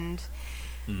better, and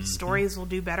stories will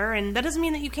do better. And that doesn't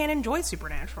mean that you can't enjoy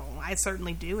Supernatural. I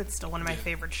certainly do. It's still one of my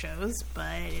favorite shows,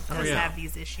 but it does have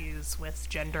these issues with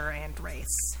gender and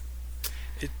race.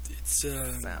 It's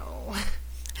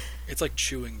like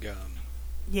chewing gum.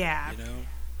 Yeah.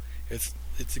 It's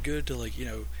good to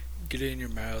get it in your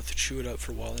mouth, chew it up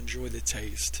for a while, enjoy the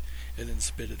taste, and then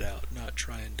spit it out, not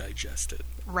try and digest it.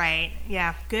 Right.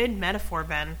 Yeah. Good metaphor,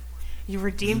 Ben. You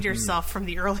redeemed yourself from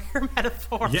the earlier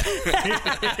metaphor. Yeah.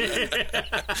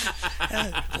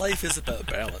 Life is about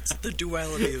balance. The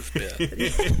duality of Ben.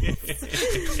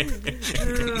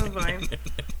 Oh, boy.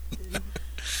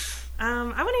 I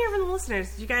want to hear from the listeners.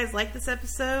 Did you guys like this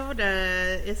episode?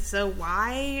 If so,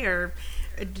 why? Or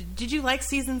did you like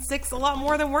season 6 a lot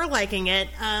more than we're liking it?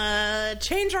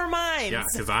 Change our minds. Yeah,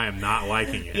 because I am not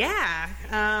liking it. Yeah.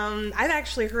 I've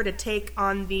actually heard a take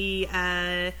on the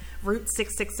Route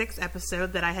 666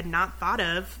 episode that I had not thought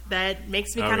of that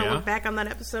makes me kind of look back on that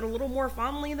episode a little more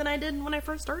fondly than I did when I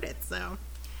first heard it. So,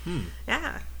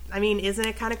 yeah. I mean, isn't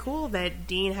it kind of cool that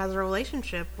Dean has a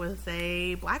relationship with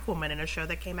a black woman in a show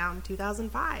that came out in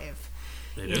 2005?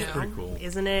 It is pretty cool.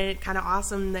 Isn't it kind of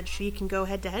awesome that she can go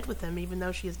head-to-head with him even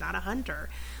though she is not a hunter?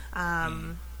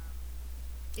 Isn't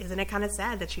it kind of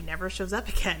sad that she never shows up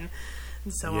again?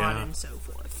 And so on and so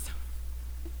forth.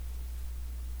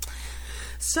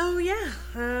 So, yeah.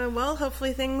 Well,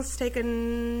 hopefully things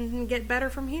get better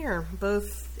from here,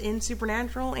 both in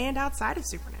Supernatural and outside of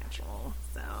Supernatural.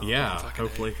 So, yeah,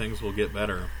 hopefully things will get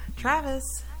better.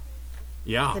 Travis.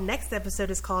 Yeah. The next episode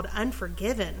is called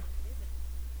Unforgiven.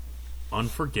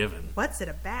 Unforgiven. What's it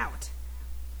about?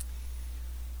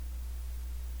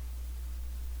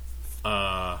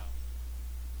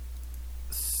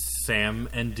 Sam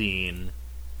and Dean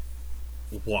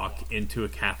walk into a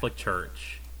Catholic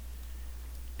church,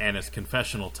 and it's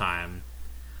confessional time.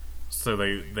 So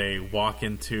they walk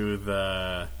into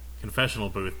the confessional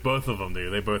booth. Both of them do.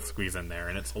 They both squeeze in there,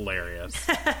 and it's hilarious.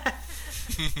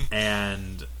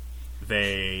 And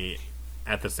they,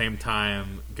 at the same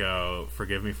time, go,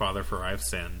 "Forgive me, Father, for I've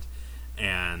sinned."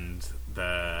 And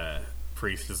the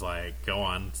priest is like, "Go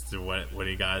on, what do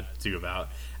you got to do about?"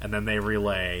 And then they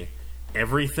relay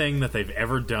everything that they've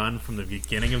ever done from the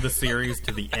beginning of the series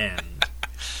to the end,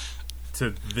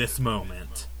 to this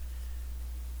moment.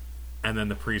 And then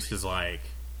the priest is like,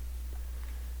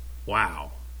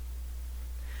 "Wow."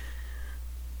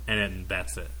 And then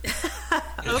that's it.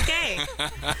 Okay.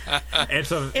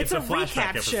 It's a recap flashback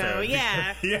episode. show,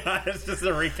 yeah. Yeah, it's just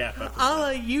a recap episode. A la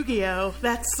Yu-Gi-Oh!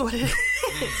 That's what it is.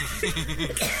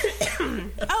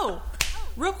 Oh,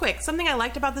 real quick, something I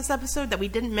liked about this episode that we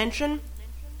didn't mention.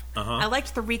 I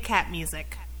liked the recap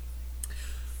music.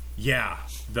 Yeah,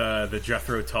 the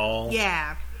Jethro Tull.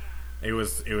 Yeah. It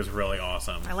was really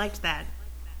awesome. I liked that.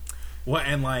 Well,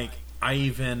 and I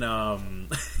even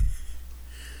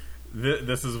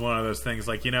this is one of those things,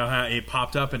 how it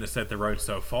popped up and it said "The Road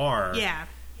So Far." Yeah.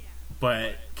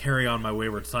 But "Carry On My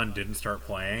Wayward Son" didn't start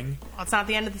playing. Well, it's not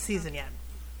the end of the season yet.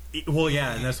 Well,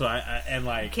 yeah, and that's why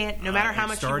you can't, no matter how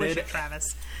much you wish it,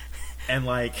 Travis. And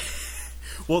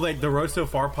the Road So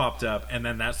Far popped up, and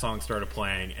then that song started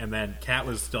playing, and then Kat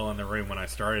was still in the room when I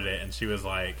started it, and she was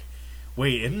like,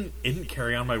 "Wait, isn't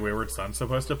Carry On My Wayward Son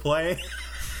supposed to play?"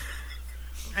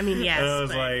 I mean, yes. And I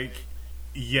was like,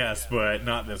 "Yes, but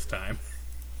not this time."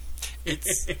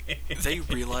 They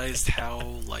realized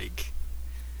how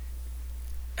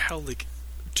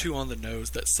too on the nose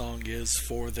that song is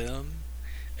for them,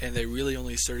 and they really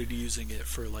only started using it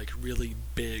for like really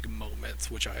big moments,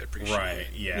 which I appreciate. Right,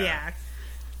 yeah.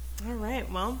 All right,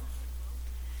 well.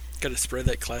 Got to spread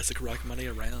that classic rock money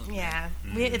around. Yeah.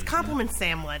 It's compliment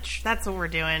sandwich. That's what we're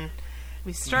doing.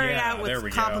 We started out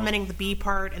with complimenting the B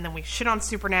part, and then we shit on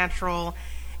Supernatural,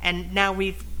 and now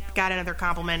we've got another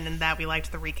compliment in that we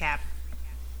liked the recap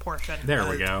portion. There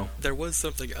we go. There was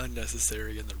something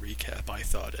unnecessary in the recap, I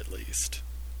thought, at least.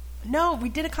 No, we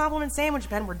did a compliment sandwich,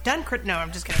 Ben. We're done. No,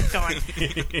 I'm just kidding. Go on.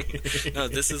 No,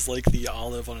 this is like the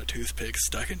olive on a toothpick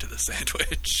stuck into the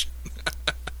sandwich.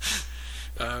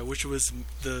 Which was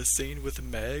the scene with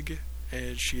Meg,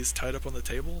 and she's tied up on the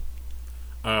table.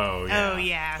 Oh, yeah. Oh,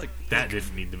 yeah. That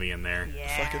didn't need to be in there.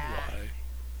 Yeah. Fucking why?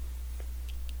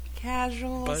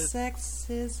 Casual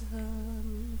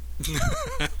sexism.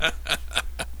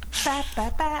 Ba,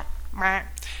 ba, ba. Right.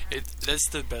 That's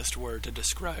the best word to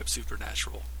describe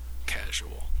Supernatural.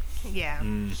 Casual. Yeah.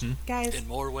 Mm-hmm. Guys, In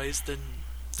more ways than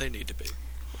they need to be.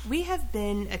 we have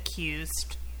been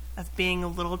accused of being a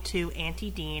little too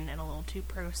anti-Dean and a little too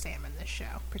pro-Sam in this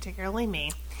show, particularly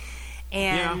me.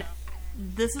 And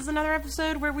this is another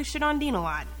episode where we shit on Dean a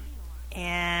lot.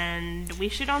 And we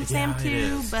shit on Sam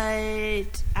too,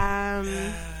 but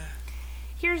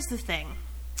here's the thing.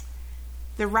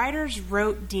 The writers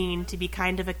wrote Dean to be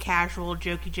kind of a casual,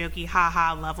 jokey,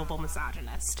 ha-ha, lovable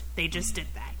misogynist. They just did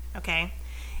that, okay?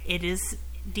 It is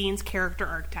Dean's character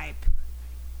archetype.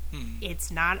 It's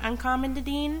not uncommon to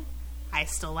Dean. I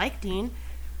still like Dean.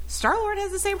 Star-Lord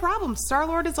has the same problem.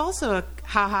 Star-Lord is also a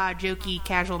ha-ha, jokey,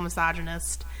 casual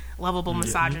misogynist, lovable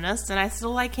misogynist, and I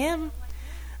still like him.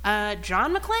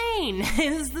 John McClane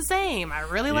is the same. I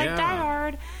really like Die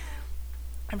Hard.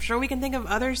 I'm sure we can think of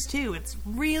others too. It's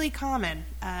really common.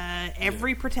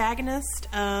 Every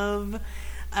protagonist of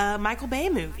a Michael Bay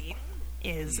movie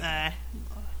is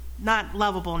not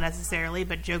lovable necessarily,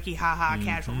 but jokey, ha-ha,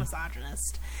 casual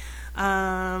misogynist.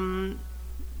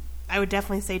 I would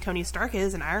definitely say Tony Stark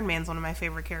is, and Iron Man's one of my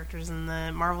favorite characters in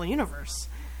the Marvel Universe.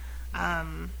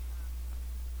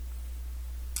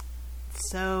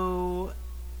 So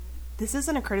this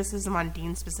isn't a criticism on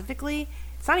Dean specifically.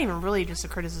 It's not even really just a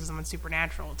criticism on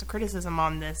Supernatural. It's a criticism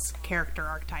on this character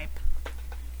archetype.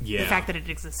 Yeah. The fact that it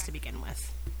exists to begin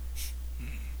with.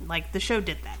 Like, the show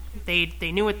did that.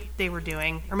 They knew what they were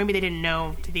doing, or maybe they didn't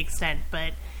know to the extent,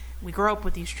 but we grow up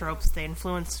with these tropes. They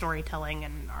influence storytelling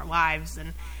and our lives,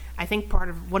 and I think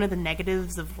one of the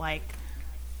negatives of, like,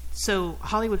 so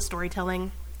Hollywood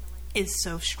storytelling is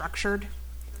so structured.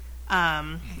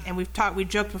 And we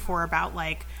joked before about,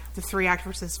 like, the 3-act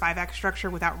versus 5-act structure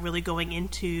without really going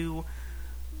into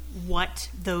what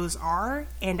those are.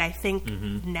 And I think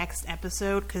next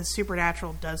episode, because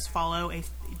Supernatural does follow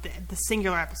the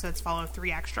singular episodes follow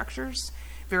 3-act structures,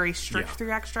 very strict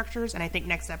 3-act structures, and I think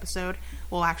next episode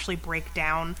will actually break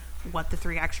down what the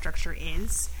 3-act structure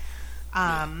is.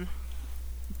 But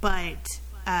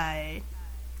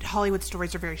Hollywood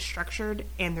stories are very structured,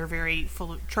 and they're very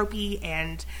full of tropey,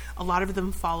 and a lot of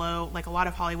them follow, like, a lot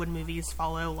of Hollywood movies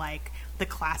follow, like, the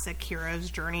classic hero's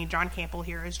journey, John Campbell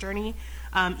hero's journey,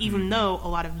 even though a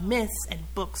lot of myths and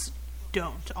books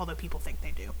don't, although people think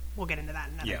they do. We'll get into that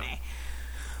another day.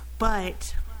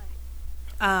 But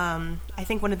I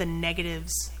think one of the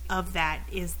negatives of that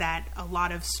is that a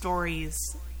lot of stories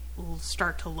will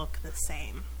start to look the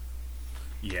same.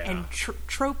 Yeah. And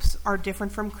tropes are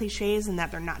different from cliches in that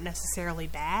they're not necessarily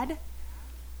bad.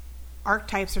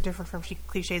 Archetypes are different from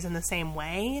cliches in the same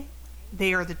way.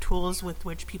 They are the tools with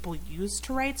which people use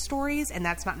to write stories, and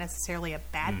that's not necessarily a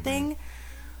bad thing.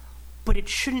 But it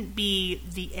shouldn't be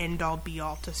the end-all,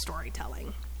 be-all to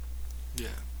storytelling. Yeah.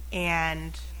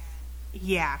 And,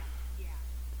 yeah.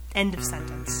 End of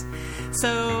sentence.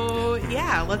 So,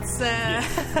 yeah, let's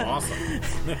Awesome.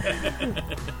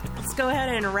 let's go ahead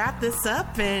and wrap this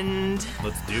up and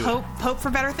Let's do hope for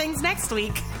better things next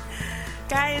week.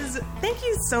 Guys, thank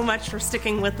you so much for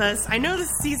sticking with us. I know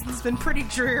this season's been pretty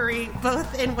dreary,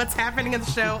 both in what's happening in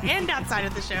the show and outside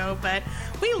of the show, but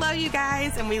we love you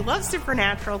guys, and we love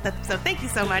Supernatural, so thank you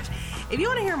so much. If you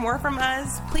want to hear more from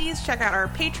us, please check out our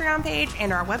Patreon page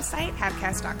and our website,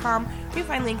 habcast.com. You can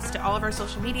find links to all of our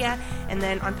social media, and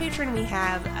then on Patreon we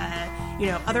have,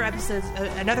 other episodes,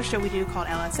 another show we do called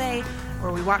LSA,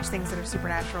 where we watch things that are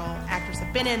Supernatural actors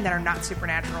have been in that are not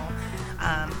Supernatural.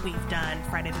 We've done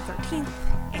Friday the 13th,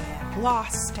 and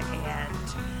Lost,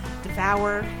 and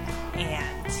Devour,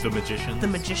 and The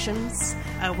Magicians.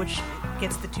 which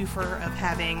gets the twofer of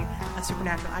having a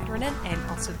Supernatural actor in it, and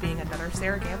also being another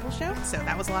Sarah Gamble show. So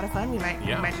that was a lot of fun. We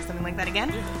might do something like that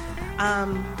again.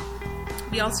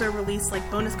 We also release, like,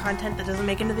 bonus content that doesn't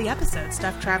make into the episode.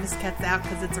 Stuff Travis cuts out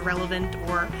because it's irrelevant,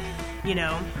 or,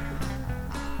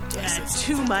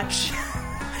 too much.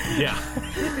 Yeah.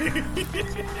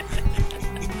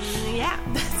 Yeah.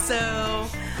 So,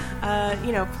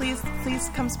 please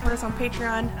come support us on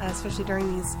Patreon, especially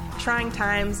during these trying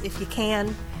times, if you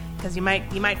can, because you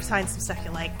might find some stuff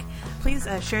you like. Please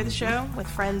share the show with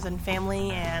friends and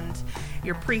family, and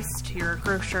your priest, your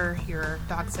grocer, your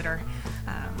dog sitter.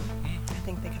 I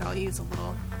think they could all use a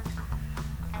little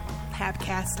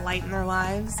Habcast light in their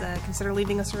lives. Consider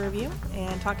leaving us a review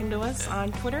and talking to us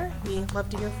on Twitter. We love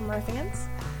to hear from our fans.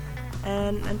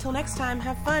 And until next time,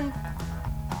 have fun.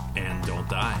 And don't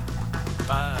die.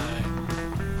 Bye.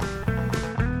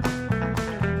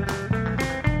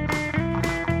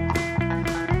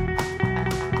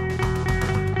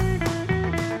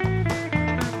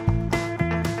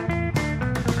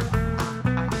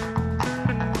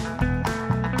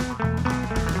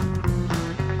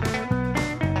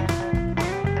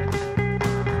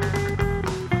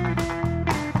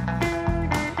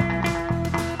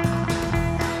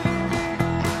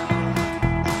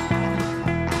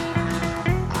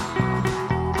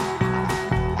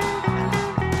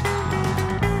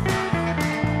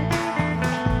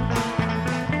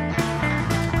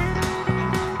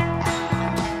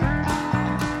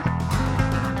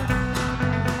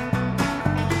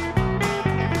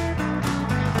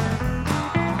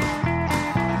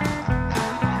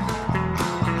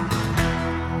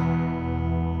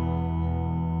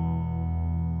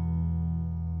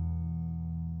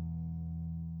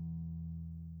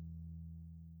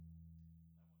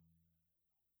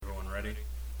 Ready?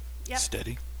 Yep.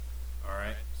 Steady. All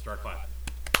right, start clapping.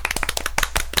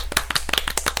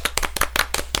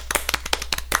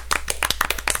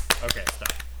 Okay.